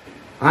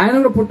 ఆయన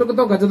కూడా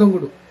పుట్టుకతో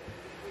గజదొంగుడు.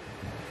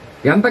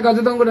 ఎంత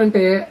గజదొంగుడు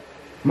అంటే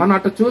మనం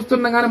అటు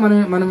చూస్తుండగానే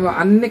మనం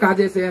అన్ని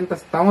కాజేసేంత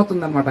స్తమత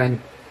ఉందన్నమాట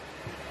ఆయనకి.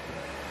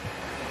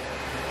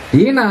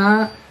 ఈయన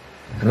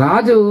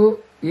రాజు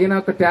ఈయన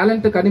ఒక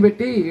టాలెంట్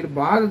కనిపెట్టి, వీడు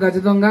బాగా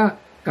గజదొంగ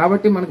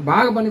కాబట్టి మనకు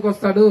బాగా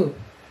పనికొస్తాడు,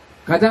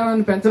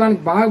 ఖజానాన్ని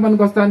పెంచడానికి బాగా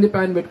పనికొస్తా అని చెప్పి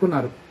ఆయన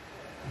పెట్టుకున్నారు.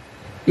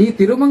 ఈ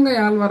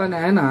తిరుమంగయ్య ఆల్వార్ అనే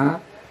ఆయన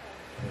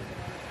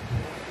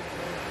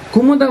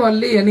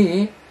కుముదవల్లి అని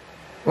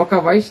ఒక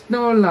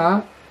వైష్ణవుల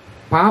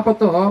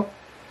పాపతో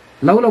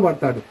లవ్లో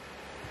పడతాడు.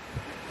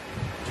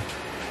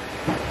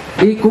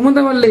 ఈ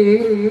కుముదవల్లి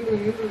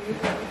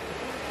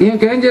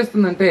ఈమెకేం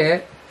చేస్తుందంటే,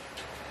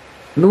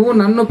 నువ్వు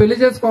నన్ను పెళ్లి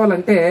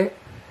చేసుకోవాలంటే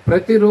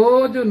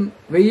ప్రతిరోజు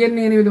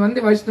 1008 మంది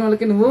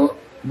వైష్ణవులకి నువ్వు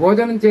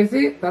భోజనం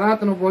చేసి తర్వాత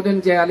నువ్వు భోజనం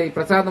చేయాలి,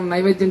 ప్రసాదం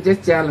నైవేద్యం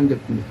చేసి చేయాలని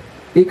చెప్తుంది.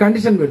 ఈ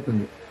కండిషన్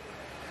పెడుతుంది.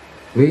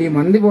 1000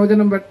 మంది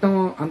భోజనం పెట్టడం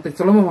అంత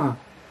సులభమా?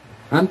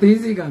 అంత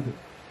ఈజీ కాదు.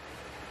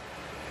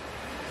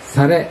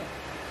 సరే,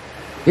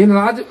 ఈయన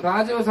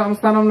రాజు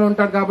సంస్థానంలో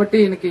ఉంటాడు కాబట్టి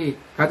ఈయనకి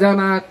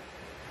ఖజానా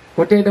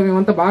కొట్టేయడం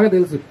ఏమంతా బాగా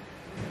తెలుసు.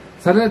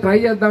 సరే ట్రై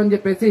చేద్దామని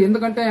చెప్పేసి,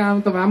 ఎందుకంటే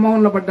ఆమెతో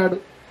వ్యామోహంలో పడ్డాడు.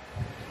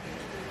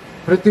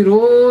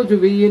 ప్రతిరోజు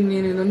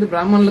 1008 మంది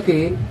బ్రాహ్మణులకి,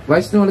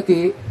 వైష్ణవులకి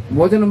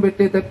భోజనం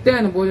పెట్టే తప్పితే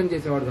ఆయన భోజనం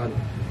చేసేవాడు కాదు.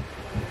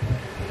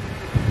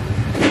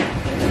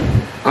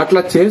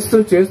 అట్లా చేస్తూ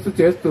చేస్తూ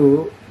చేస్తూ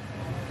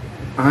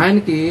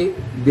ఆయనకి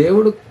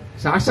దేవుడు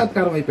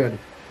సాక్షాత్కారం అయిపోయాడు.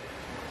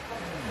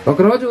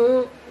 ఒకరోజు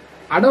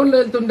అడవుల్లో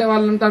వెళ్తుండే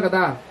వాళ్ళు ఉంటారు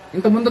కదా,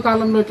 ఇంత ముందు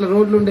కాలంలో ఇట్లా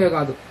రోడ్లు ఉండేవి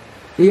కాదు.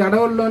 ఈ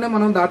అడవుల్లోనే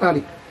మనం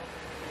దాటాలి.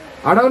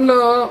 అడవుల్లో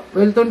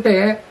వెళ్తుంటే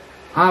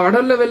ఆ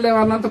అడవుల్లో వెళ్లే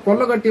వాళ్ళంతా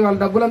కొల్లగట్టి వాళ్ళ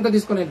డబ్బులంతా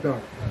తీసుకొని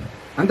వెళ్ళిపోయేవాడు.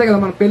 అంతే కదా,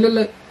 మనం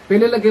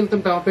పెళ్లిళ్ళకి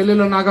వెళ్తుంటాం,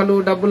 పెళ్లిలో నగలు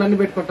డబ్బులు అన్ని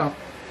పెట్టుకుంటాం,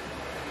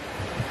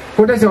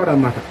 కొట్టేసేవాడు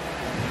అనమాట.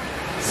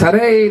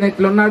 సరే ఈయన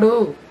ఇట్లున్నాడు,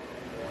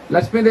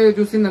 లక్ష్మీదేవి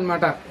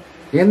చూసిందనమాట.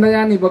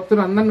 ఏందయ్యా నీ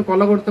భక్తుడు అందరిని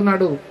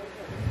కొల్లగొడుతున్నాడు,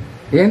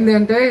 ఏంది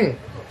అంటే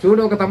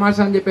చూడు ఒక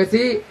తమాషా అని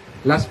చెప్పేసి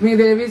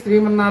లక్ష్మీదేవి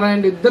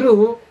శ్రీమన్నారాయణ ఇద్దరు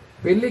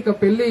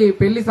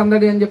పెళ్లి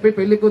సందడి అని చెప్పి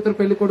పెళ్లి కూతురు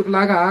పెళ్లి కొడుకు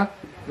లాగా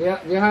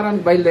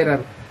విహారానికి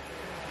బయలుదేరారు.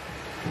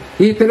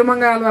 ఈ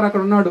తిరుమంగయ్య ఆల్వార్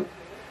అక్కడ ఉన్నాడు.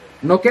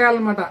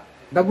 నొక్కేయాలన్నమాట,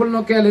 డబ్బులు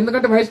నొక్కేయాలి.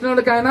 ఎందుకంటే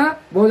వైష్ణవులకి ఆయన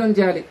భోజనం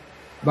చేయాలి.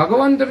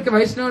 భగవంతుడికి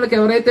వైష్ణవులకి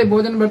ఎవరైతే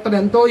భోజనం పెడతారో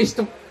ఎంతో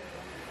ఇష్టం,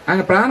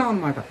 ఆయన ప్రాణం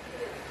అన్నమాట.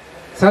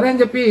 సరే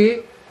అని చెప్పి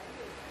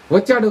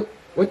వచ్చాడు.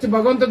 వచ్చి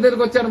భగవంతుడి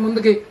దగ్గరికి వచ్చాడు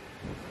ముందుకి.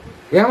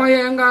 ఏమయ్యా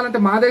ఏం కావాలంటే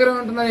మా దగ్గర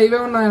ఉంటుందా,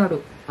 ఇవే ఉన్నాయి అన్నాడు.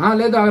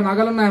 లేదు ఆ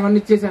నగలున్నాయి అవన్నీ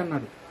ఇచ్చేసా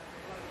అన్నాడు.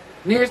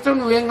 నీ ఇష్టం,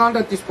 నువ్వేం కావాలంటే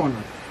అది తీసుకో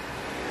అన్నాడు.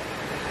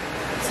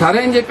 సరే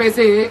అని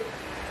చెప్పేసి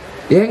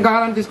ఏం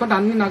కావాలని తీసుకుంటే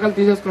అన్ని నగలు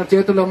తీసేసుకున్నాడు.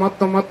 చేతుల్లో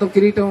మొత్తం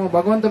కిరీటం,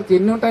 భగవంతుడికి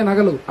ఎన్ని ఉంటాయి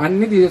నగలు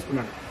అన్ని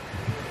తీసేసుకున్నాడు.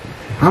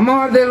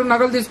 అమ్మవారి దగ్గర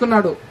నగలు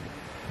తీసుకున్నాడు.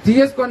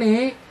 తీసేసుకొని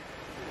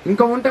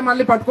ఇంకా ఉంటే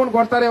మళ్ళీ పట్టుకొని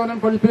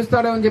కొడతారేమోనని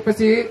పిలుస్తాడేమో అని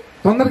చెప్పేసి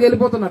తొందరగా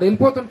వెళ్ళిపోతున్నాడు.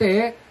 వెళ్ళిపోతుంటే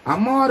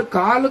అమ్మవారి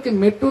కాలుకి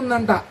మెట్టు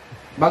ఉందంట,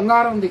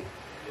 బంగారం ఉంది.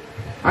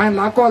 ఆయన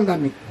లాక్కోవాలి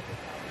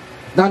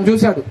దాన్ని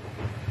చూశాడు.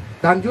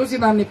 దాన్ని చూసి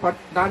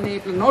దాన్ని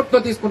ఇట్లా నోట్తో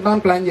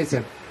తీసుకుంటామని ప్లాన్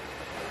చేశాడు.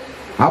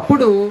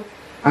 అప్పుడు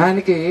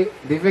ఆయనకి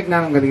దివ్య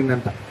జ్ఞానం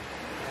కలిగిందంట.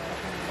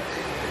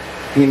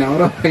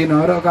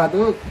 ఈయనెవరో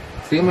కాదు,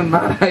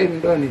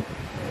 శ్రీమన్నారాయణుడు అని.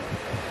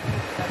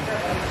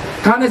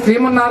 కానీ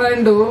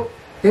శ్రీమన్నారాయణుడు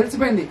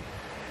తెలిసిపోయింది.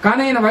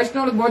 కానీ ఈయన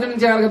వైష్ణవులకు భోజనం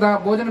చేయాలి కదా,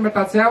 భోజనం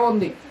పెట్టాలి, సేవ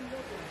ఉంది.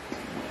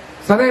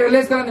 సరే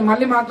వెళ్ళేస్తానని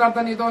మళ్ళీ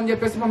మాట్లాడతాను నీతో అని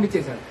చెప్పేసి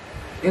పంపించేశాడు.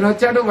 ఈయన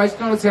వచ్చాడు,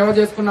 వైష్ణవులకు సేవ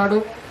చేసుకున్నాడు,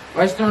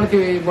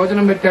 వైష్ణవులకి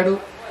భోజనం పెట్టాడు.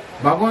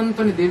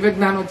 భగవంతుని దివ్య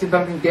జ్ఞానం వచ్చిన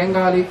తర్వాత ఇంకేం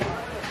కావాలి?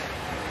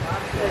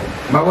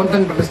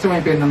 భగవంతుని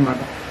ప్రతిష్టమైపోయింది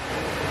అనమాట.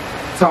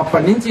 సో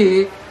అప్పటి నుంచి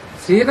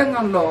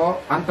శ్రీరంగంలో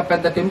అంత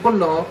పెద్ద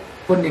టెంపుల్లో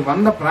కొన్ని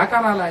 100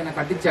 ప్రాకారాలు ఆయన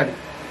కట్టించాడు.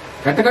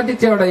 ఎట్ట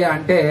కట్టించేవాడయ్యా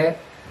అంటే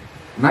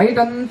నైట్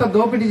అంతా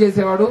దోపిడీ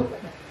చేసేవాడు,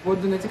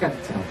 పొద్దున్నుంచి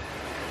కట్టించేవాడు.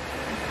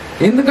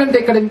 ఎందుకంటే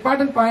ఇక్కడ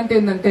ఇంపార్టెంట్ పాయింట్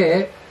ఏంటంటే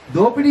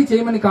దోపిడీ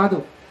చేయమని కాదు,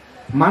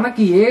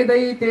 మనకి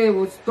ఏదైతే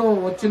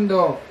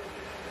వచ్చిందో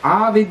ఆ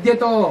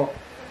విద్యతో,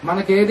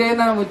 మనకి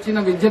ఏదైనా వచ్చిన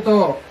విద్యతో,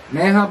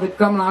 నేహ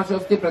విక్రమ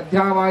నాశోస్తి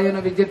ప్రత్యావాయన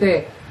విద్యతే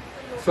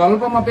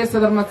స్వల్పం అపేస్త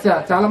ధర్మస్య.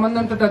 చాలా మంది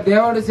ఉంటుంటారు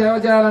దేవుడు సేవ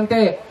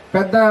చేయాలంటే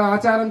పెద్ద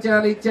ఆచారం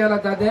చేయాలి, ఇచ్చేయాలి,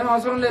 అదేం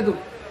అవసరం లేదు.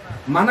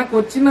 మనకు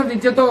వచ్చిన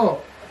విద్యతో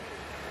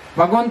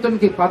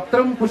భగవంతునికి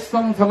పత్రం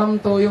పుష్పం ఫలం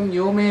తోయం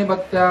యోమే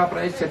భక్త్యా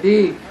ప్రయశ్యతి.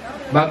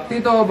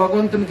 భక్తితో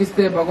భగవంతునికి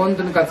ఇస్తే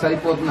భగవంతునికి అది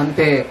సరిపోతుంది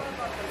అంతే.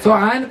 సో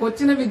ఆయనకు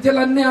వచ్చిన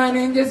విద్యలన్నీ ఆయన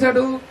ఏం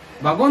చేశాడు?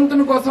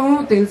 భగవంతుని కోసం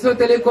తెలుసో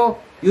తెలియకో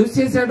యూజ్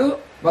చేశాడు.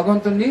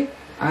 భగవంతుణ్ణి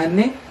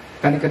ఆయన్ని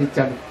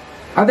కనికరించాడు.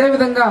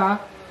 అదేవిధంగా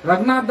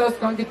రఘునాథ్ దాస్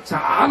గోస్వామికి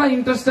చాలా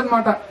ఇంట్రెస్ట్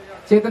అన్నమాట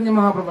చైతన్య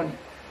మహాప్రభుని.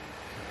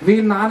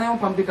 వీరి నానేమో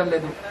పంపించడం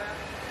లేదు.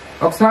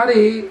 ఒకసారి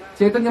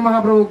చైతన్య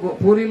మహాప్రభు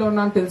పూరిలో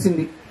ఉన్నాను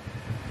తెలిసింది.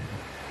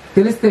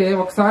 తెలిస్తే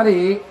ఒకసారి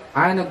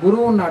ఆయన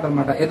గురువు ఉన్నాడు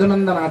అనమాట,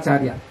 యదునందన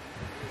ఆచార్య,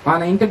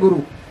 ఆయన ఇంటి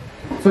గురువు.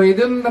 సో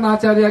యదునందన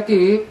ఆచార్యకి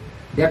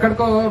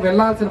ఎక్కడికో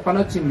వెళ్లాల్సిన పని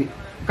వచ్చింది.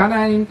 కానీ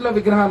ఆయన ఇంట్లో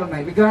విగ్రహాలు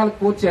ఉన్నాయి, విగ్రహాలకు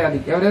పూజ చేయాలి.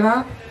 ఎవరైనా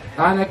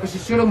ఆయన యొక్క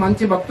శిష్యుడు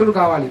మంచి భక్తుడు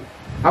కావాలి.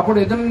 అప్పుడు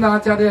యదునందన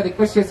ఆచార్య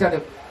రిక్వెస్ట్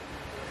చేశాడు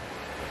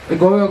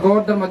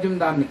గోవర్ధన్ మధ్యం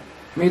దాన్ని,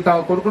 మీ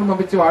కొడుకును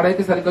పంపించి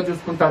వాడైతే సరిగ్గా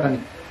చూసుకుంటాడని.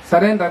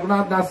 సరే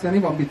రఘునాథ్ దాస్ అని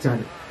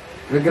పంపించాడు.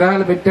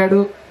 విగ్రహాలు పెట్టాడు,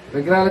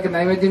 విగ్రహాలకి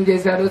నైవేద్యం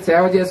చేశాడు,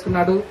 సేవ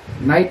చేసుకున్నాడు.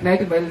 నైట్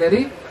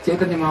బయలుదేరి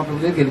చైతన్య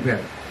మహాప్రభు దగ్గరికి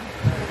వెళ్ళిపోయాడు.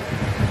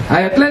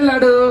 ఆయన ఎట్లా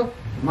వెళ్ళాడు?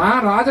 మా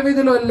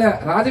రాజవీధిలో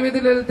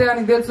వెళ్తే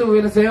ఆయనకు తెలుసు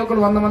వీళ్ళ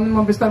సేవకుడు 100 మందిని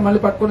పంపిస్తారు, మళ్ళీ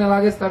పట్టుకుని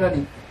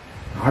లాగేస్తాడని.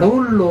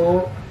 అడవుల్లో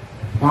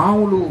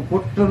పావులు,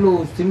 పుట్టలు,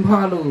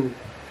 సింహాలు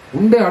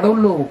ఉండే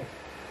అడవుల్లో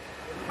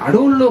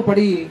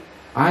పడి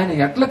ఆయన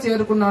ఎట్లా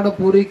చేరుకున్నాడో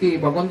పూరికి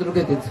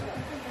భగవంతుడికే తెలుసు,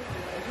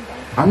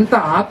 అంత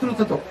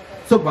ఆతృతతో.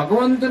 సో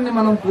భగవంతుణ్ణి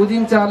మనం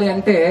పూజించాలి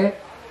అంటే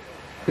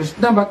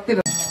కృష్ణ భక్తి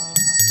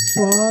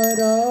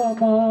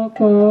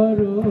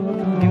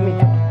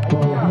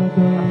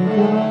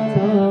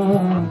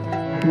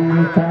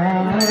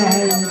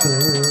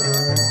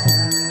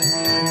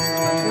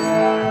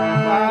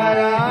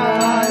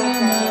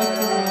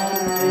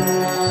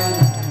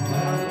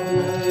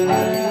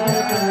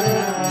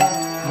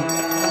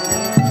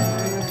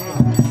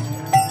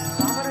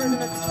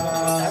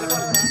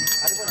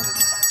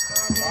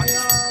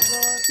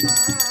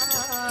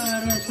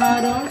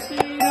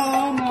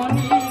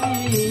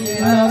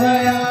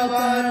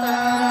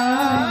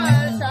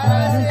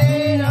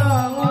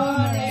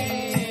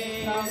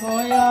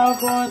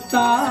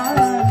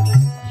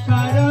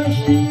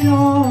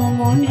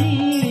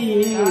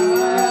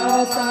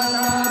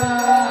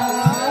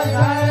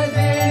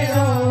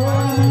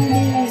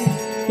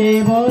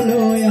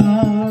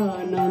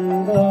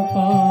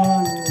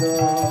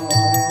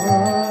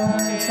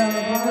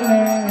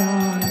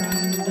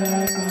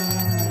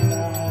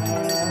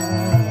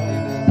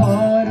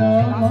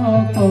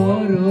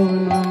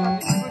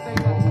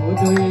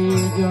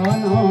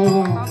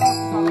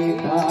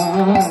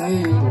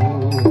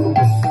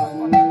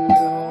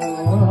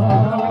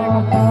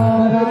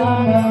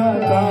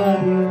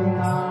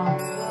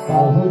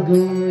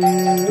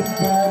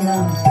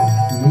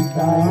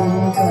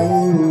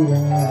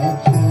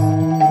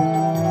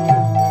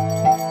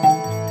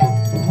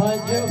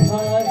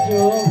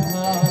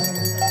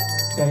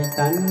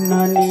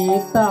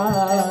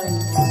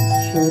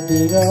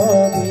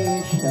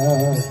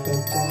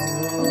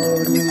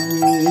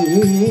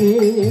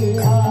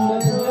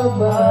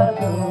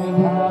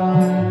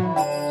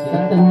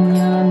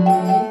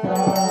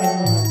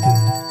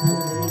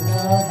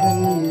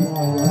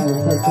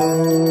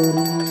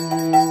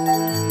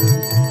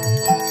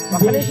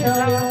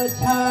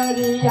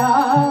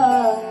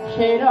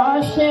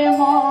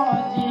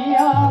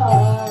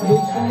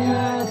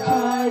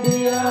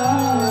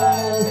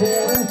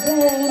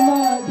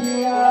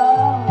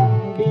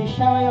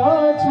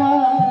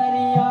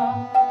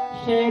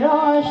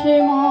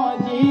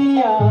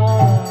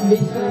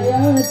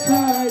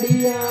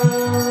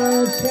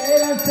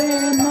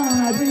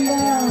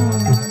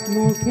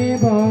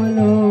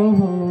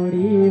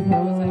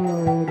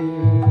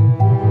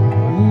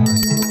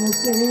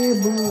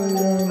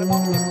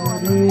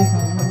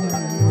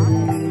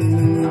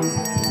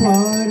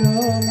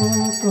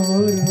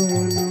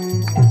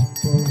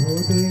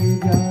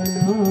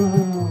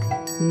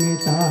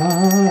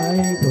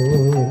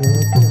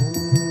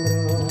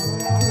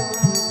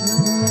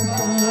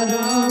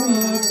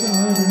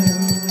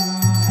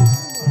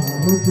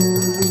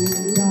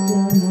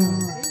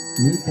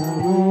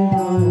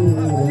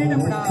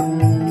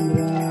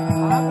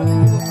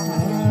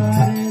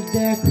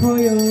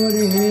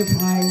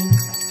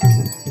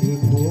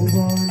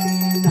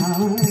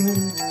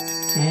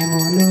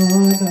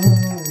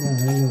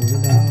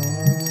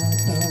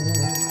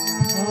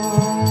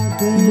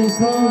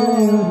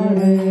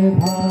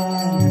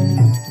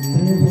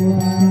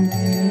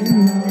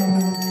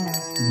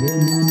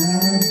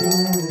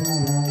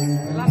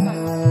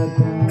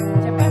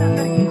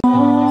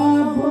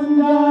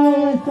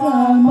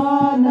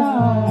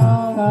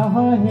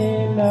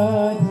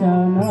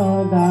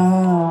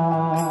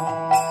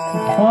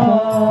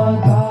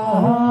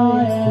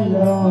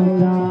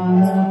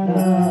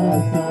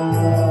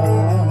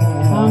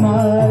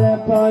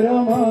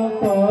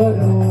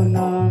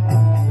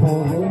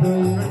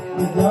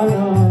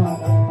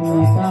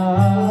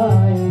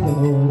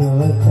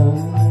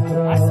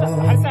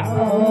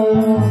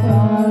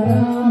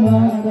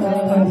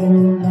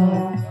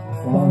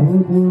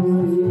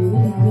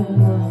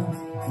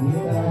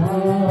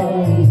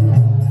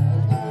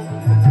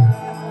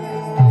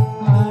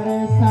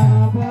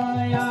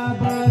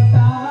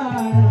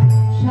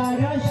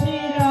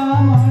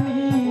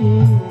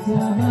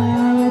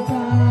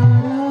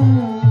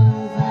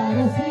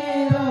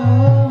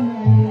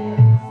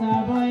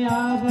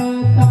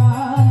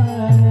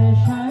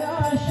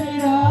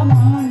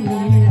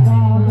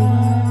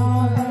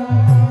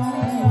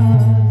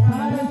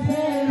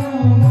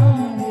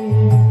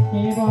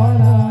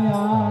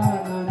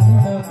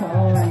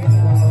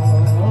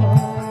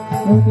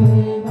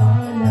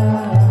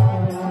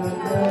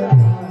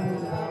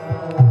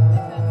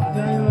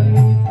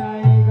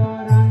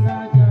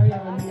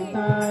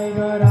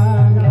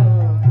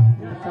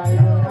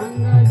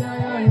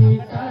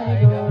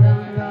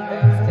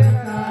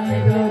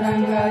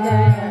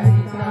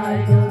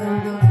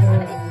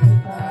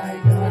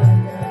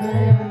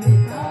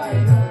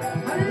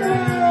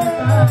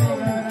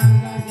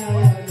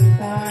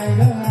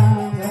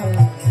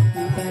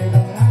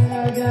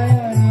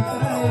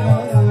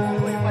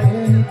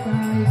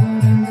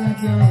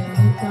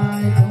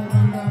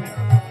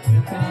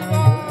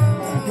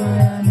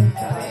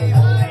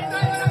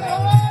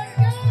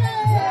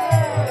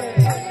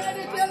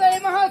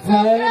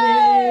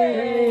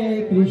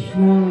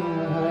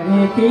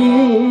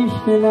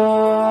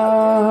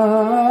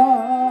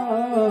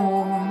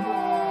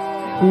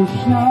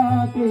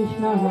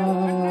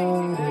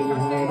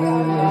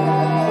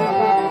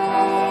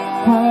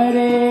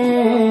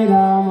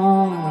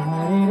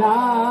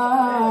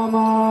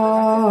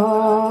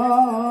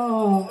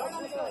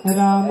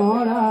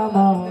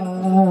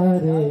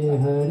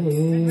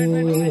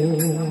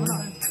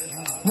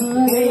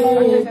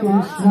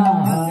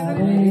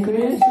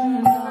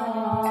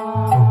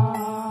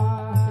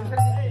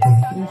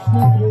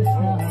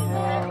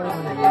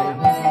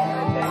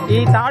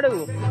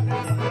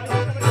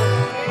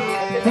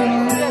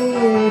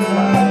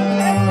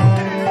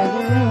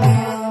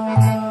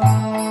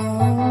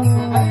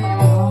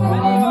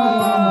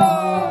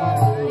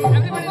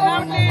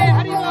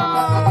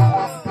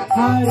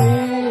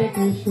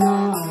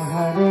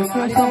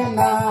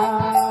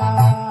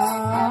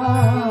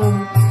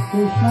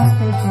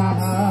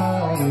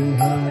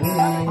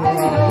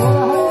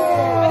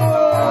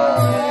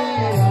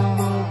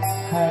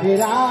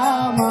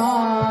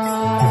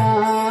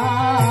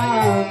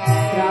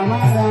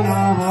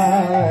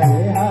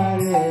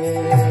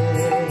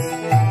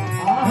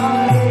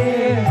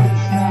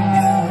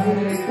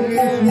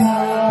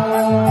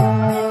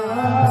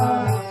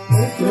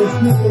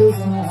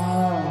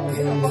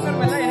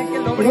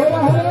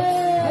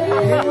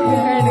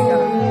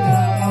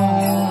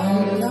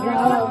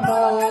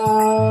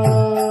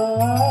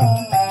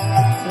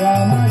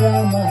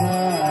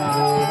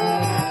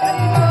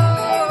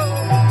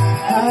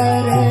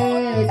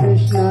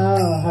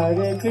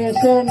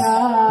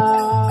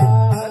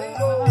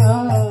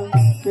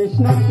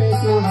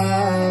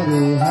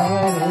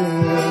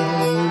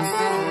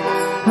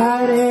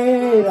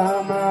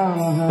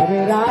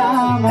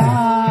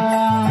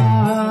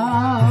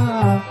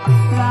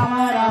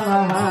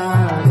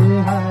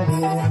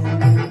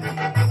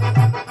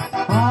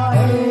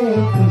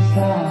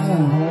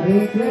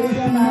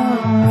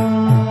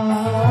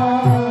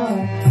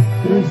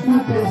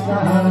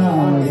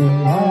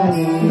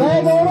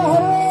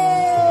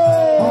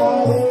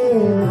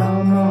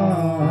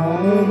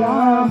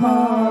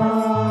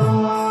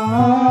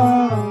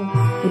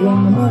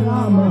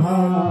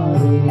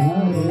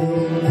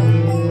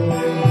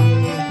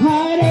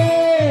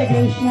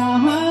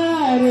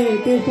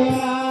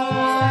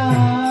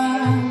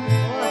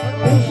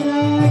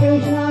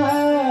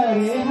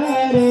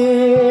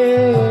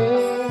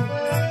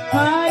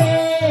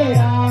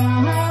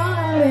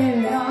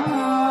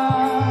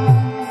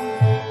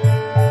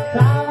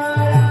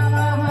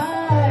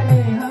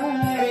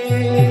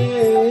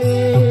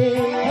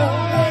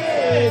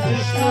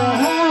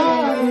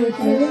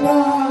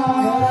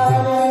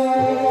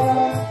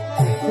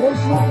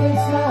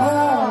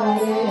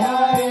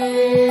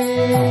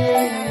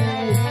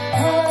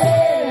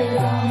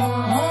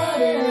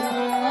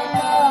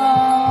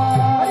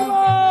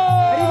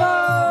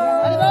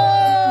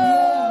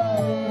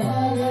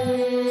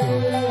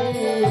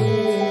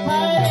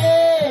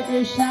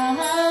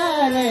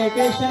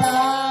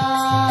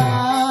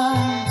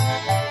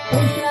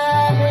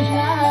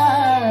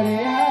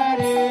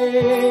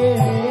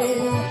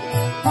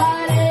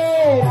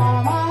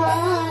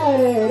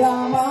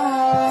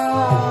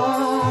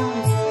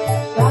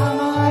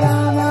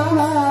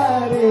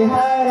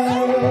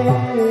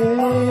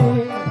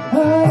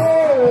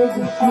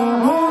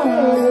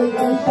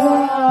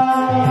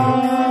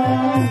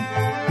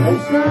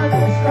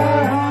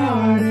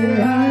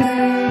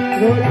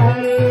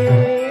Hare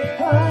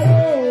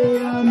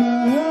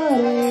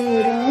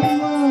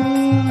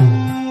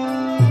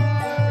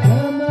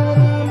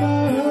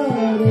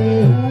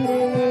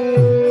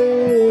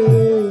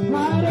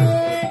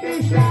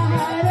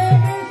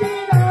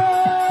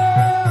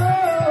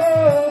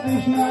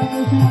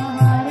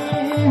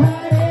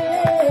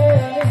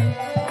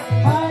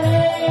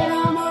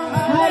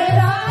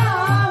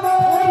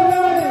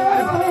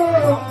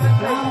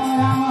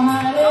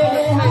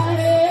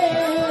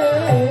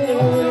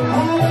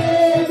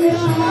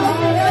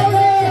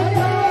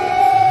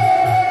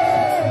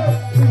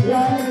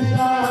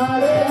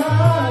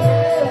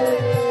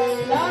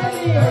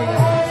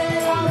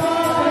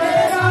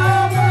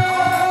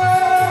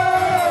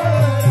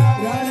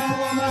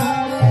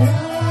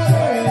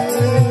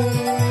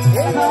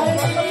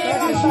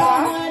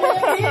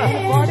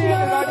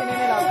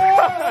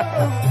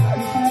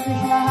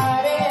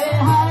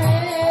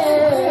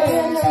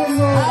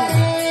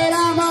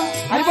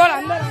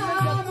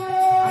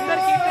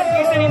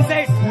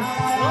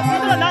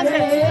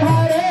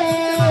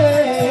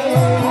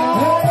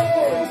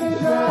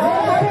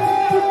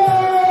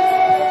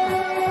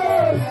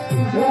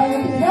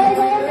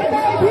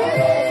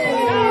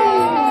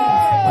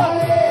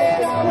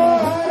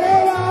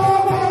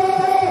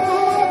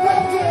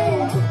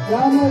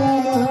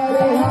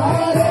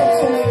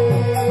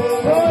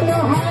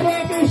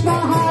Krishna,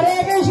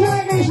 Hare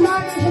Krishna, Krishna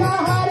Krishna,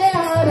 Hare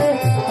Hare,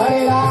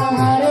 Hare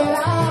Rama, Hare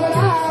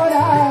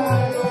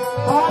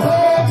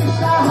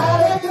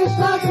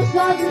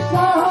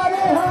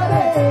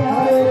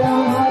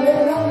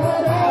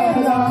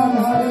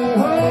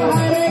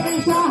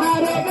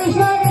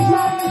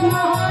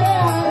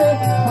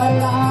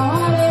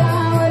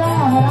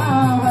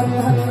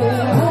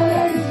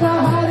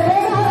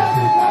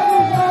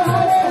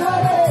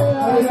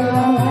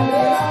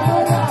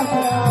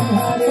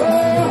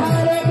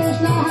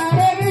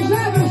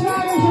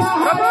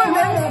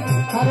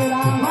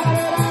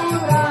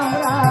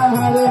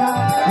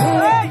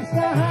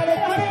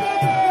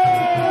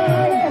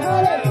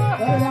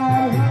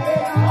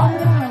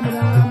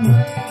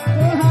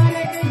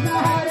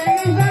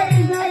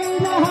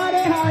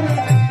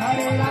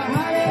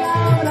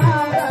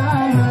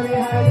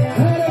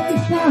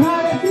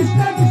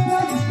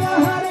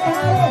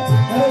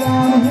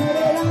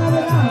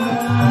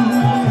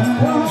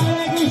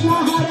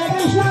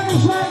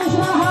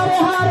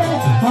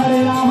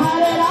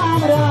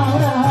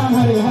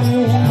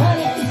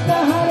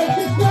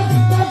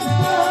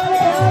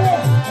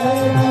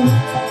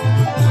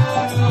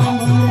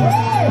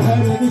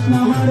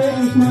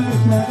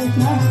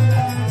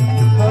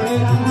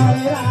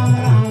Rama,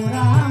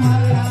 Rama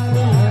Rama,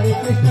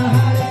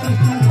 Hare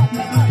Hare.